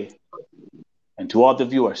say, and to all the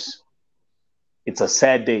viewers, it's a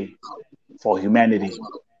sad day for humanity.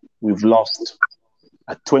 We've lost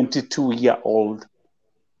a 22-year-old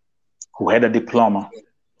who had a diploma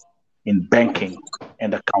in banking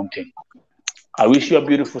and accounting. I wish you a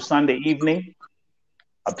beautiful Sunday evening.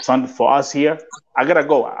 A Sunday for us here. I gotta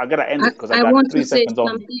go. I gotta end it because I got 3 seconds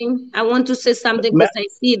on. I want to say something because I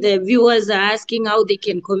see the viewers are asking how they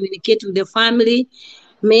can communicate with the family.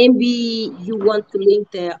 Maybe you want to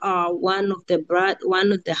link the one of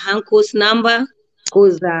the uncle's number,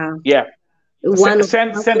 because yeah,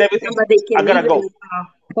 send everything. I gotta go.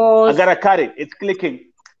 I gotta cut it. It's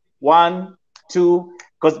clicking 1, 2,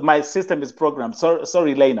 because my system is programmed.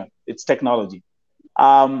 Sorry, Lena. It's technology.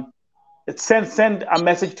 Send a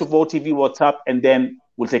message to VoTV WhatsApp, and then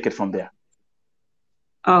we'll take it from there.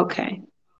 Okay.